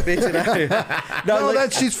Albuquerque bitch. No,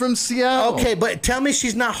 that she's from Seattle. Okay, but tell me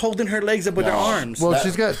she's not holding her legs up with her arms. Well,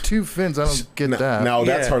 she's got two fins. I don't get that. No,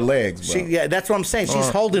 that's her legs, bro. That's what I'm saying. She's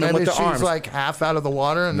holding them with her arms. She's like half out of the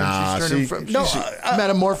water, and then she's turning from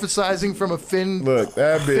metamorphosizing from a fin. Look,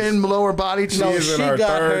 that bitch, fin lower body. She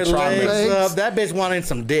got her legs up. That bitch wanted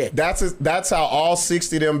some dick. That's how all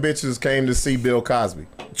 60 of them bitches came to see Bill Cosby.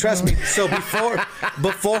 Trust me. So before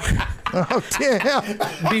oh damn.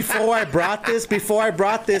 before I brought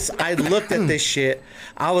this, I looked at this shit.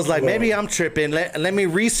 I was like, maybe I'm tripping. Let me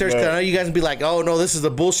research. Cause I know you guys would be like, oh no, this is a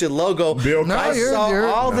bullshit logo. I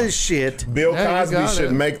saw this shit. Bill Cosby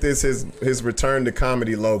should make this his return to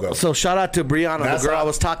comedy logo. So shout out to Brianna, the girl I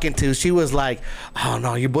was talking to. She was like, oh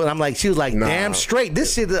no, you. I'm like, she was like, damn straight.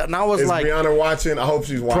 This shit. And I was like, Brianna watching? I hope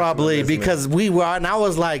she's watching. Probably because we were. And I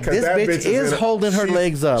was like, this bitch is holding her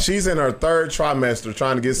legs up. She's in her third trimester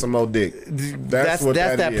trying to get some more dick. That's what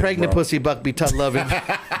that is, pregnant pussy buck be tough loving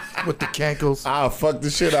with the cankles. I'll fuck the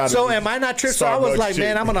shit out of. So am I not tripped? So I was like,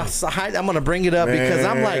 man, I'm gonna bring it up because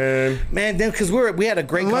I'm like, man, then because we had a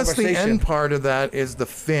great conversation. The end part of that is the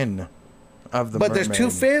fin of the but mermaid. There's two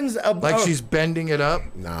fins. Like she's bending it up.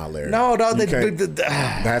 Nah, Larry. No.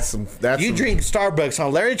 That's you drink Starbucks, huh?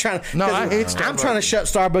 Larry trying. No, I hate Starbucks. I'm trying to shut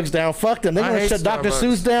Starbucks down. Fuck them. They're gonna shut Dr.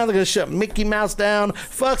 Seuss down. They're gonna shut Mickey Mouse down.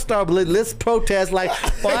 Fuck Starbucks. Let's protest. Like,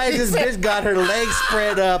 why is this bitch got her legs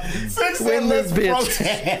spread up? When this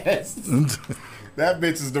bitch. That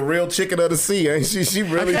bitch is the real chicken of the sea, ain't she? She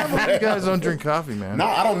really. I can't believe you guys don't drink coffee, man. No,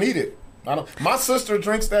 I don't need it. My sister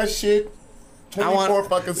drinks that shit. 24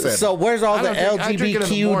 fucking 7. So where's all the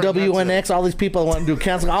LGBTQ, WNX, all these people want to do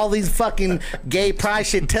cancel, all these fucking gay pride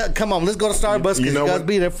shit. Come on, let's go to Starbucks because you guys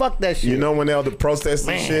be there. Fuck that shit. You know when they'll protest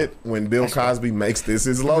and shit? When Bill Cosby makes this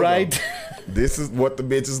his logo. Right. This is what the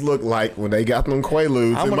bitches look like when they got them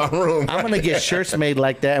Quaaludes in my room. I'm going to get shirts made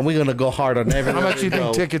like that and we're going to go hard on everything. How much do you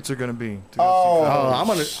think tickets are going to be? I'm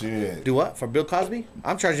going to do what? For Bill Cosby?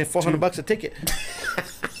 I'm charging $400 a ticket.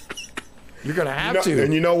 You're gonna have to,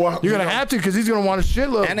 and you know what? You're gonna have to because he's gonna want a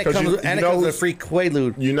shitload. And it comes with a free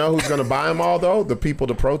Quaalude. You know who's gonna buy them all though? The people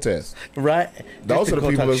to protest. Right. Those are the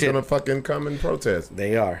people that's gonna fucking come and protest.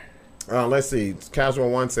 They are. Let's see. Casual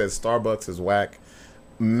One says Starbucks is whack.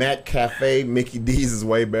 Mac Cafe, Mickey D's is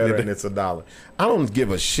way better, and it's $1. I don't give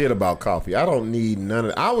a shit about coffee. I don't need none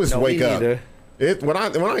of it. I always wake up. Either. When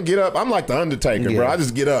I get up, I'm like the Undertaker, bro. I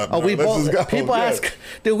just get up. Oh, we both. People ask,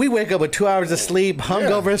 dude. We wake up with 2 hours of sleep,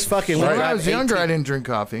 hungover as fucking. When I was younger, I didn't drink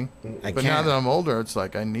coffee, but now that I'm older, it's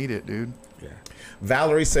like I need it, dude. Yeah.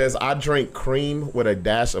 Valerie says I drink cream with a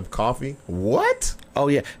dash of coffee. What? Oh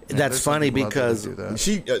yeah, that's funny because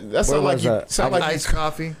that sound like you sound like iced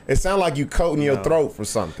coffee. It sounds like you coating your throat for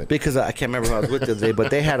something. Because I can't remember who I was with the other day, but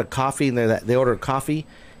they had a coffee and they ordered coffee.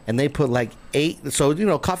 And they put like 8.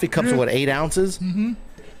 So coffee cups are what 8 ounces. Mm-hmm.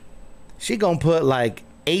 She gonna put like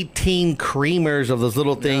 18 creamers of those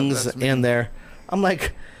little things in there. I'm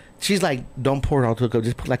like, she's like, don't pour it all to a cup.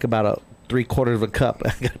 Just put like about 3/4 of a cup.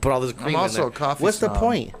 I gotta put all this cream. I'm also in there. a coffee. What's snob. the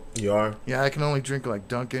point? You are? Yeah, I can only drink like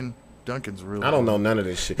Dunkin'. Dunkin's really. I don't know none of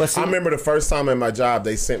this shit. But I remember the first time at my job,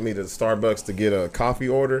 they sent me to Starbucks to get a coffee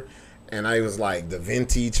order, and I was like the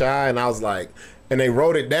venti chai, and I was like, and they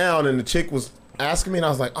wrote it down, and the chick was asking me, and I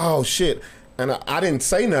was like, oh shit, and I didn't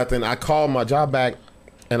say nothing. I called my job back,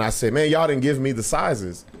 and I said, man, y'all didn't give me the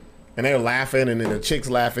sizes. And they're laughing, and then the chick's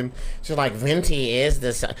laughing. She's like, venti is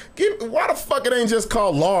this. Why the fuck it ain't just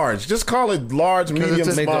called large? Just call it large, medium,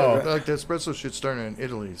 small. Like the espresso shit started in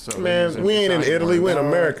Italy. So man, we ain't in Italy. We're in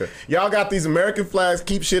America. Y'all got these American flags.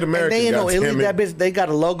 Keep shit American. And they ain't no Italy. That bitch, they got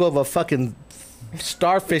a logo of a fucking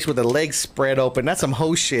starfish with the legs spread open. That's some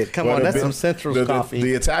hoe shit. Come on, that's some Central coffee.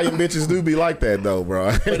 The Italian bitches do be like that, though, bro.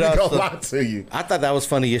 I ain't gonna lie to you. I thought that was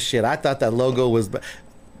funny as shit. I thought that logo was...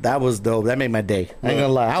 That was dope. That made my day. I ain't gonna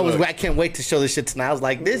lie. I can't wait to show this shit tonight. I was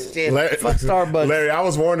like, this shit, fuck Starbucks. Larry, I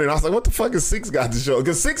was wondering. I was like, what the fuck is Sixx got to show?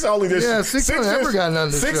 Because Sixx only this. Yeah, Sixx never got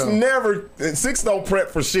nothing to show. Sixx don't prep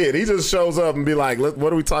for shit. He just shows up and be like,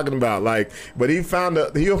 what are we talking about? Like, but he'll find the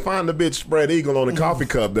bitch spread eagle on the coffee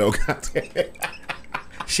cup though.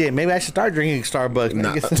 Shit, maybe I should start drinking Starbucks.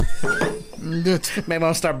 Maybe I'm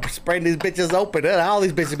gonna start spreading these bitches open. All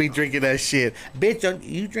these bitches be drinking that shit. Bitch,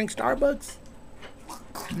 you drink Starbucks?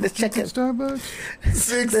 Let's check it. Starbucks.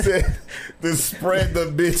 Sixx said to spread the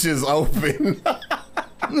bitches open.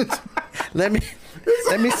 Let me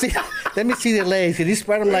see their legs. Can you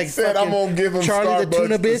spread them like said I'm gonna give them Charlie Starbucks the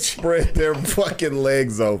tuna bitch? To spread their fucking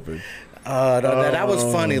legs open. That was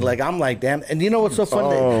funny. Like I'm like, damn. And you know what's so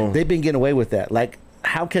funny? They've been getting away with that. Like,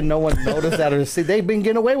 how can no one notice that or see? They've been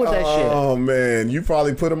getting away with that shit. Oh man, you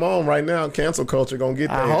probably put them on right now. Cancel culture gonna get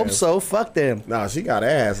that. I hope so. Fuck them. Nah, she got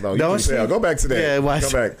ass though. You can tell. Go back to that. Yeah, go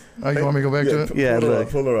back. Oh, you want me to go back to it? Yeah,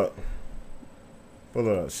 pull her up. Pull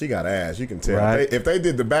her up. She got ass. You can tell. Right. If they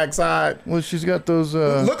did the backside, well, she's got those.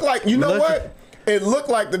 Look like what? It looked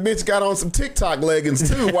like the bitch got on some TikTok leggings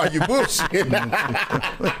too while you bullshit. Boy,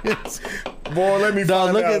 let me find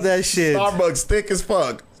out. Look at that shit. Starbucks thick as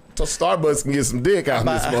fuck. So Starbucks can get some dick out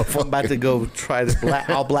of this motherfucker. I'm about to go try this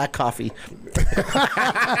all black coffee.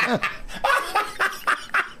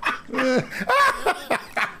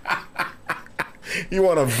 You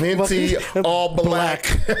want a venti all black?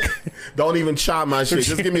 Don't even chop my shit.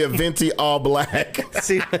 Just give me a venti all black.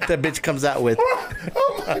 See what that bitch comes out with.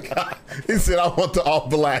 Oh my god! He said, "I want the all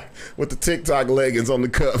black with the TikTok leggings on the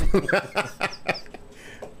cup."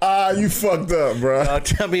 You fucked up, bro. No,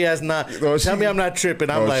 tell me I'm not tripping.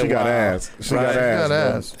 I'm like, she got ass. She got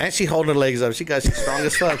ass. And she holding her legs up. She's strong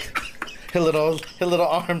as fuck. Her little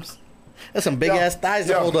arms. That's some big ass thighs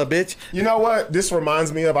to hold up, bitch. You know what? This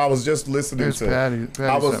reminds me of. I was just listening to. Patty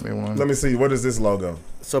sent me one. Let me see. What is this logo?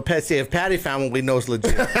 So, Patsy, if Patty found one, we know it's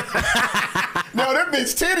legit. No, that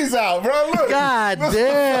bitch titties out, bro. Look. God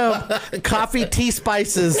damn. Coffee tea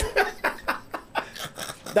spices.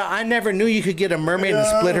 I never knew you could get a mermaid and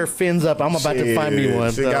split her fins up. I'm about to find me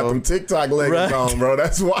one. She got them TikTok leggings on, bro.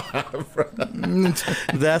 That's why, bro.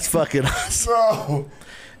 That's fucking awesome.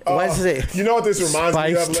 So, you know what this reminds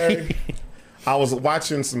me of, Larry? I was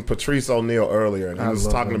watching some Patrice O'Neal earlier, and he was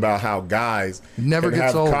talking about how guys never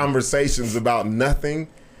have conversations about nothing,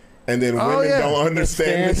 and then women don't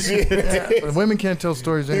understand the shit. Yeah, women can't tell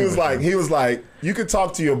stories anyway. He was like, you could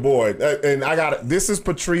talk to your boy, and I got it. This is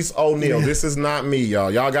Patrice O'Neal. Yeah. This is not me,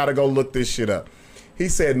 y'all. Y'all got to go look this shit up. He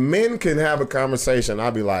said men can have a conversation.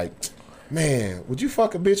 I'd be like, man, would you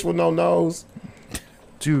fuck a bitch with no nose,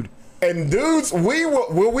 dude? And dudes,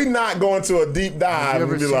 will we not go into a deep dive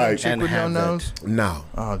and be like, chick with no nose? No.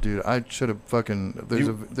 Oh, dude, I should have fucking.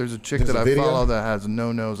 There's a chick that I follow that has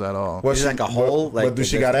no nose at all. She's like a hole. But does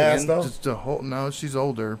she got ass though? Just a hole. No, she's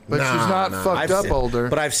older, but she's not fucked up older.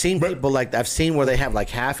 But I've seen people like where they have like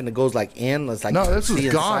half and it goes like in. It's like no, this was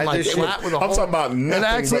gone like flat with a hole. I'm talking about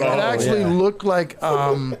nothing. It actually looked like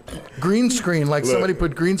green screen. Like somebody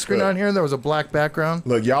put green screen on here and there was a black background.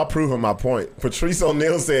 Look, y'all proving my point. Patrice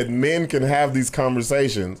O'Neal said men can have these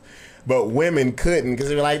conversations, but women couldn't because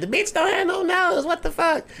they were like, the bitch don't have no nose. What the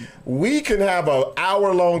fuck? We can have an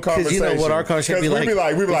hour-long conversation. You know what our conversation be like?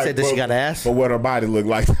 We be like, does she got ass? But what her body look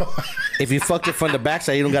like? If you fucked it from the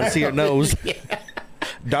backside, you don't got to see her nose.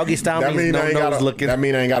 Doggy style means no nose looking. That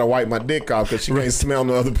mean I ain't got to wipe my dick off because she can't smell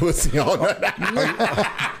no other pussy all night.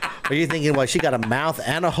 Are you thinking, she got a mouth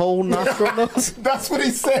and a whole nostril nose? That's what he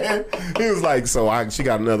said. He was like, she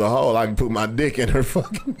got another hole. I can put my dick in her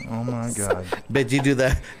fucking. Oh my god! Bet you do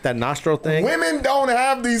that nostril thing. Women don't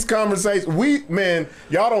have these conversations.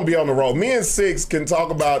 Y'all don't be on the road. Me and Sixx can talk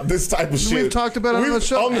about this type of shit. We've talked about it on the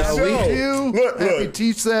show. On the show. We do. Look,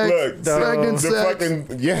 amputee sex, pregnant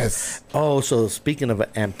sex. Yes. Oh, so speaking of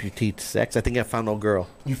amputee sex, I think I found a girl.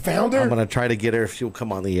 You found her? I'm gonna try to get her if she'll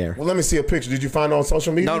come on the air. Well, let me see a picture. Did you find her on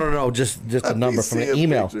social media? No. Just a number from an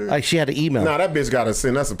email. She had an email. Nah, that bitch gotta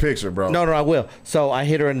send us a picture, bro. No, I will. So I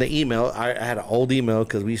hit her in the email. I had an old email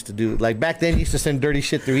because we used to do back then. You used to send dirty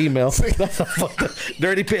shit through email. That's a fucked up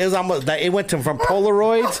dirty. It went from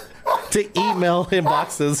Polaroids to email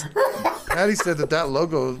inboxes. Patty said that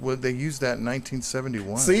logo, they used that in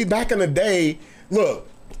 1971. See, back in the day, look.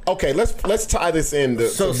 Okay, let's tie this in to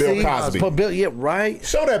Bill Cosby. Yeah, right.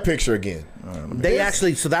 Show that picture again. They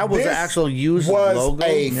actually, so that was the actual used logo. Was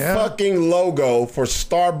a fucking logo for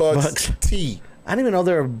Starbucks tea. I didn't even know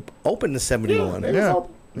they were open to 71. It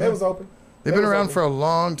was open. They've been around for a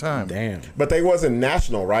long time. Damn. But they wasn't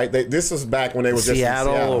national, right? This was back when they were just in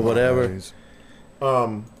Seattle or whatever. Let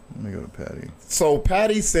me go to Patty. So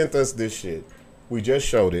Patty sent us this shit. We just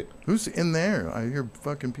showed it. Who's in there? I hear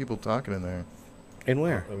fucking people talking in there. In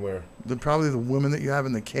where? And where? Probably the woman that you have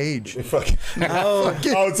in the cage.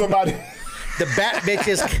 Oh, somebody. The bat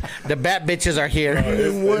bitches are here.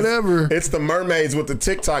 Whatever. It's the mermaids with the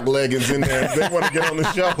TikTok leggings in there. They want to get on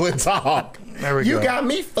the show and talk. There we go. You got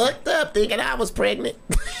me fucked up thinking I was pregnant.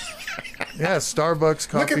 Yeah, Starbucks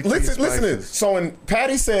coffee. Listen to this. So when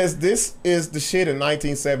Patty says this is the shit in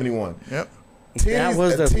 1971. Yep. That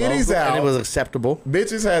was the titties logo, out. and it was acceptable.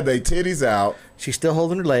 Bitches had their titties out. She's still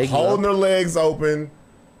holding her legs. Holding her legs open.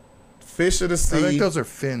 Fish of the sea. I think those are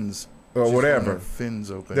fins. Or whatever. Fins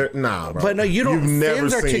open. Nah, bro. But no, you don't.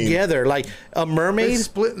 Fins are together. Like a mermaid. They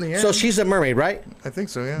split in the air. So she's a mermaid, right? I think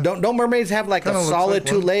so, yeah. Don't mermaids have like a solid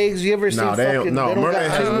two legs? You ever seen? No, they don't. No,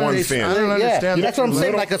 mermaids has one fin. I don't understand. That's what I'm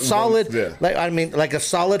saying. Like a solid. Like a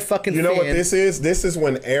solid fucking. You know what this is? This is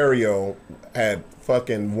when Ariel had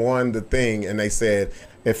fucking won the thing, and they said,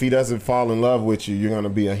 if he doesn't fall in love with you, you're gonna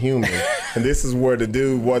be a human. And this is where the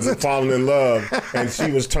dude wasn't falling in love, and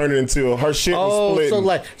she was turning into her shit was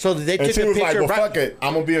splitting. So they took and she a was picture. Like, well, fuck it,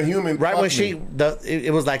 I'm gonna be a human. Right when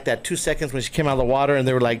it was like that 2 seconds when she came out of the water, and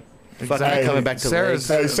they were like. Fucking coming back to legs.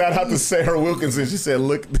 Hey, shout out to Sarah Wilkinson. She said,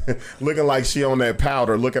 looking like she on that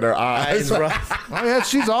powder. Look at her eyes. Oh, yeah,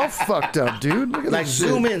 she's all fucked up, dude. Look at like,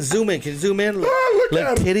 zoom in. Can you zoom in? Look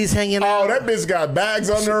at titties hanging out. Oh, that bitch got bags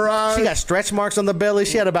under her eyes. She got stretch marks on the belly.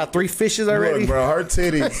 She had about 3 fishes already. Look, bro, her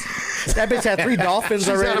titties. That bitch had 3 dolphins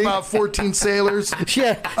already. She's had about 14 sailors. She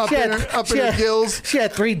had up in her gills. She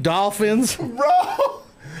had 3 dolphins. Bro.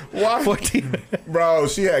 Why? 14. Bro,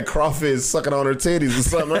 she had crawfish sucking on her titties or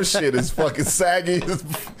something. Her shit is fucking saggy.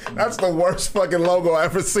 That's the worst fucking logo I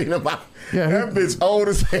ever seen in my. Yeah, that bitch old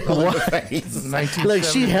as hell in the face. Look,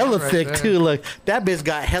 she hella thick too. Look, that bitch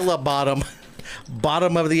got hella bottom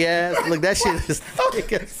of the ass. Look, that shit is thick.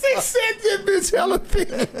 She said that bitch hella thick.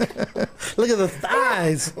 Look at the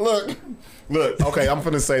thighs. Look. Okay, I'm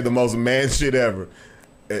finna say the most man shit ever.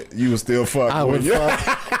 You would still fuck. I would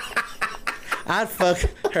fuck. I'd fuck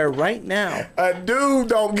her right now. A dude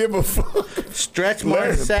don't give a fuck. Stretch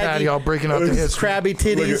marks, saggy. Patty all breaking out the history. Crabby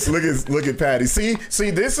titties. Look at Patty. See,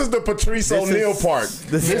 this is the Patrice O'Neal part.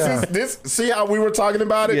 This. See how we were talking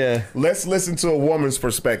about it? Yeah. Let's listen to a woman's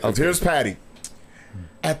perspective. Okay. Here's Patty.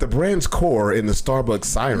 At the brand's core in the Starbucks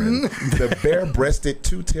siren, the bare-breasted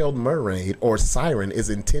two-tailed mermaid or siren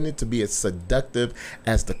is intended to be as seductive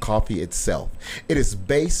as the coffee itself. It is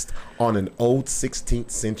based on an old 16th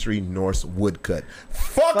century Norse woodcut.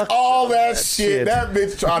 Fuck all that shit. That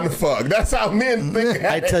bitch trying to fuck. That's how men think.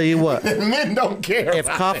 I tell you what. Men don't care. If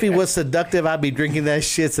coffee was seductive, I'd be drinking that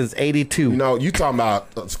shit since 82. No, you talking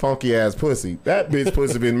about funky ass pussy. That bitch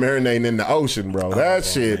pussy been marinating in the ocean, bro. That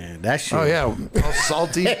shit. Man, that shit. Oh, yeah. All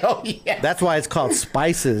salty. Hell yeah. That's why it's called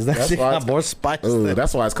spices. That shit got more spice. Ooh,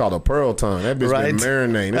 that's why it's called a pearl tongue. That bitch been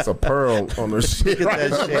marinating. It's a pearl on her shit. Look at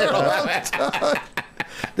that shit.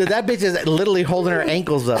 Dude, that bitch is literally holding her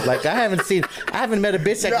ankles up. Like I haven't met a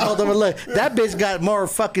bitch that can hold them. Look, that bitch got more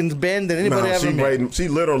fucking bend than anybody ever met. She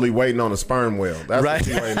literally waiting on a sperm whale. That's right. What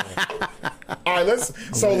she waiting on. All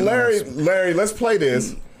right, Larry, let's play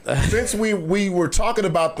this. Since we were talking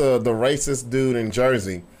about the racist dude in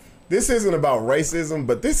Jersey, this isn't about racism,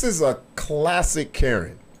 but this is a classic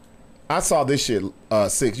Karen. I saw this shit,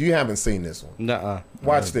 Sixx. You haven't seen this one. Nuh-uh.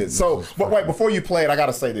 Watch this. So, but wait, before you play it, I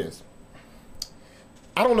gotta say this.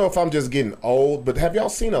 I don't know if I'm just getting old, but have y'all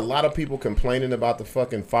seen a lot of people complaining about the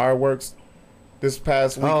fucking fireworks this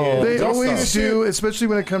past weekend? Oh, they always do, especially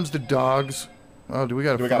when it comes to dogs. Oh, do we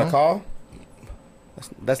got a call?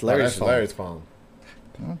 That's Larry's phone. Larry's phone.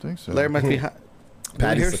 I don't think so. Larry must be hot.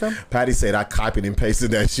 Patty said I copied and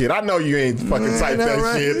pasted that shit. I know you ain't fucking typed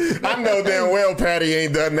that shit. I know damn well Patty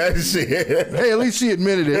ain't done that shit. Hey, at least she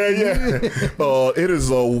admitted it. Yeah. It is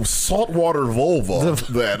a saltwater vulva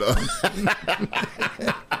that.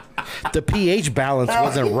 The pH balance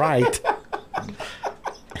wasn't right.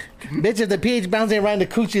 Bitch, if the pH balance ain't right in the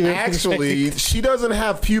coochie, then actually, she doesn't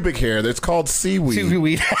have pubic hair. That's called seaweed.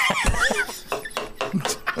 Seaweed.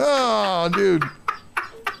 Oh, dude.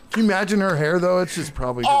 Can you imagine her hair though? It's just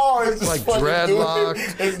probably it's like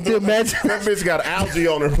dreadlocked. Imagine that bitch got algae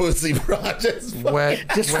on her pussy, bro. Wet,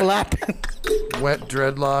 flapping. Wet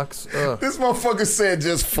dreadlocks. Ugh. This motherfucker said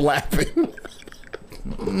just flapping.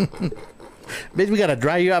 Bitch, we gotta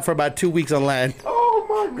dry you out for about 2 weeks on land. Oh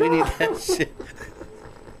my god. We need that shit.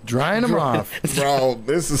 Drying them off. Bro,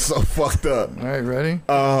 this is so fucked up. All right, ready?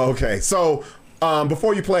 Okay. So,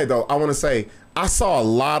 before you play, though, I want to say, I saw a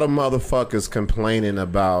lot of motherfuckers complaining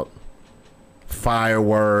about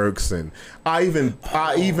fireworks, and I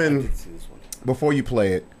even before you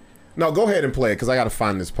play it, no, go ahead and play it, because I got to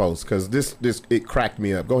find this post, because this it cracked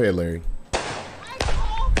me up. Go ahead, Larry.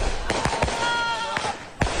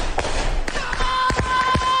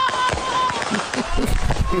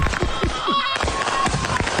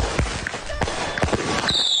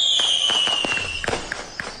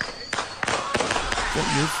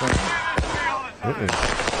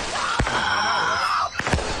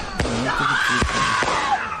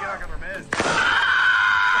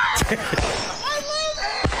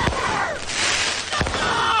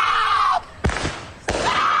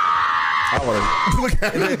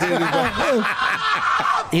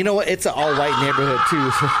 You know what? It's an all-white neighborhood too.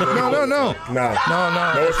 So. No. No,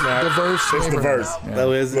 it's not. Diverse. It's diverse. Yeah. That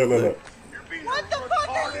is. Look. What the fuck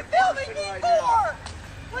are you filming me for?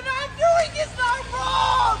 What I'm doing is not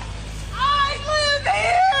wrong. I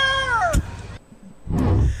live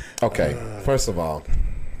here. Okay, first of all,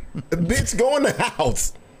 bitch, go in the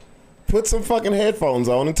house, put some fucking headphones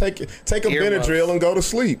on, and take a Benadryl and go to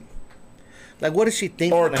sleep. Like, what does she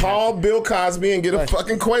think? Or call Bill Cosby and get a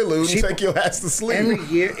fucking Quaalude and take your ass to sleep. Every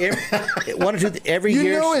year, every year.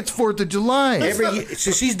 You know it's 4th of July. Every year,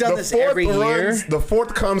 so she's done this every year. The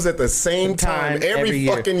 4th comes at the same time every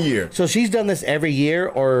fucking year. So she's done this every year,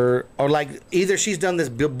 or like either she's done this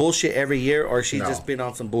bullshit every year, or she's just been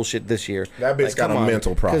on some bullshit this year. That bitch got a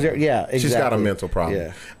mental problem. Yeah, exactly. She's got a mental problem.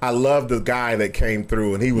 Yeah. I love the guy that came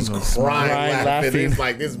through and he was crying, laughing. He's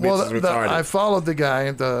like, this bitch is retarded. I followed the guy.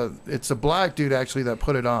 It's a black dude actually that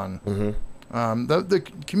put it on. Mm-hmm. The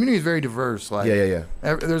community is very diverse. Like, yeah.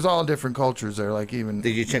 There's all different cultures there. Like even.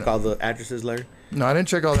 Did you check all the addresses, Larry? No, I didn't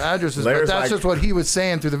check all the addresses, but that's just what he was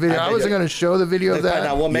saying through the video. I wasn't going to show the video of that. Find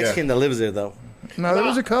out what Mexican that lives there though. No, there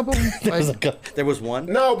was a couple. There was one.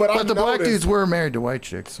 No, but the black dudes were married to white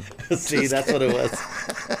chicks. So. See, that's what it was.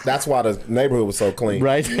 That's why the neighborhood was so clean,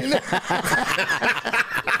 right?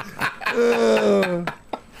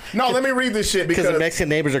 No, let me read this shit because the Mexican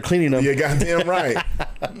neighbors are cleaning them. You're goddamn right.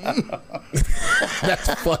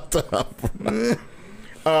 That's fucked up.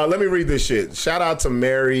 Let me read this shit. Shout out to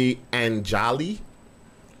Mary Anjali.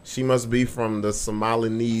 She must be from the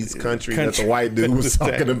Somalinese country that the white dude was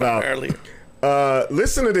talking about earlier.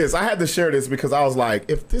 Listen to this. I had to share this because I was like,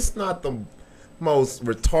 if this not the most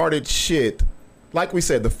retarded shit, like we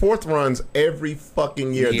said, the 4th runs every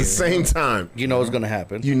fucking year at the same time. You know what's going to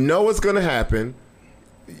happen. You know what's going to happen.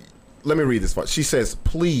 Let me read this part. She says,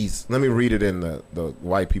 please, let me read it in the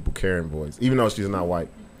white people caring voice, even though she's not white.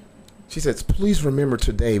 She says, please remember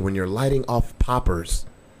today when you're lighting off poppers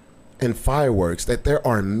and fireworks that there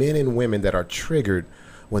are men and women that are triggered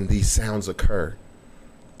when these sounds occur.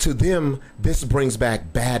 To them, this brings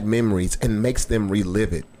back bad memories and makes them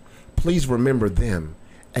relive it. Please remember them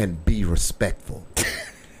and be respectful.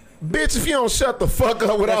 Bitch, if you don't shut the fuck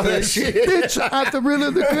up with all that shit. Bitch, I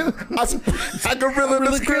gorilla the I gorilla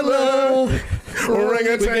the skrilla.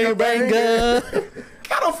 Orangutan banger.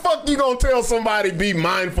 How the fuck you gonna tell somebody be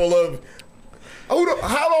mindful of?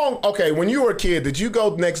 How long? Okay, when you were a kid, did you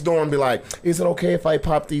go next door and be like, "Is it okay if I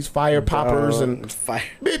pop these fire poppers?"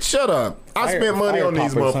 Bitch, shut up! I spent money on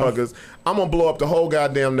these motherfuckers. I'm gonna blow up the whole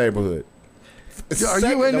goddamn neighborhood. Are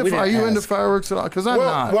you into fireworks at all? Because I'm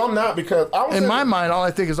not. Well, I'm not because in my mind, all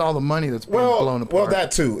I think is all the money that's being blown apart. Well,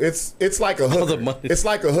 that too. It's like a hooker. It's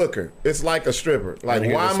like a hooker. It's like a stripper. Like,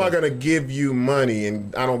 why am I gonna give you money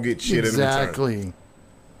and I don't get shit in return? Exactly.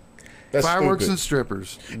 That's fireworks stupid. And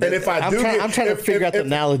strippers. And if I'm trying to figure out the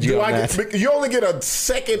analogy on that. You only get a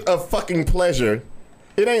second of fucking pleasure.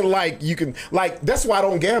 It ain't like you can that's why I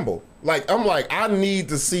don't gamble. Like I'm like I need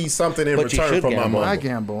to see something in return for my money. I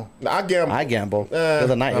gamble. I gamble.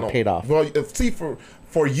 The night it paid off. Well, see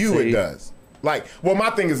for you it does. Like, well,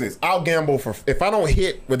 my thing is this: I'll gamble for if I don't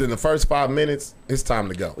hit within the first 5 minutes, it's time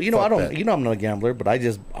to go. Well, you know, I'm not a gambler, but I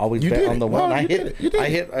just always bet on the one. I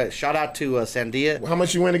hit. Shout out to Sandia. How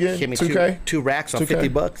much you win again? 2K. Two racks on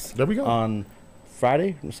 $50. There we go. On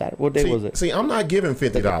Friday, Saturday. What day was it? See, I'm not giving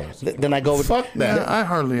 $50. Then I go with fuck that. Yeah, I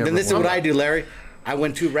hardly ever. Then this is what I do, Larry. I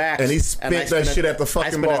went 2 racks. And he spent that shit at the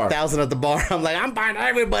fucking bar. I spent $1,000 at the bar. I'm like, I'm buying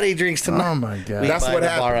everybody drinks tonight. Oh my god. That's what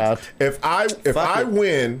happens. If I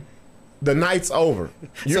win, the night's over.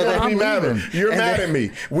 You're gonna be mad at me. You're mad at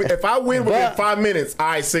me. If I win within 5 minutes, all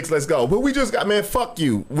right, Sixx, let's go. But we just got, man, fuck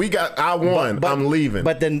you. I won. I'm leaving.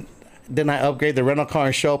 But then Then I upgrade the rental car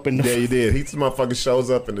and show up in the... Yeah, you did. He motherfucker shows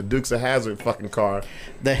up in the Dukes of Hazzard fucking car.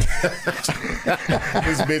 This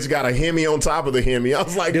bitch got a Hemi on top of the Hemi. I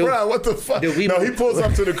was like, bro, what the fuck? He pulls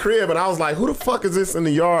up to the crib, and I was like, who the fuck is this in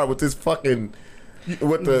the yard with this fucking...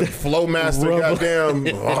 with the Flowmaster goddamn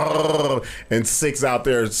and Sixx out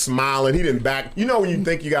there smiling. He didn't back. You know when you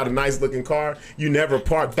think you got a nice looking car, you never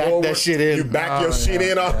park forward. That shit in. You back your shit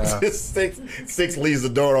in off Sixx leaves the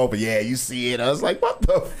door open. Yeah, you see it. I was like, what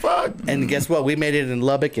the fuck? And guess what? We made it in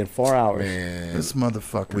Lubbock in 4 hours. Man, this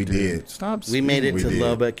motherfucker. We did. Stop. We made it to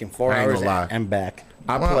Lubbock in 4 hours and back.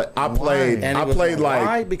 I played like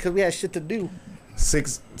why? Because we had shit to do.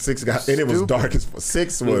 Sixx got, and it was dark as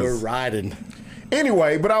Sixx was. We were riding.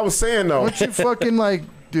 Anyway, but I was saying though, what you fucking like,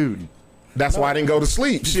 dude? That's why I didn't go to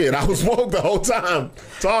sleep. Shit, I was woke the whole time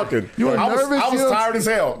talking. You were nervous? I was tired as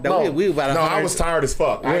hell. No, I was tired as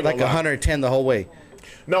fuck. We were like 110 the whole way.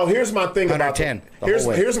 No, here's my thing about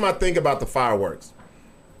here's my thing about the fireworks.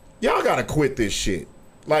 Y'all gotta quit this shit.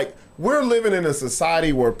 Like, we're living in a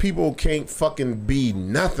society where people can't fucking be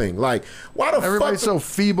nothing. Like, why the fuck? Everybody's so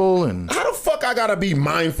feeble and... How the fuck I gotta be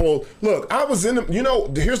mindful? Look, I was in the... You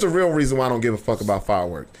know, here's the real reason why I don't give a fuck about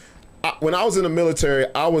fireworks. When I was in the military,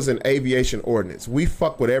 I was in aviation ordnance. We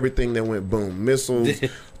fuck with everything that went boom. Missiles,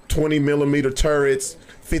 20 millimeter turrets,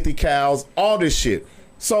 50 cals, all this shit.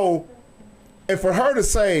 So, and for her to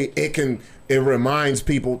say it reminds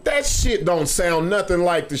people, that shit don't sound nothing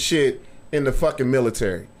like the shit in the fucking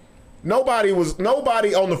military. Nobody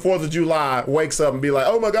on the 4th of July wakes up and be like,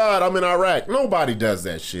 oh my God, I'm in Iraq. Nobody does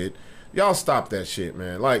that shit. Y'all stop that shit,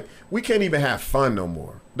 man. Like, we can't even have fun no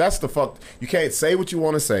more. That's the fuck. You can't say what you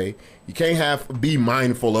want to say. You can't be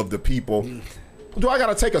mindful of the people. Do I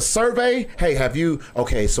gotta take a survey? Hey, have you?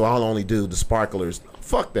 Okay, so I'll only do the sparklers.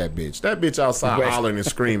 Fuck that bitch. That bitch outside hollering and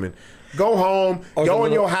screaming. Go home, go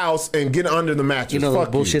in your house, and get under the mattress. You know those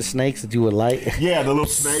bullshit snakes that you would light? Yeah, the little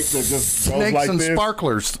snakes that just snakes like and this.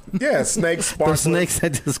 Sparklers. Yeah, snakes, sparklers. The snakes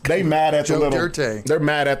that just they mad at the little. They're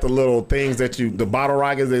mad at the little things that the bottle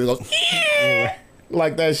rockets. They go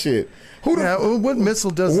like that shit. What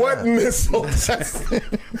missile does that? What missile does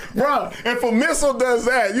that? Bro, if a missile does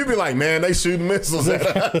that, you'd be like, man, they shooting missiles at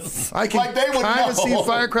us. I can kind of see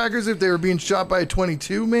firecrackers if they were being shot by a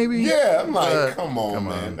 22, maybe. Yeah, I'm like, come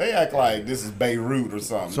on. They act like this is Beirut or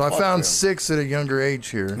something. So I found Sixx at a younger age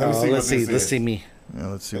here. Let's see me. Yeah,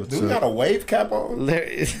 let's see what's Do we got a wave cap on?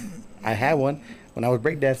 I had one when I was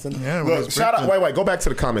breakdancing. Yeah, look, shout out. Wait, go back to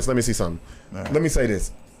the comments. Let me see something. Right. Let me say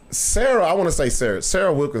this. I want to say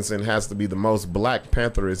Sarah Wilkinson has to be the most Black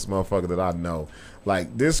Pantherist motherfucker that I know.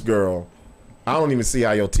 Like, this girl, I don't even see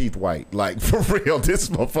how your teeth white. Like, for real, this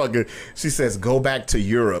motherfucker, she says, go back to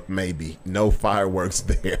Europe, maybe. No fireworks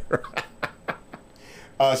there.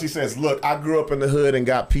 She says, look, I grew up in the hood and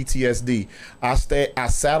got PTSD. I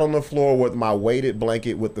sat on the floor with my weighted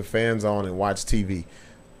blanket with the fans on and watched TV.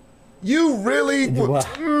 You really?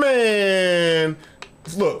 Man...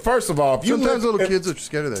 Look, first of all, if sometimes little kids are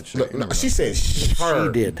scared of that shit. Look, she said she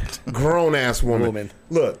did. Grown ass woman.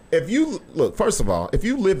 Look, first of all, if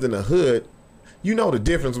you lived in the hood, you know the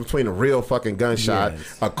difference between a real fucking gunshot,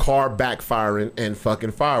 a car backfiring, and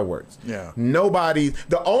fucking fireworks. Yeah.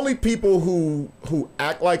 The only people who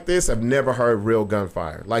act like this have never heard real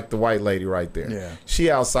gunfire, like the white lady right there. Yeah. She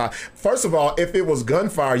outside. First of all, if it was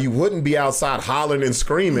gunfire, you wouldn't be outside hollering and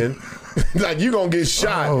screaming. Like, you gonna get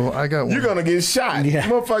shot. Oh, I got one. You're gonna get shot. Yeah.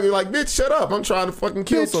 Motherfucker, like, bitch, shut up. I'm trying to fucking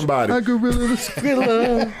kill somebody. I gorilla the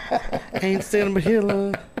Skrilla. Ain't standing but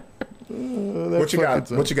hilla. What you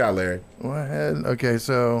got? What you got, Larry? Okay,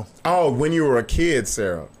 so. Oh, when you were a kid,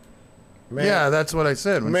 Sarah. Man, yeah, that's what I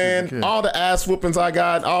said. Man, all the ass whoopings I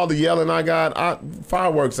got, all the yelling I got,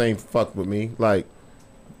 fireworks ain't fucked with me. Like,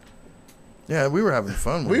 yeah, we were having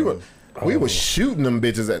fun. We were shooting them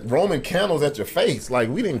bitches at Roman candles at your face. Like,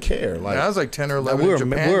 we didn't care. Like, I was like 10 or 11 we in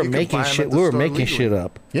Japan. We were making shit. We were making shit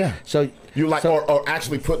up. Yeah. So you like, or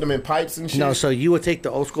actually putting them in pipes and shit. No. So you would take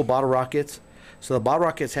the old school bottle rockets. So the bottle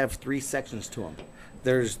rockets have 3 sections to them.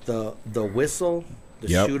 There's the whistle, the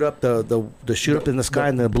shoot up, the shoot up in the sky,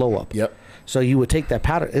 and the blow up. Yep. So you would take that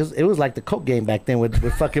powder. It was like the Coke game back then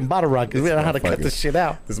with fucking bottle rockets. We didn't know how to cut this shit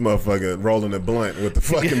out. This motherfucker rolling a blunt with the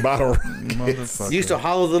fucking bottle rockets. You used to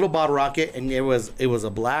hollow the little bottle rocket, and it was a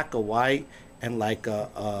black, a white, and like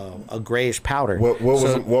a grayish powder. What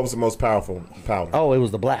was the most powerful powder? Oh, it was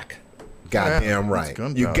the black. Goddamn right.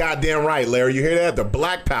 You goddamn right, Larry. You hear that? The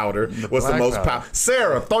black powder was the most powerful.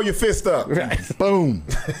 Sarah, throw your fist up. Right. Boom.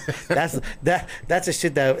 That's a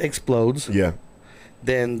shit that explodes. Yeah.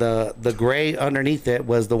 Then the gray underneath it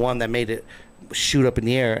was the one that made it shoot up in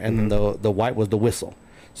the air, and then the white was the whistle.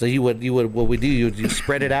 So you would what we do, you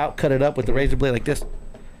spread it out, cut it up with the razor blade like this.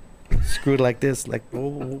 screwed like this, like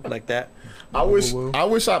like that. I wish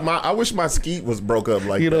my skeet was broke up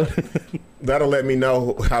like that. That'll let me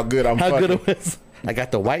know how good I'm fucking. Good it was. I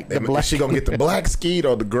got the white, the black. Is she gonna get the black skeet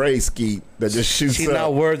or the gray skeet that just shoots She's up?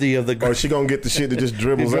 not worthy of the gray. Or she gonna get the shit that just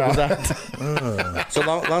dribbles out. So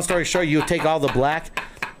long story short, you would take all the black,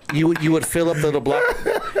 you would fill up the black,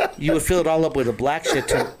 you would fill it all up with the black shit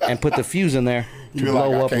too, and put the fuse in there to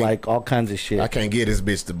blow up like all kinds of shit. I can't get this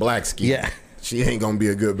bitch the black skeet. Yeah, she ain't gonna be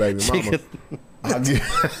a good baby mama.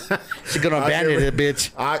 She's gonna abandon it,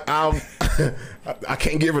 bitch. I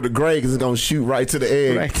can't give her the gray because it's gonna shoot right to the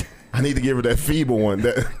egg. Right. I need to give her that feeble one.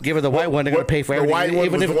 Give her the white one. They're gonna pay for everything,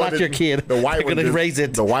 even if it's not your kid. The white they're gonna raise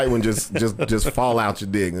it. The white one just fall out your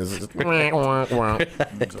dick. It's just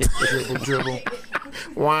dribble.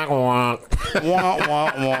 Wah wah wah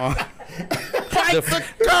wah. Fight the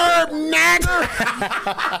curb, nagger.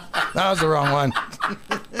 That was the wrong one.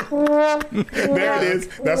 There it is.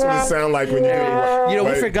 That's what it sounds like when you do. You know,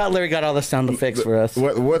 we forgot Larry got all the sound effects for us.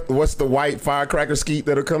 What's the white firecracker skeet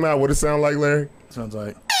that'll come out? What it sound like, Larry? Sounds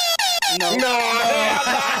like. No.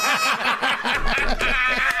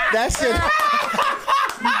 That shit.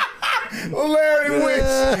 Larry wish.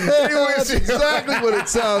 That's exactly what it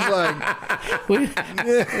sounds like.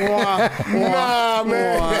 Nah,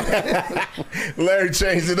 man. Larry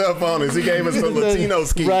changed it up on us. He gave us the Latino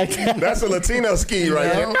ski. Right. That's a Latino ski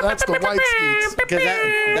right there. That's the white skis. Because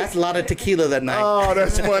that's a lot of tequila that night. Oh,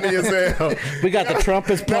 that's funny as hell. We got the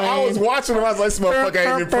trumpets playing. I was watching him. I was like, this motherfucker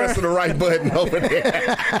ain't even pressing the right button over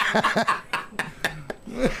there.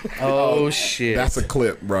 Oh shit! That's a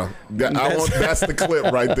clip, bro. That's the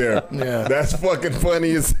clip right there. Yeah, that's fucking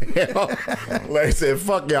funny as hell. Larry said,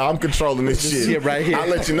 "Fuck y'all, I'm controlling this shit right here. I'll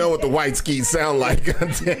let you know what the white skis sound like."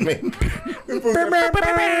 God damn it.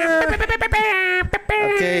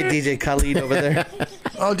 Okay, DJ Khalid over there.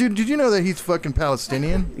 Oh, dude, did you know that he's fucking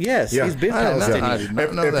Palestinian? Yes, he's been Palestinian. I did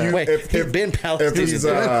not know that. Wait, he's been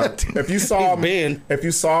Palestinian. If you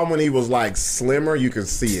saw him when he was like slimmer, you can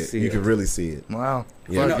see it. You can really see it. Wow.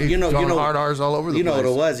 Yeah. You know, hard R's all over the place. You know what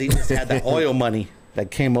it was? He just had that oil money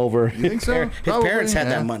that came over. You think so? His parents had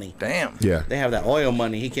that money. Damn. Yeah. They have that oil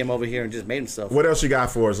money. He came over here and just made himself. What else you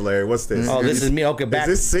got for us, Larry? What's this? Oh, this is me. Okay, back.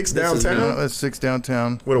 Is this Sixx downtown? No, that's Sixx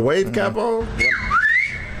downtown. With a wave cap on?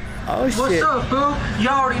 Oh, shit. What's up, fool?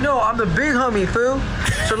 Y'all already know I'm the big homie, fool.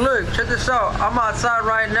 So look, check this out. I'm outside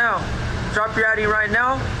right now. Drop your Addy right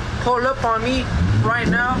now. Pull up on me right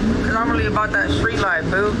now, because I'm really about that street life,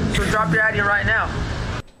 fool. So drop your Addy right now.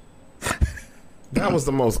 That was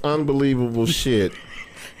the most unbelievable shit.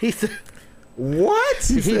 He said, what?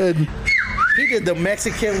 He did the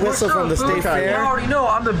Mexican whistle from the state fair. Y'all already know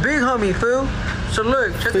I'm the big homie, fool. So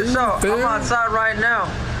look, check this out. I'm outside right now.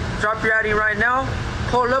 Drop your Addy right now.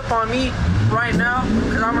 Pull up on me right now,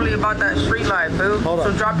 because I'm really about that street life, fool.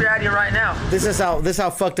 So drop your Addy right now. This is how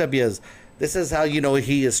fucked up he is. This is how you know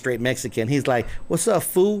he is straight Mexican. He's like, "What's up,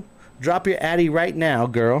 fool? Drop your Addy right now,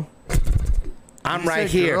 girl. I'm right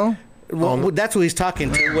here." Girl? Well, that's who he's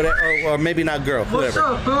talking to, or maybe not girl. What's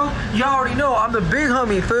Whatever. up, fool? Y'all already know I'm the big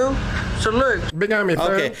homie, fool. So look, big homie, fool.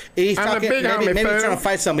 Okay, he's I'm talking. big Maybe homie, he's fool. trying to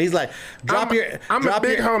fight something. He's like, drop your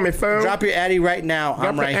homie, fool. Drop your Addy right now.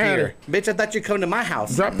 I'm right here, bitch. I thought you'd come to my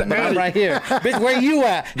house. Drop the Addy. I'm right here, bitch. Where you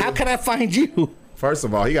at? How can I find you? First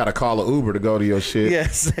of all, he got to call an Uber to go to your shit.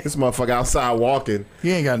 Yes. This motherfucker outside walking.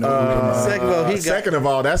 He ain't got no Uber. Second of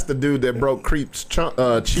all, that's the dude that broke Creep's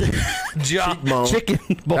cheekbone. Chicken.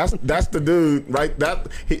 That's the dude, right?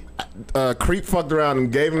 Creep fucked around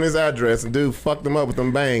and gave him his address, and dude fucked him up with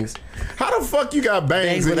them bangs. How the fuck you got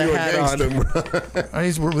bangs and you a gangster, bro?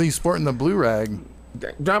 He's sporting the blue rag.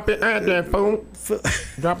 Drop it out there, phone.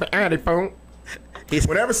 Drop it Addy, phone.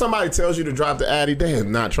 Whenever somebody tells you to drop the Addy, they are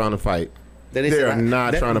not trying to fight. They are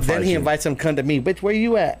not trying to fight. Then he invites him to come to me. Bitch, where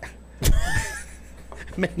you at?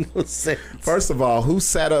 Make no sense. First of all, who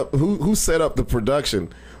set up the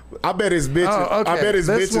production? I bet his bitch. I bet his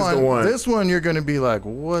bitch is the one. This one you're going to be like,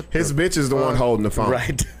 what? His bitch is the one holding the phone.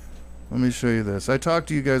 Right. Let me show you this. I talked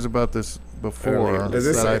to you guys about this before.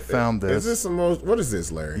 I found this. Is this the most? What is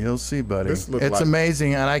this, Larry? You'll see, buddy. It's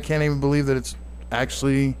amazing, and I can't even believe that it's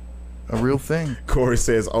actually a real thing. Corey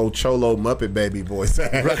says, "Oh, Cholo Muppet Baby voice."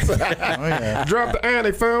 Right. Oh, yeah. Drop the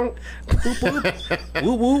Addy phone.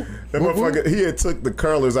 Woo woo. That motherfucker. He had took the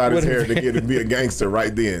curlers out of his hair to get to be a gangster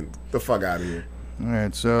right then. The fuck out of here. All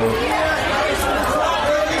right, so.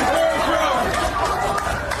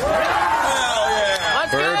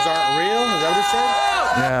 Birds aren't real? Is that what it said?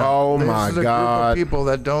 Yeah. Oh my This is a God. group of people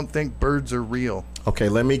that don't think birds are real. Okay,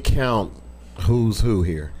 let me count who's who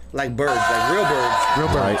here. Like birds, like real birds. Real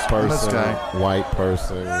birds. White person, This guy. white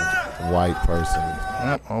person, White person.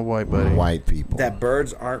 Yep, all white, buddy. White people. That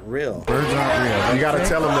birds aren't real. Birds aren't real. You got to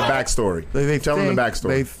tell them the backstory. Tell them the backstory.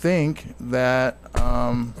 They think that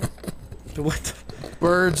what?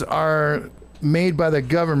 Birds are made by the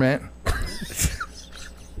government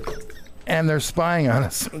and they're spying on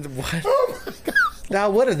us. What? Oh my God. Now,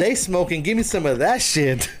 what are they smoking? Give me some of that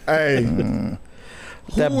shit. Hey.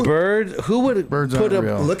 That bird, who would birds put aren't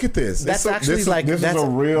a real. Look at this. That's this actually is, like this that's is a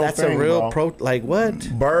real that's thing, a real bro. like what?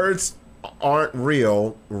 Birds aren't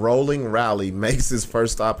real. Rolling Rally makes his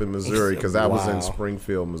first stop in Missouri because that was in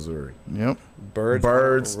Springfield, Missouri. Yep. Birds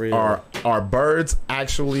are birds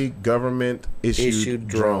actually government issued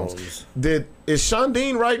drones? Is Sean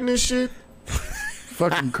Dean writing this shit?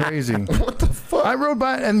 Fucking crazy. What the fuck? I rode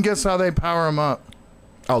by and guess how they power them up.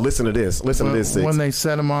 Oh, listen to this. Listen to this. Sixx. When they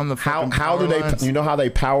set them on the how power do they? lines. You know how they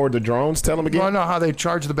power the drones? Tell them again. Well, I know how they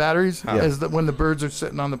charge the batteries. Is that when the birds are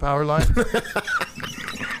sitting on the power line?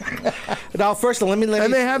 Now, first, let me.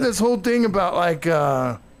 And they have this whole thing about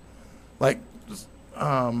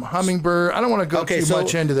hummingbird. I don't want to go too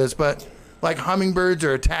much into this, but like hummingbirds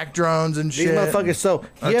or attack drones and shit. These motherfuckers. So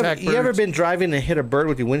you ever been driving and hit a bird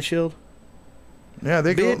with your windshield? Yeah,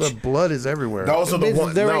 they go. The blood is everywhere. Those are the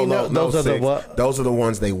ones. Those are the what? Those are the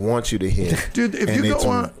ones they want you to hit, dude. If you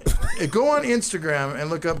go on Instagram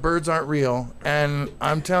and look up "birds aren't real," and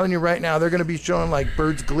I'm telling you right now, they're going to be showing like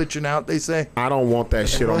birds glitching out. They say. I don't want that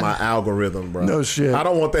shit on my algorithm, bro. No shit. I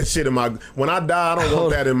don't want that shit in my. When I die, I don't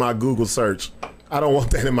want that in my Google search. I don't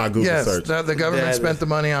want that in my Google search. Yes, the government spent the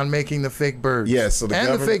money on making the fake birds. Yes, so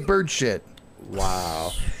the fake bird shit.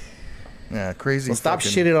 Wow. Yeah, crazy. Well, stop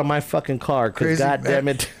shitting on my fucking car, because God damn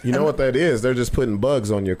it. You know what that is? They're just putting bugs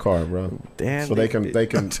on your car, bro. Damn. So they can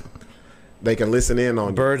listen in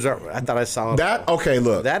on birds. I thought I saw that. Okay,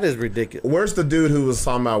 look, that is ridiculous. Where's the dude who was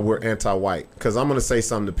talking about we're anti-white? Because I'm gonna say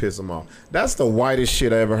something to piss him off. That's the whitest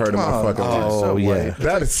shit I ever heard in my fucking life. Oh yeah,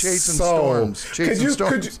 that is chasing so. storms. Chasing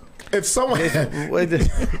storms. Could you, if someone,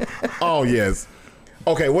 oh yes,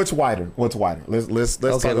 okay. What's whiter? Let's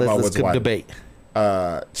talk about what's whiter. Debate.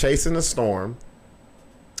 Chasing a storm,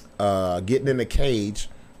 getting in a cage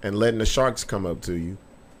and letting the sharks come up to you.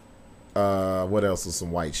 What else is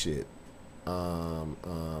some white shit?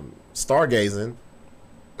 Stargazing.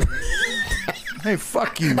 Hey,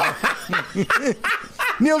 fuck you.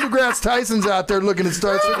 Neil deGrasse Tyson's out there looking at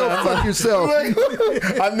stars. So go fuck yourself.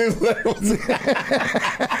 I knew that was.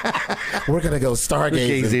 We're gonna go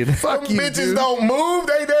stargazing. Fuck you, bitches dude. don't move.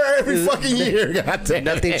 They there every fucking year. Goddamn.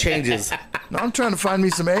 Nothing changes. No, I'm trying to find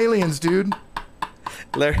me some aliens, dude.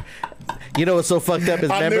 Larry, you know what's so fucked up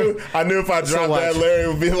is I knew if I dropped that, Larry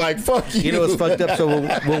would be like, "Fuck you." You know what's fucked up? So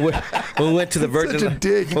when we went to the Virgin, such a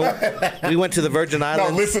dick. We went to the Virgin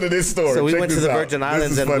Islands. No, listen to this story. So we Check went to this the out. Virgin This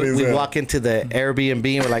Islands is and funny as we hell. walk into the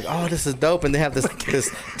Airbnb and we're like, "Oh, this is dope!" And they have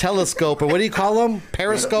this telescope, or what do you call them?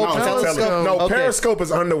 Periscope? No, telescope? no, Okay. Periscope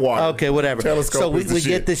is underwater. Okay, whatever. Telescope so we is the get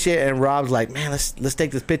shit. this shit, and Rob's like, "Man, let's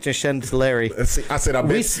take this picture and send it to Larry." I said, "I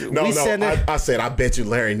bet." I said, "I bet you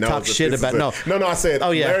Larry knows." Talk shit about no. I said,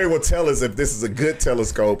 "Oh yeah." Larry will tell us if this is a good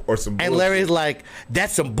telescope or some. And Larry's like,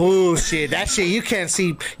 "That's some bullshit. That shit you can't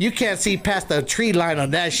see past the tree line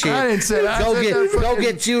on that shit." I didn't say that. Go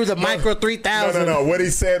get you the Micro 3000. No. What he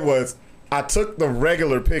said was, I took the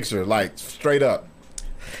regular picture, like straight up.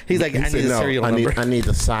 He's like, I need a serial number. I need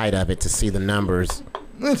the side of it to see the numbers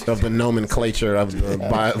of the nomenclature of the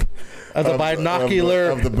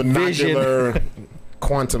binocular binocular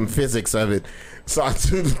quantum physics of it. So I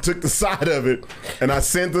took the side of it and I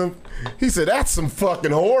sent him. He said, "That's some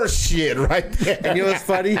fucking horse shit right there." And you know what's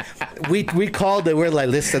funny? We called it. We're like,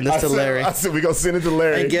 "Listen, this to Larry." I said, "We gonna send it to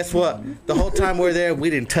Larry." And guess what? The whole time we're there, we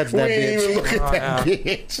didn't touch that we bitch. didn't even look at that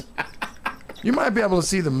bitch. You might be able to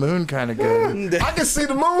see the moon kind of good. I can see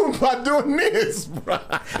the moon by doing this, bro.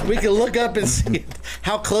 We can look up and see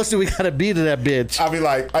how close do we gotta be to that bitch. I'll be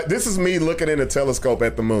like, this is me looking in a telescope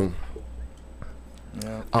at the moon.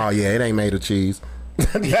 Yeah. Oh yeah, it ain't made of cheese.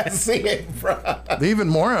 That's it, bro. The even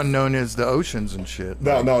more unknown is the oceans and shit.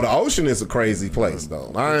 No, the ocean is a crazy place,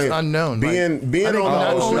 though. It's unknown. Being on the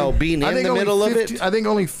ocean. Being in the middle of it. I think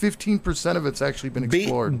only 15% of it's actually been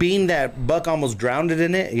explored. Being that Buck almost drowned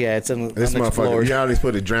in it, yeah, it's This unexplored. motherfucker, you already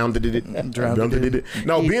put it, drowned it. Drowned it.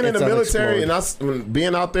 No, being in the It's military and us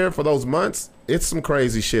being out there for those months, it's some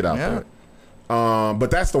crazy shit out there. But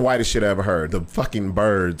that's the whitest shit I ever heard. The fucking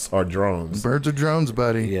birds are drones. Birds are drones,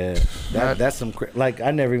 buddy. Yeah, that's some like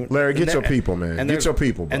I never even. Larry, get your people, man. And get your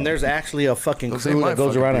people, bro. And there's actually a fucking Those crew ain't my that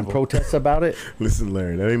goes fucking around and people. protests about it. Listen,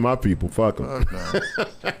 Larry, that ain't my people. Fuck them. No.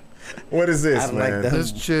 What is this, I don't man? like that.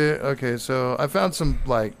 This shit. Okay, so I found some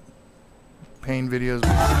like pain videos.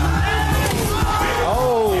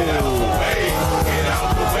 Oh,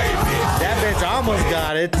 almost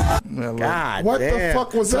got it. God what damn. the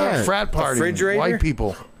fuck was that? Frat party. Refrigerator? White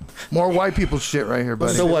people. More white people shit right here,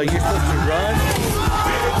 buddy. So what? You're supposed to run?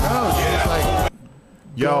 No, it's like,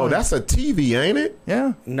 Yo, that's a TV, ain't it?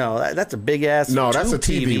 yeah. No, that's a big ass. No, that's a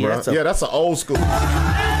TV, bro. Yeah, that's an old school.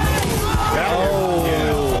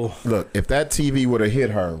 Oh. Look, if that TV would have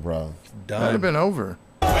hit her, bro, That'd have been over.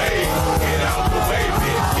 Look,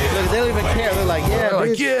 they don't even care. They're like, yeah, They're like,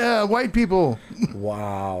 bitch. yeah, white people.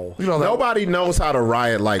 Wow. Look at all that. nobody knows how to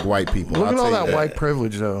riot like white people. Look I'll at all tell you that white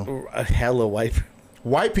privilege, though. A hella white.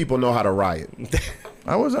 White people know how to riot.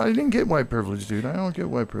 I didn't get white privilege, dude. I don't get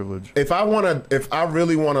white privilege. If I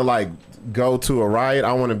really wanna like go to a riot,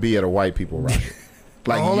 I want to be at a white people riot.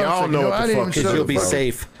 Like Hold on a y'all second. know No, what I the didn't fuck. even show You'll the be fuck.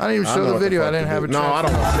 safe. I didn't even show the video. I didn't have a No, chance. I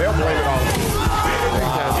don't. They'll blame it all.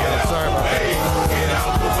 Sorry about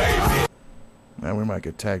that. Man, we might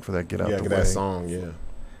get tagged for that. Get out Yeah, the get way. that song. Yeah.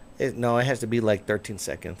 No, it has to be like 13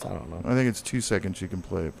 seconds. I don't know. I think it's 2 seconds you can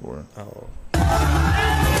play it for. Oh. Dude,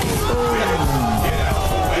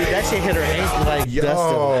 that shit hit her ankle like Yo,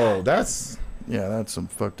 dusted. that's Yeah, that's some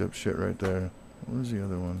fucked up shit right there. Where's the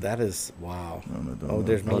other one? That is wow. Oh,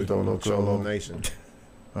 there's me. Cholo Nation.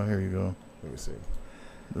 Oh, here you go. Let me see.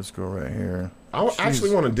 Let's go right here. I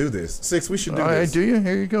actually want to do this. Sixx, we should do Hey, this. do you?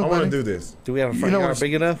 Here you go, I want to buddy. do this. Do we have a front yard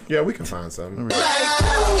big enough? Yeah, we can find something.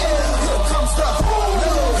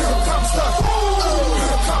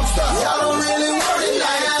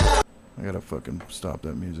 I gotta fucking stop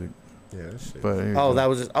that music. Yeah, that shit. But here you Oh, go. that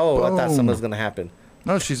was just. Oh, I thought something Boom. was gonna happen.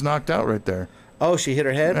 No, she's knocked out right there. Oh, she hit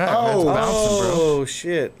her head. Yeah, that's bouncing, bro. Oh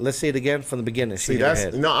shit! Let's see it again from the beginning. She See, hit her that's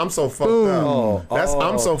head. no. I'm so fucked up. Oh,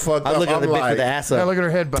 I'm so fucked I up. look at I'm the bitch like, with the ass Yeah, up. look at her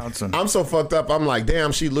head bouncing. I'm so fucked up. I'm like,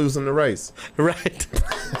 damn, she losing the race. Right.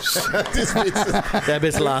 This bitch, That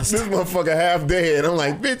bitch lost. this motherfucker half dead. I'm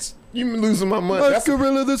like, bitch, you been losing my money. That's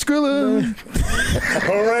gorilla, the Skrilla.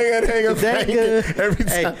 Every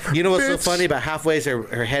Hey, time. you know what's so Bitch. funny? About halfway,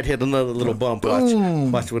 her head hit another little bump.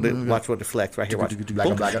 Watch what it deflects right here. Watch.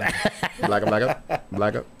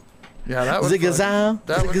 Black up. Yeah, that was Zigga-zow.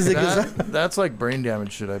 that's like brain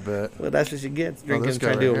damage shit, I bet. Well, that's what she gets. Drinking, this guy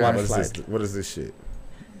trying to do a right water here. slide. What is this shit?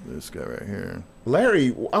 This guy right here.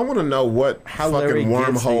 Larry, I want to know what Larry fucking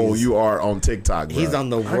gets wormhole these. you are on TikTok, bro. He's on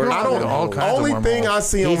the worst. I don't. all kinds of Only thing wormholes. I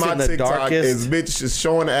see He's on my in the TikTok darkest is bitches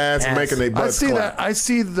showing ass and making their I butts see clap. that. I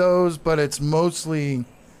see those, but it's mostly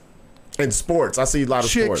In sports, I see a lot of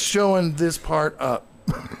chicks sports. showing this part up.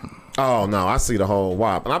 Oh no, I see the whole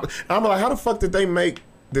wop. And I'm like, how the fuck did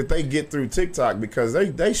they get through TikTok? Because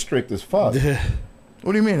they strict as fuck.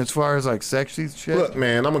 What do you mean, as far as like sexy shit? Look,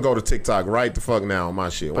 man, I'm gonna go to TikTok right the fuck now on my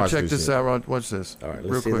shit. But Watch check this shit. out. Watch this. All right, let's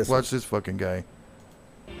real see quick. this Watch this fucking guy.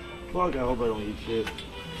 Fuck, I hope I don't eat shit.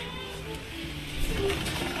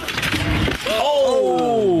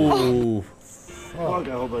 Oh! Fuck,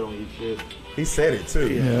 I hope I don't eat shit. He said it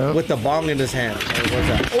too. Yeah. With the bong in his hand. What's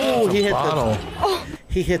that? Oh, he hit Bottle.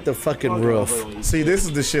 he hit the fucking roof. See, this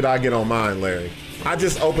is the shit I get on mine, Larry. I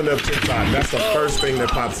just opened up TikTok. That's the first thing that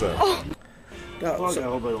pops up. Fuck, I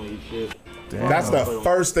hope I don't eat shit. Damn. That's the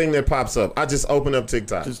first thing that pops up. I just opened up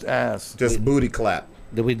TikTok. Just ass. Just booty clap.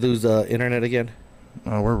 Did we lose internet again?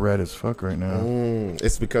 Oh, we're red as fuck right now.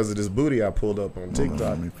 It's because of this booty I pulled up on Hold on, TikTok.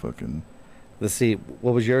 let me fucking. Let's see.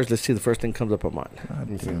 What was yours? Let's see the first thing comes up on mine.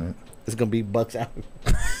 God damn it. It's gonna be Bucks out.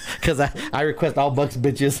 Cause I request all Bucks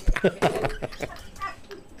bitches.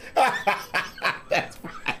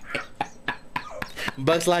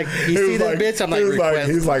 Bucks like, you see this bitch? I'm like, request.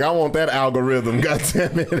 he's like, I want that algorithm. God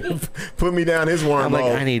damn it. Put me down his wormhole. I'm like,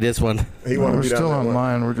 I need this one. He No, wanted we're me down still that one.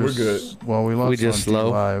 online. We're good. Well, we lost We just on slow.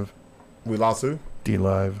 D-Live. We lost who?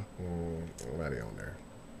 D-Live. Nobody on there.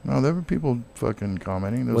 No, there were people fucking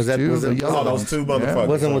commenting. Those Was that- two, was the it- yellow Oh, those ones. two Yeah. motherfuckers.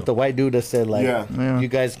 Wasn't with the white dude that said like, Yeah. you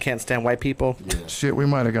guys can't stand white people? Shit, we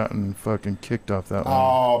might have gotten fucking kicked off that one.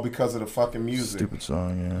 Oh, because of the fucking music. Stupid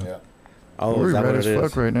song, yeah. Yeah. Oh, We're is that red what as it is?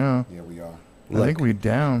 fuck right now. Yeah, we are. I think we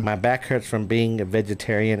down. My back hurts from being a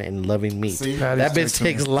vegetarian and loving meat. See? That Patty's bitch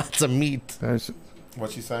takes lots of meat. That's-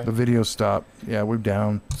 What you say? the video stopped. Yeah, we're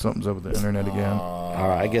down. Something's up with the internet again. All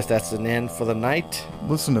right, I guess that's an end for the night.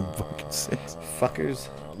 Listen to fucking Sixx. Fuckers.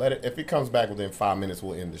 Let it. If it comes back within 5 minutes,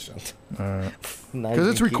 we'll end the show. Alright. Not Because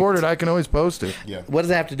it's even recorded, I can always post it. Yeah. What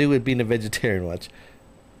does it have to do with being a vegetarian? Watch.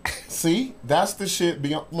 See, that's the shit.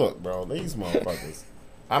 Beyond. Look, bro, these motherfuckers.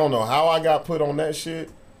 I don't know how I got put on that shit.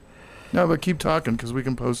 No, but keep talking because we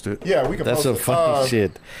can post it. Yeah, we can. That's some post it. funny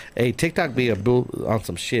shit. Hey, TikTok be a bull on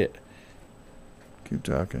some shit. Keep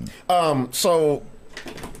talking. So,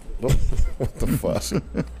 what the fuck?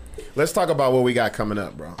 Let's talk about what we got coming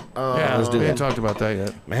up, bro. Yeah, let's do it. We ain't talked about that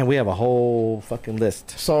yet. Man, we have a whole fucking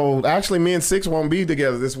list. So actually, me and Sixx won't be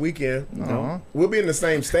together this weekend. We'll be in the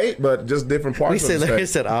same state, but just different parts of the state. We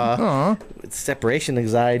said, separation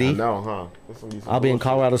anxiety. I know, huh? I'll be in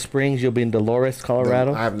Colorado Springs. You'll be in Dolores,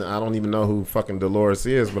 Colorado. I don't even know who fucking Dolores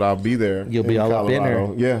is, but I'll be there. You'll be all Colorado. up in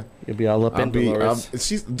her. Yeah. You'll be all up in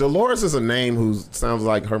Dolores. Dolores is a name who sounds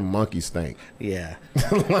like her monkey stink. Yeah.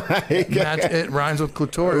 It rhymes with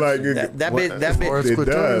clitoris. Like, that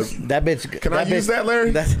bitch. Can I use that,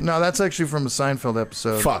 Larry? No, that's actually from a Seinfeld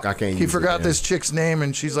episode. Fuck, I can't use it. He forgot this chick's name,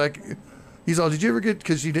 and she's like, he's all, did you ever get,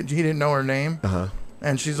 because he didn't know her name.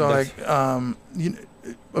 And she's all like,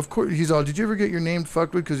 of course, he's all, did you ever get your name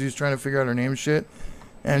fucked with, because he was trying to figure out her name and shit.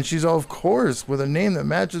 And she's all, of course, with a name that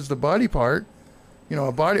matches the body part,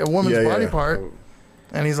 a woman's body part.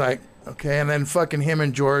 And he's like, okay. And then fucking him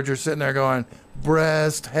and George are sitting there going,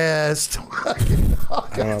 breast, hest.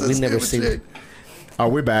 We never seen it. Oh,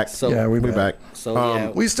 we're back. So, yeah, we're back.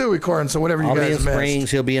 So we still recording. So whatever you I'll guys be in missed.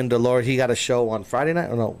 Springs. He'll be in Dolores. He got a show on Friday night.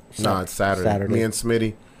 Or no, it's Saturday. Me and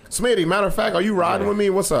Smitty. Smitty, matter of fact, are you riding with me?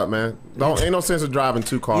 What's up, man? Ain't no sense of driving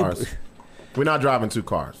two cars. We're not driving two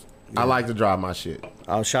cars. I like to drive my shit.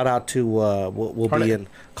 Shout out to we'll be in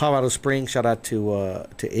Colorado Springs. Shout out to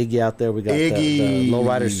Iggy out there. We got the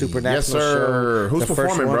Lowrider Supernatural yes, sir. show. Who's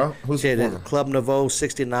performing, bro? Who's performing? Club Nouveau,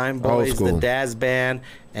 69 Boys, the Daz Band,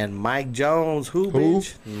 and Mike Jones. Who?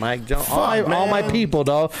 Bitch? Mike Jones. All my people,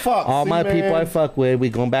 dog. All my people I fuck with. We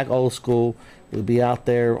going back old school. We'll be out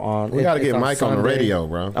there on. We got to get Mike on the radio,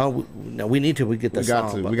 bro. Oh no, we need to. We get the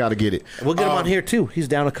song. We got to get it. We'll get him on here too. He's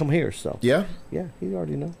down to come here. So yeah, he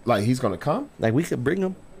already know. Like he's gonna come. Like we could bring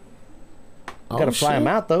him. We gotta fly him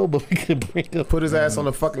out though, but we could bring him. Put his ass on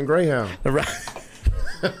a fucking Greyhound. Right.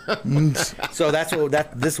 So that's what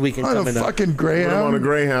this weekend coming up. Fucking Greyhound. Put him on a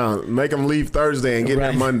Greyhound. Make him leave Thursday and get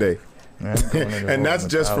here Monday. And that's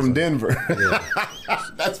just from Denver.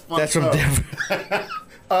 That's from Denver.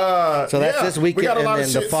 So that's this weekend, and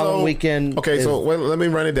then the following weekend. Okay, so let me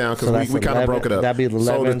run it down because we kind of broke it up. That'd be the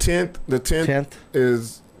 11th. So the 10th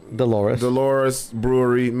is Dolores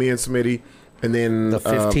Brewery, me and Smitty, and then the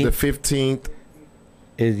 15th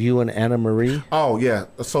is you and Anna Marie. Oh yeah,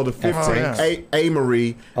 so the 15th, A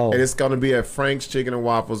Marie, and it's gonna be at Frank's Chicken and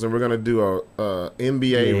Waffles, and we're gonna do a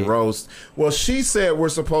NBA roast. Well, she said we're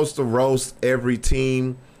supposed to roast every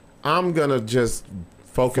team. I'm gonna just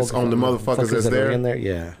focus on the motherfuckers that's there. In there.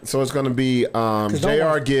 Yeah. So it's going to be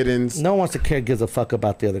J.R. Giddens. No one wants to gives a fuck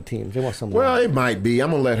about the other teams. They want someone. Well, it might be.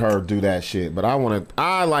 I'm going to let her do that shit. But I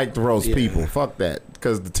like to roast people. Fuck that.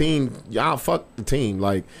 Because the team, y'all fuck the team.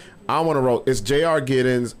 Like, I want to roast. It's J.R.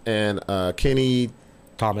 Giddens and Kenny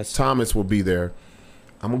Thomas will be there.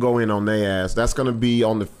 I'm going to go in on their ass. That's going to be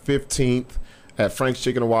on the 15th at Frank's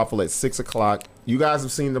Chicken and Waffle at 6 o'clock. You guys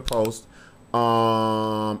have seen the post.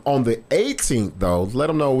 On the 18th, though, let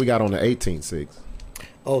them know what we got on the 18th, Sixx.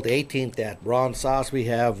 Oh, the 18th at Ron Sauce, we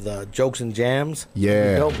have the Jokes and Jams.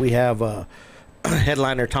 Yeah. We have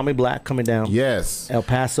headliner Tommy Black coming down. Yes. El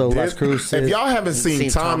Paso, Las Cruces. If y'all haven't seen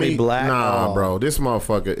Tommy Black, bro, this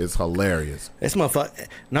motherfucker is hilarious. This motherfucker,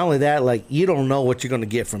 not only that, like, you don't know what you're going to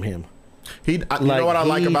get from him. You know what I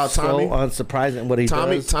like about Tommy? So unsurprising what he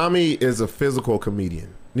does. Tommy is a physical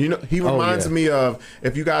comedian. You know, he reminds me of,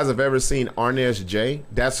 if you guys have ever seen Arnez J,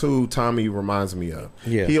 that's who Tommy reminds me of.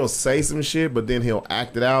 Yeah. He'll say some shit, but then he'll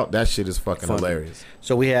act it out. That shit is fucking hilarious.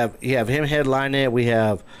 So you have him headline it. We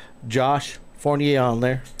have Josh Fournier on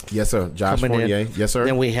there. Yes, sir. Josh Fournier. Yes, sir.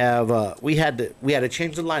 Then we have we had to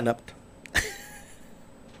change the lineup.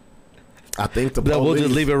 I think the police. We'll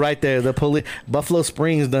just leave it right there. The police, Buffalo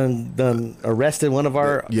Springs, done arrested one of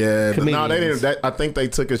our comedians. No, they didn't. I think they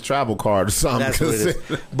took his travel card or something. That's what it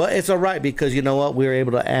is. But it's all right because you know what? We were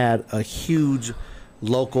able to add a huge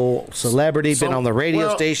local celebrity, been on the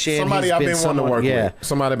radio station. Somebody I've been wanting to work with.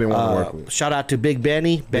 Somebody I've been wanting to work with. Shout out to Big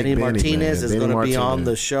Benny. Benny Martinez is going to be on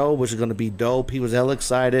the show, which is going to be dope. He was hell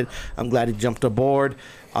excited. I'm glad he jumped aboard.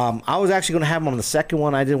 I was actually going to have him on the second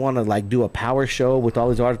one. I didn't want to do a power show with all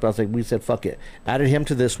these artists, but I was like, we said, fuck it. Added him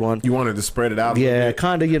to this one. You wanted to spread it out? Yeah,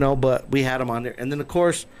 kind of, but we had him on there. And then, of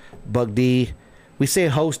course, Bug D. We say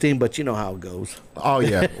hosting, but you know how it goes. Oh,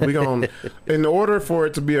 yeah. In order for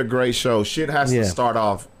it to be a great show, shit has to start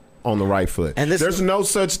off on the right foot. And there's no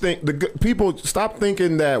such thing. People stop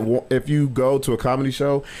thinking that if you go to a comedy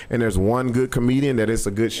show and there's one good comedian that it's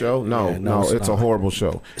a good show. No, it's a horrible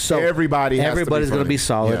show. So everybody's going to be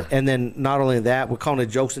solid. Yeah. And then not only that, we're calling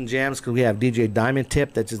it Jokes and Jams because we have DJ Diamond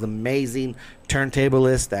Tip, that's just amazing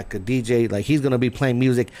turntablist that could DJ. Like, he's going to be playing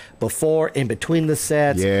music before, in between the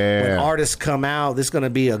sets. Yeah. When artists come out, this is going to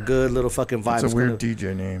be a good little fucking vibe. It's a weird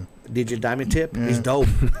DJ name. DJ Diamond Tip. Yeah. He's dope.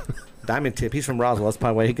 Diamond tip. He's from Roswell. That's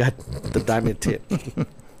probably why he got the diamond tip.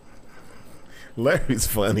 Larry's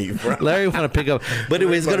funny, bro. Larry want to pick up, but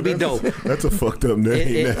anyway, it's gonna be dope. That's a fucked up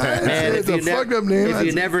name. It's a fucked up name. If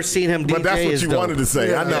you never seen him DJ, but that's what you dope. wanted to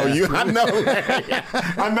say. Yeah. I know you. I know.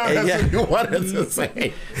 I know that's what you wanted to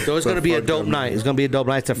say. So it's gonna be a dope night. It's gonna be a dope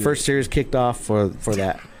night. It's the first series kicked off for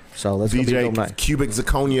that. So let's go be a dope night. Cubic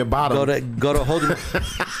zirconia bottom. Go to hold him.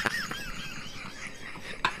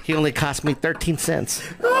 He only cost me 13 cents.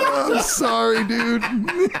 Oh, I'm sorry, dude.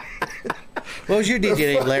 What was your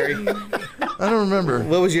DJ name, Larry? I don't remember.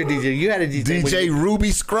 What was your DJ? You had a DJ. DJ Ruby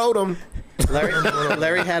Scrotum.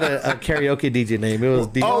 Larry had a karaoke DJ name. It was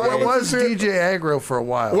DJ. Oh, it was DJ Aggro for a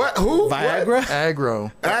while. What? Who? Viagra?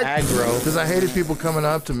 Aggro. Aggro. Because I hated people coming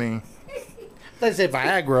up to me. They said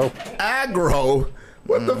Viagra. Aggro?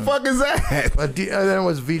 What the fuck is that? Then it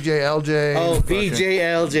was VJLJ. Oh,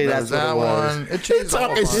 VJLJ. That's what it was. One. It He's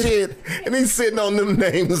talking shit, and he's sitting on them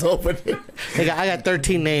names over there. Hey, I got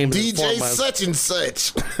 13 names. DJ such and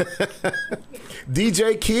such.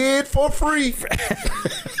 DJ Kid for free.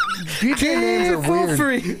 DJ names are for weird.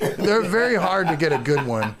 free. They're very hard to get a good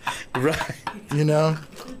one. Right. You know?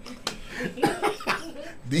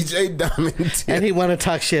 DJ Diamond Tip. And he want to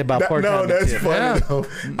talk shit about pork. No, that's tip. funny though.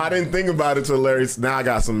 I didn't think about it till Larry. Now I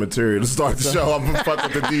got some material to start the show. I'm gonna fuck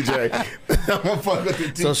with the DJ. I'm gonna fuck with the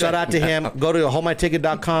DJ. So shout out to him. Go to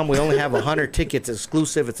holdmyticket.com. We only have 100 tickets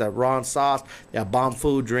exclusive. It's a raw and sauce. They have bomb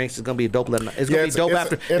food, drinks. It's gonna be dope. It's gonna be dope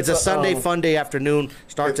after. It's a Sunday fun day afternoon.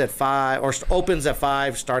 Starts at 5 or opens at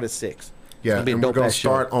 5. Start at 6. Yeah, and we're gonna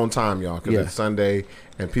start on time, y'all, because it's Sunday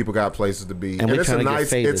and people got places to be. And it's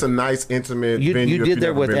a nice, intimate venue. You did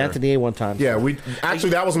there with Anthony A one time. Yeah,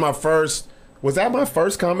 that was my first. Was that my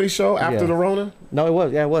first comedy show after the Rona? No, it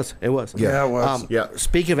was. Yeah, it was. It was. Yeah, it was.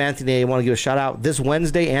 Speaking of Anthony A, I want to give a shout out. This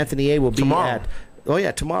Wednesday, Anthony A will be at. Oh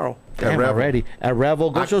yeah, tomorrow. Damn, already at Revel.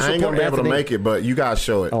 Go show support. I ain't gonna be able to make it, but you guys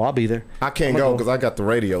show it. Oh, I'll be there. I can't go because I got the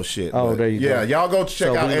radio shit. Oh, there you go. Yeah, y'all go check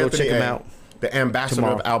out Anthony check him A. out. The ambassador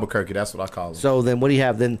of Albuquerque. That's what I call him. So then what do you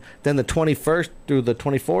have? Then the 21st through the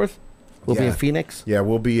 24th, we'll be in Phoenix. Yeah,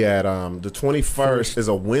 we'll be at the 21st is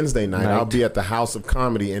a Wednesday night. I'll be at the House of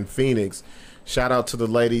Comedy in Phoenix. Shout out to the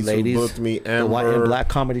ladies who booked me. Amber, the White and Black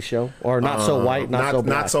Comedy Show. Or Not So White, Not So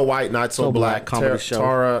Black. Not So White, Not So Black. Comedy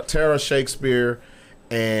Show. Tara Shakespeare.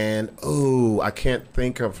 And, I can't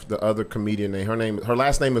think of the other comedian name. Her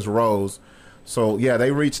last name is Rose. So, yeah,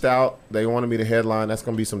 they reached out. They wanted me to headline. That's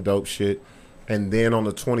going to be some dope shit. And then on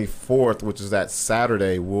the 24th, which is that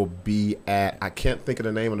Saturday, we'll be at, I can't think of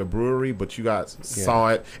the name of the brewery, but you guys saw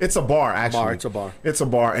it. It's a bar, actually. It's a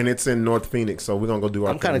bar, and it's in North Phoenix, so we're going to go do our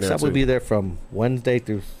thing. I'm kind of excited we'll be there from Wednesday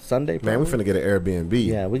through Sunday. Probably. Man, we're finna get an Airbnb.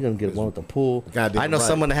 Yeah, we're going to get one with the pool. I know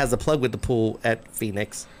someone that has a plug with the pool at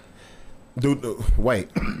Phoenix. Dude, wait.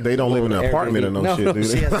 They don't live in an apartment or no shit, do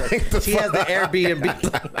they? She has the Airbnb.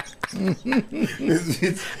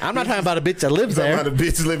 I'm not talking about a bitch that lives there. I'm talking about a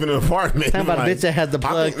bitch living in an apartment. I'm talking about a bitch that has the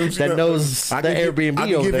plug that knows the Airbnb I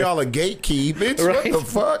can give y'all a gate key, bitch. Right? What the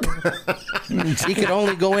fuck? She can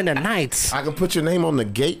only go in at nights. I can put your name on the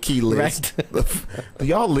gate key list. Right. Do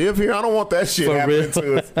y'all live here? I don't want that shit happening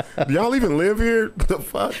to us. Do y'all even live here? The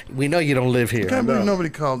fuck? We know you don't live here. I can't believe nobody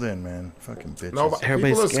called in, man. Fucking bitches.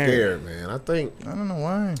 Everybody's people are scared, man. I don't know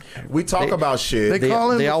why. We talk about shit. They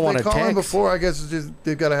call in. They all want to call text. in before. I guess it's just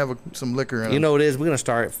they've got to have some liquor in. You know what it is? We're gonna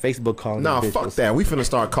start Facebook calling. No, fuck that. We finna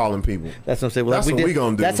start calling people. That's what I'm saying. That's what we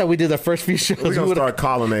gonna do. That's how we did the first few shows. We gonna start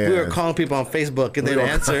calling their ass. We were calling people on Facebook and they'd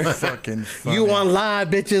answer. Fucking funny. You on live,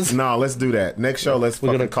 bitches? No, let's do that. Next show, we're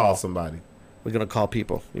gonna call somebody. We're gonna call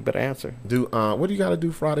people. You better answer. What do you got to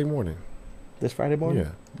do Friday morning? This Friday morning?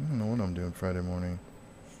 Yeah. I don't know what I'm doing Friday morning.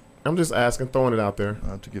 I'm just asking, throwing it out there. I'll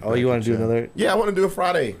have to get you want to do another? Yeah, I want to do a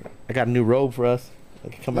Friday. I got a new robe for us.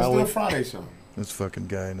 Let's do a Friday show. This fucking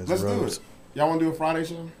guy in his robes. Let's do it. Y'all want to do a Friday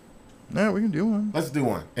show? Yeah, we can do one. Let's do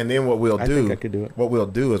one. And then what we'll do? I think I could do it. What we'll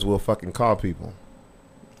do is we'll fucking call people.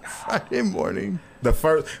 Friday morning. The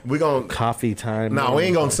first we gonna coffee time. No, we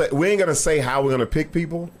ain't gonna say how we're gonna pick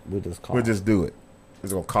people. We'll just call. We'll just do it. We're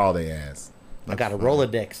just gonna call their ass. I got a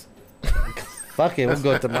Rolodex. Fuck it, we'll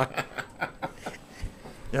go to my.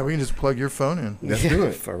 Yeah, we can just plug your phone in. Let's do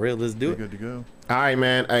it. For real, let's do it. Good to go. All right,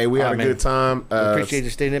 man. Hey, we had a good time. Appreciate you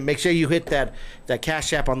staying in. Make sure you hit that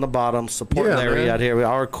Cash App on the bottom. Support Larry out here with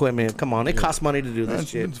our equipment. Come on, it costs money to do this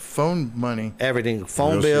shit. It's phone money. Everything.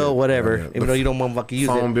 Phone bill, whatever. Even though you don't want to fucking use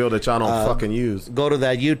it. Phone bill that y'all don't fucking use. Go to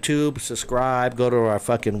that YouTube, subscribe. Go to our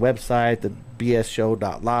fucking website, the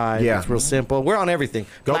bsshow.live. Yeah. It's real simple. We're on everything.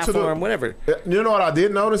 Go Platform, whatever. You know what I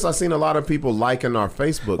did notice? I seen a lot of people liking our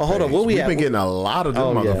Facebook page. Hold on. We've been getting a lot of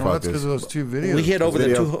them motherfuckers. Well, that's because of those two videos. We hit over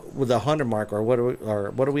the 100 mark or what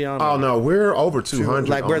what are we on? Oh no, we're over 200.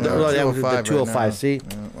 Like we're the 205 right see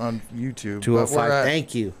on YouTube. 205.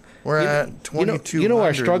 Thank you. We're at 22. You know what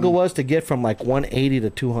our struggle was to get from like 180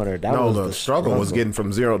 to 200. That was the struggle was getting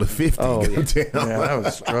from 0 to 50. Oh, yeah, that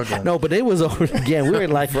was struggling. No, but it was over again. We were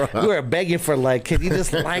like, we were begging for like, can you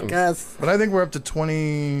just like us? But I think we're up to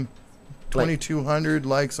 2,200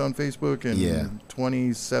 likes on Facebook and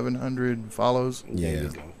 2,700 follows. Yeah,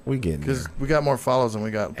 we getting because we got more follows than we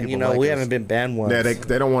got. And we haven't been banned once. Yeah,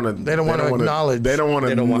 they don't want to. They don't want to acknowledge. They don't want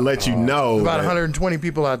to let you know. About 120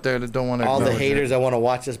 people out there that don't want to. All the haters that want to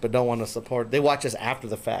watch us but don't want to support. They watch us after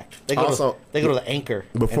the fact. They go to the anchor.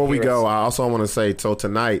 Before we go, I also want to say, so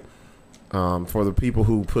tonight, for the people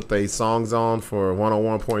who put their songs on for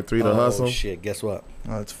 101.3 The Hustle. Oh shit! Guess what?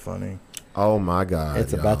 Oh, that's funny. Oh my God!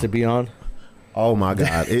 It's about to be on. Oh my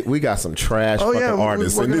God! We got some trash fucking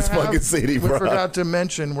artists in this fucking city, bro. We forgot to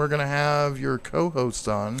mention we're gonna have your co-hosts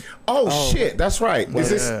on. Oh shit! That's right. Is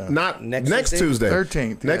this not next Tuesday?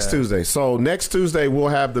 13th. Next Tuesday. So next Tuesday we'll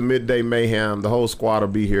have the Midday Mayhem. The whole squad will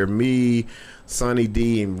be here. Me, Sonny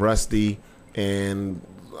D, and Rusty, and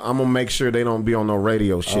I'm gonna make sure they don't be on no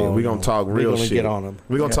radio shit. We're gonna talk real shit. Get on them.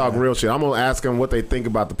 We're gonna talk real shit. I'm gonna ask them what they think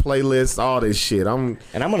about the playlist, all this shit. I'm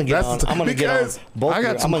gonna get on. I'm gonna get on both. I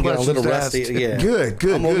got some I'm gonna get on Little Rusty. Yeah, good.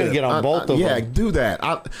 I'm gonna get on both of them. Yeah, do that.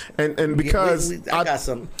 And because I got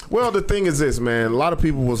some. Well, the thing is this, man. A lot of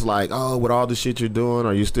people was like, "Oh, with all the shit you're doing,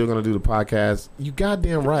 are you still gonna do the podcast?" You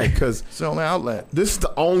goddamn right, because it's the only outlet. This is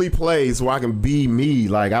the only place where I can be me.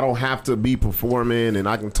 Like I don't have to be performing, and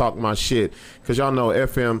I can talk my shit. Because y'all know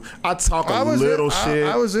FM. I talk a little shit.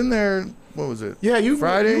 I was in there. What was it? Yeah,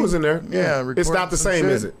 Friday. You was in there. Yeah, it's not the same,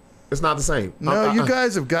 is it? It's not the same. No, you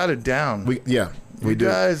guys have got it down. We do.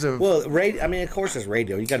 Guys have. Well, I mean, of course, it's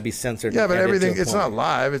radio. You got to be censored. Yeah, but everything. It's not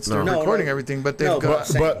live. It's they're recording everything. But they've got.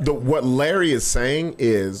 But what Larry is saying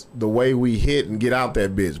is the way we hit and get out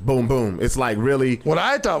that bitch. Boom, boom. It's like really. What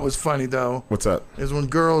I thought was funny though. What's up? Is when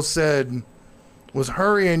girls said. Was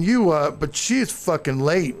hurrying you up, but she's fucking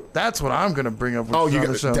late. That's what I'm gonna bring up with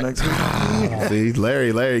the show next week. See,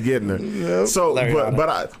 Larry getting her. Yep. So,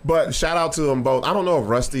 but shout out to them both. I don't know if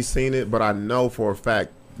Rusty's seen it, but I know for a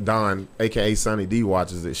fact Dawn, aka Sonny D,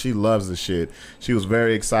 watches it. She loves the shit. She was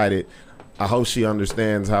very excited. I hope she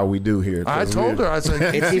understands how we do here. I told her. I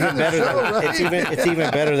said it's even better. It's even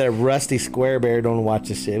better that Rusty Square Bear don't watch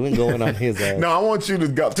the shit. We can go in on his ass. No, I want you to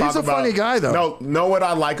talk about. He's a funny guy, though. No, know what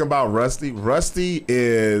I like about Rusty? Rusty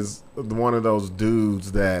is one of those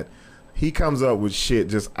dudes that he comes up with shit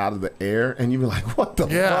just out of the air, and you be like, "What the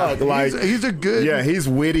fuck?" Like he's a good. Yeah, he's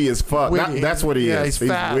witty as fuck. That's what he is. He's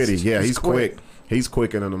fast. Witty. Yeah, he's quick. He's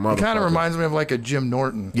quicker than a motherfucker. He kind of reminds me of like a Jim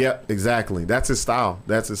Norton. Yeah, exactly. That's his style.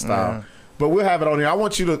 Yeah. But we'll have it on here. I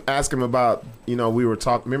want you to ask him about, we were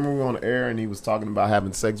talking. Remember we were on the air and he was talking about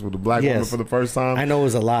having sex with a black woman for the first time? I know it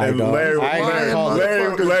was a lie, and dog. Larry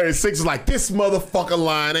Sixx is like, this motherfucker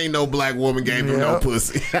lying. Ain't no black woman gave him no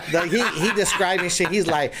pussy. he describing shit. He's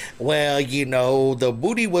like, well, the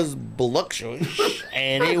booty was voluptuous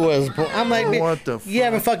and it was. I'm like, what the fuck? You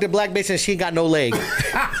haven't fucked a black bitch and she ain't got no leg.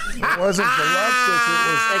 It wasn't voluptuous.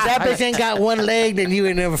 If that bitch ain't got one leg, then you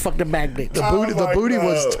ain't never fucked a black bitch. The booty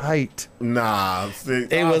was tight. Nah,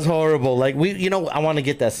 it was horrible. Like I want to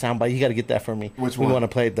get that soundbite. You got to get that for me. Which one? We want to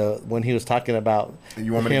play when he was talking about.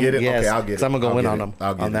 You want me to get it? Yes, okay, I'll get it. I'm gonna go in on him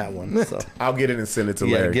on that one. So. I'll get it and send it to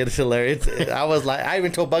Larry. Yeah, get it to Larry. I was like, I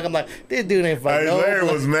even told Bug, I'm like, this dude ain't fucking. Larry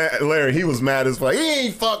was mad. Larry, he was mad as fuck. He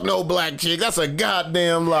ain't fucked no black chick. That's a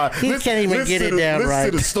goddamn lie. He can't even get it down right.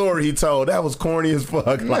 Listen to the story he told. That was corny as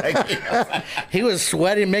fuck. Like he was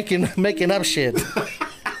sweating, making up shit.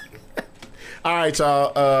 All right,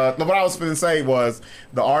 y'all. What I was finna say was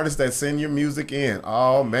the artists that send your music in.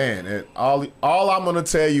 Oh man, and all I'm gonna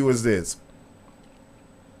tell you is this: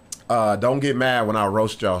 don't get mad when I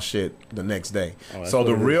roast y'all shit the next day. So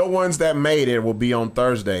the real ones that made it will be on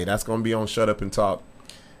Thursday. That's gonna be on Shut Up and Talk.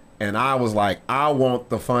 And I was like, I want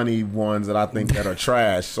the funny ones that I think that are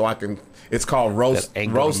trash, so I can. It's called roast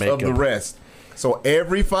of the rest. So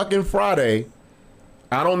every fucking Friday.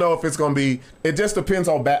 I don't know if it's going to be... It just depends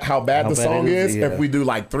on how bad the song is. If we do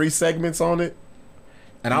like 3 segments on it.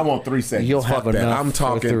 And I want 3 segments. You'll have enough I'm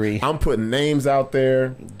talking, for 3. I'm putting names out there.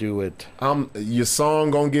 Do it. Your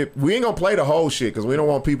song going to get... We ain't going to play the whole shit because we don't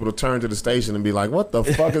want people to turn to the station and be like, what the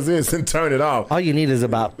fuck is this? And turn it off. All you need is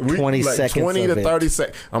about 20 seconds 20 to 30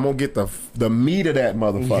 seconds. I'm going to get the meat of that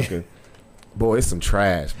motherfucker. Boy, it's some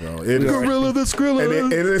trash, bro. Gorilla the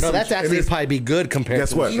Skrilla. No, that's actually probably be good compared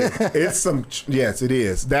to what? It's some. Yes, it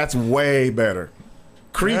is. That's way better.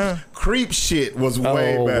 Creep shit was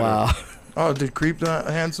way better. Wow. Oh, did Creep not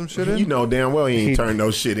hand some shit in? You know damn well he ain't turned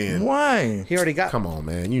no shit in. Why? He already got. Come on,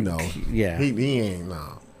 man. You know. Yeah. He ain't.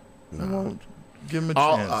 No. Well, give him a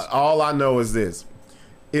chance. All I know is this.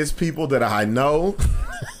 It's people that I know.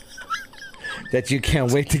 That you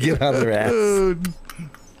can't wait to get out of their ass. Dude.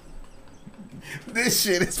 This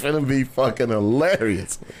shit is gonna be fucking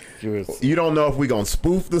hilarious. You don't know if we gonna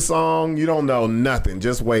spoof the song. You don't know nothing.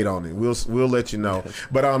 Just wait on it. We'll let you know.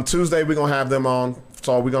 But Tuesday we're gonna have them on.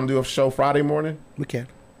 So are we gonna do a show Friday morning? We can.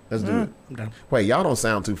 Let's do it. I'm down. Wait, y'all don't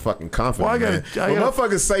sound too fucking confident. Well, When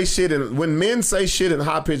motherfuckers say shit, and when men say shit in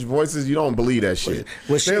high pitched voices, you don't believe that shit. It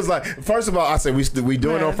was like, first of all, I said we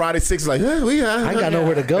doing it on Friday 6. Like, I got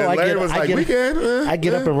nowhere to go. And Larry was like, we can. I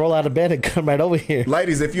get up and roll out of bed and come right over here.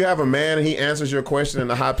 Ladies, if you have a man and he answers your question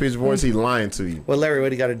in a high pitched voice, he's lying to you. Well, Larry, what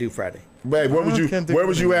do you got to do Friday? Babe, where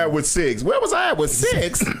was you at with Sixx? Where was I at with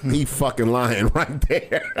Sixx? He fucking lying right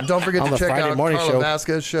there. Don't forget to check out Carla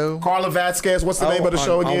Vasquez show. Carla Vasquez, what's the name of the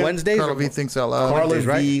show again? On Wednesdays? Carla V Thinks Out Loud. Carla V.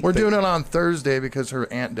 Right? We're doing it on Thursday because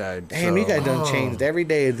her aunt died. Damn, you guys done changed every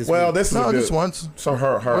day of this week. This is just once. So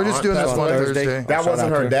her we're just doing this one Thursday. That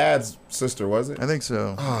wasn't her dad's sister, was it? I think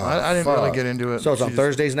so. I didn't really get into it. So it's on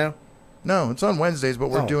Thursdays now? No, it's on Wednesdays,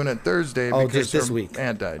 but we're doing it Thursday because just this week.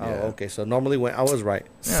 Aunt died. Yeah. Oh, okay. So normally I was right.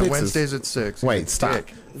 Yeah, Wednesdays at 6. Wait, stop.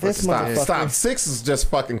 Stop. Sixx is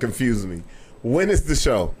just fucking confusing me. When is the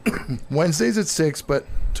show? Wednesdays at 6, but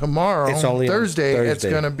tomorrow, it's only Thursday, it's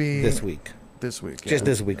going to be this week. This week, just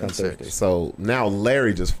this week on Thursday. So now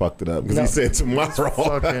Larry just fucked it up because he said tomorrow.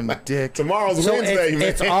 Fucking dick. Tomorrow's Wednesday, man.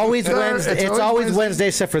 It's always Wednesday. It's always Wednesday,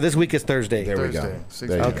 except for this week is Thursday. There we go.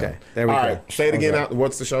 Okay, there we go. All right, say it again.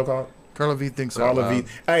 What's the show called? Carla V Thinks Out Loud. Carla V.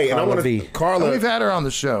 Hey, and I want to Carla. We've had her on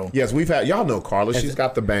the show. Yes, we've had. Y'all know Carla. She's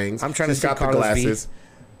got the bangs. I'm trying to see got Carla's the glasses.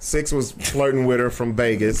 Sixx was flirting with her from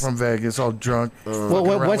Vegas. All drunk.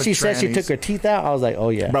 Well, once she said she took her teeth out, I was like, oh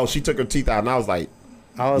yeah. Bro, she took her teeth out, and I was like,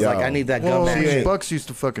 I need that gum action. Bucks used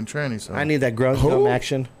to fucking tranny. So. I need that gum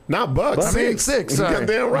action. Not Bucks. Sixx. Sorry.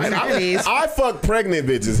 Damn right. I fuck pregnant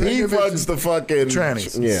bitches. He fucks the fucking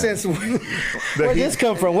trannies. Yeah. Since where'd this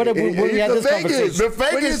come from? Where we had this conversation? The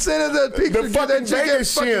Vegas. When you sent the picture, the fucking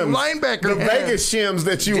Vegas shims. Linebacker. The Vegas shims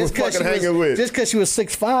that you was fucking hanging with. Just because she was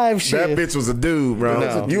 6'5", shit. That bitch was a dude, bro.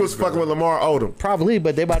 No. You was fucking with Lamar Odom. Probably,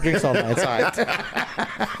 but they bought drinks all night.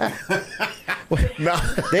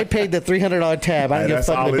 They paid the $300 tab. I don't give a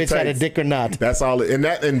fuck if the bitch had a dick or not. That's all.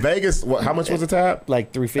 In Vegas, how much was the tab?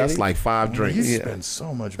 Like $350. That's like 5 drinks. He spent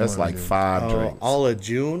so much money. That's like 5 drinks. All of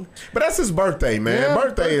June. But that's his birthday, man. Yeah,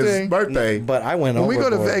 birthday is his birthday. But I went when over. We go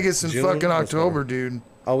to Vegas in fucking October, dude.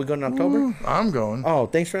 Oh, we going in October? I'm going. Oh,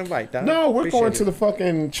 thanks for the invite. No, we're going to the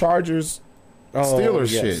fucking Chargers Steelers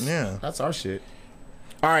shit. Yeah. That's our shit.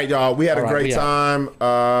 All right, y'all. We had a great time.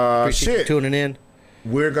 Appreciate you tuning in.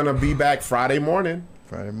 We're going to be back Friday morning.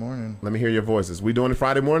 Friday morning. Let me hear your voices. We doing it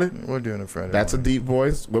Friday morning? We're doing it Friday That's morning. a deep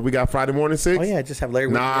voice. What we got Friday morning, Sixx? Oh, yeah. Just have Larry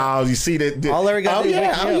wake me up. You see that? All Larry got to do is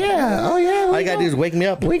wake me up. Oh, yeah. All you got to do is wake me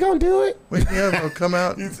up. We going to do it. Wake me up. I'll come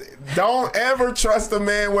out. Don't ever trust a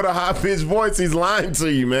man with a high-pitched voice. He's lying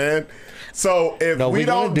to you, man. So if we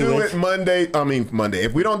don't do it Monday,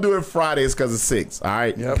 if we don't do it Friday, it's because of Sixx. All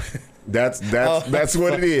right? Yep. That's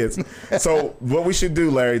what it is. So what we should do,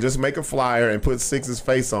 Larry, just make a flyer and put Sixx's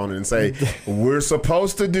face on it and say, we're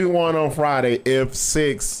supposed to do one on Friday if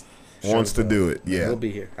Sixx wants to do it. Yeah. We'll be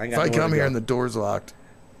here. If I come here and the door's locked.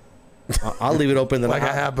 I'll leave it open. Like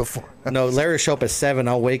I have before. No, Larry will show up at 7.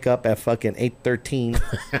 I'll wake up at fucking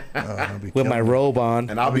 8:13 with my robe on.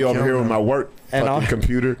 And I'll be over here with my work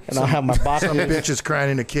computer. And I'll have my box. Some bitch is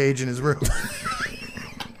crying in a cage in his room.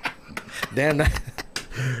 Damn.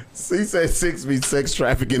 He said Sixx be sex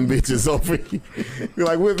trafficking bitches over here. You're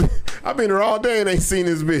like, I've been here all day and ain't seen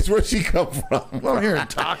this bitch. Where'd she come from? Well, I'm hearing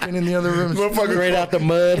talking in the other room. Straight out the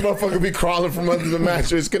mud. Motherfucker be crawling from under the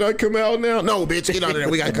mattress. Can I come out now? No, bitch, get out of there.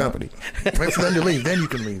 We got company. Wait for them to leave. Then you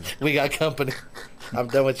can leave. We got company. I'm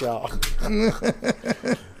done with y'all.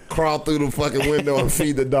 Crawl through the fucking window and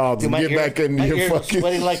feed the dogs and get back in your fucking.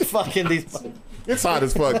 Sweating like fucking these. It's hot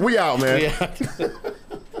as fuck. We out, man.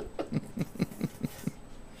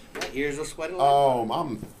 Ears are sweating.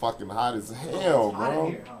 I'm fucking hot as hell,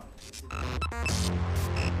 bro.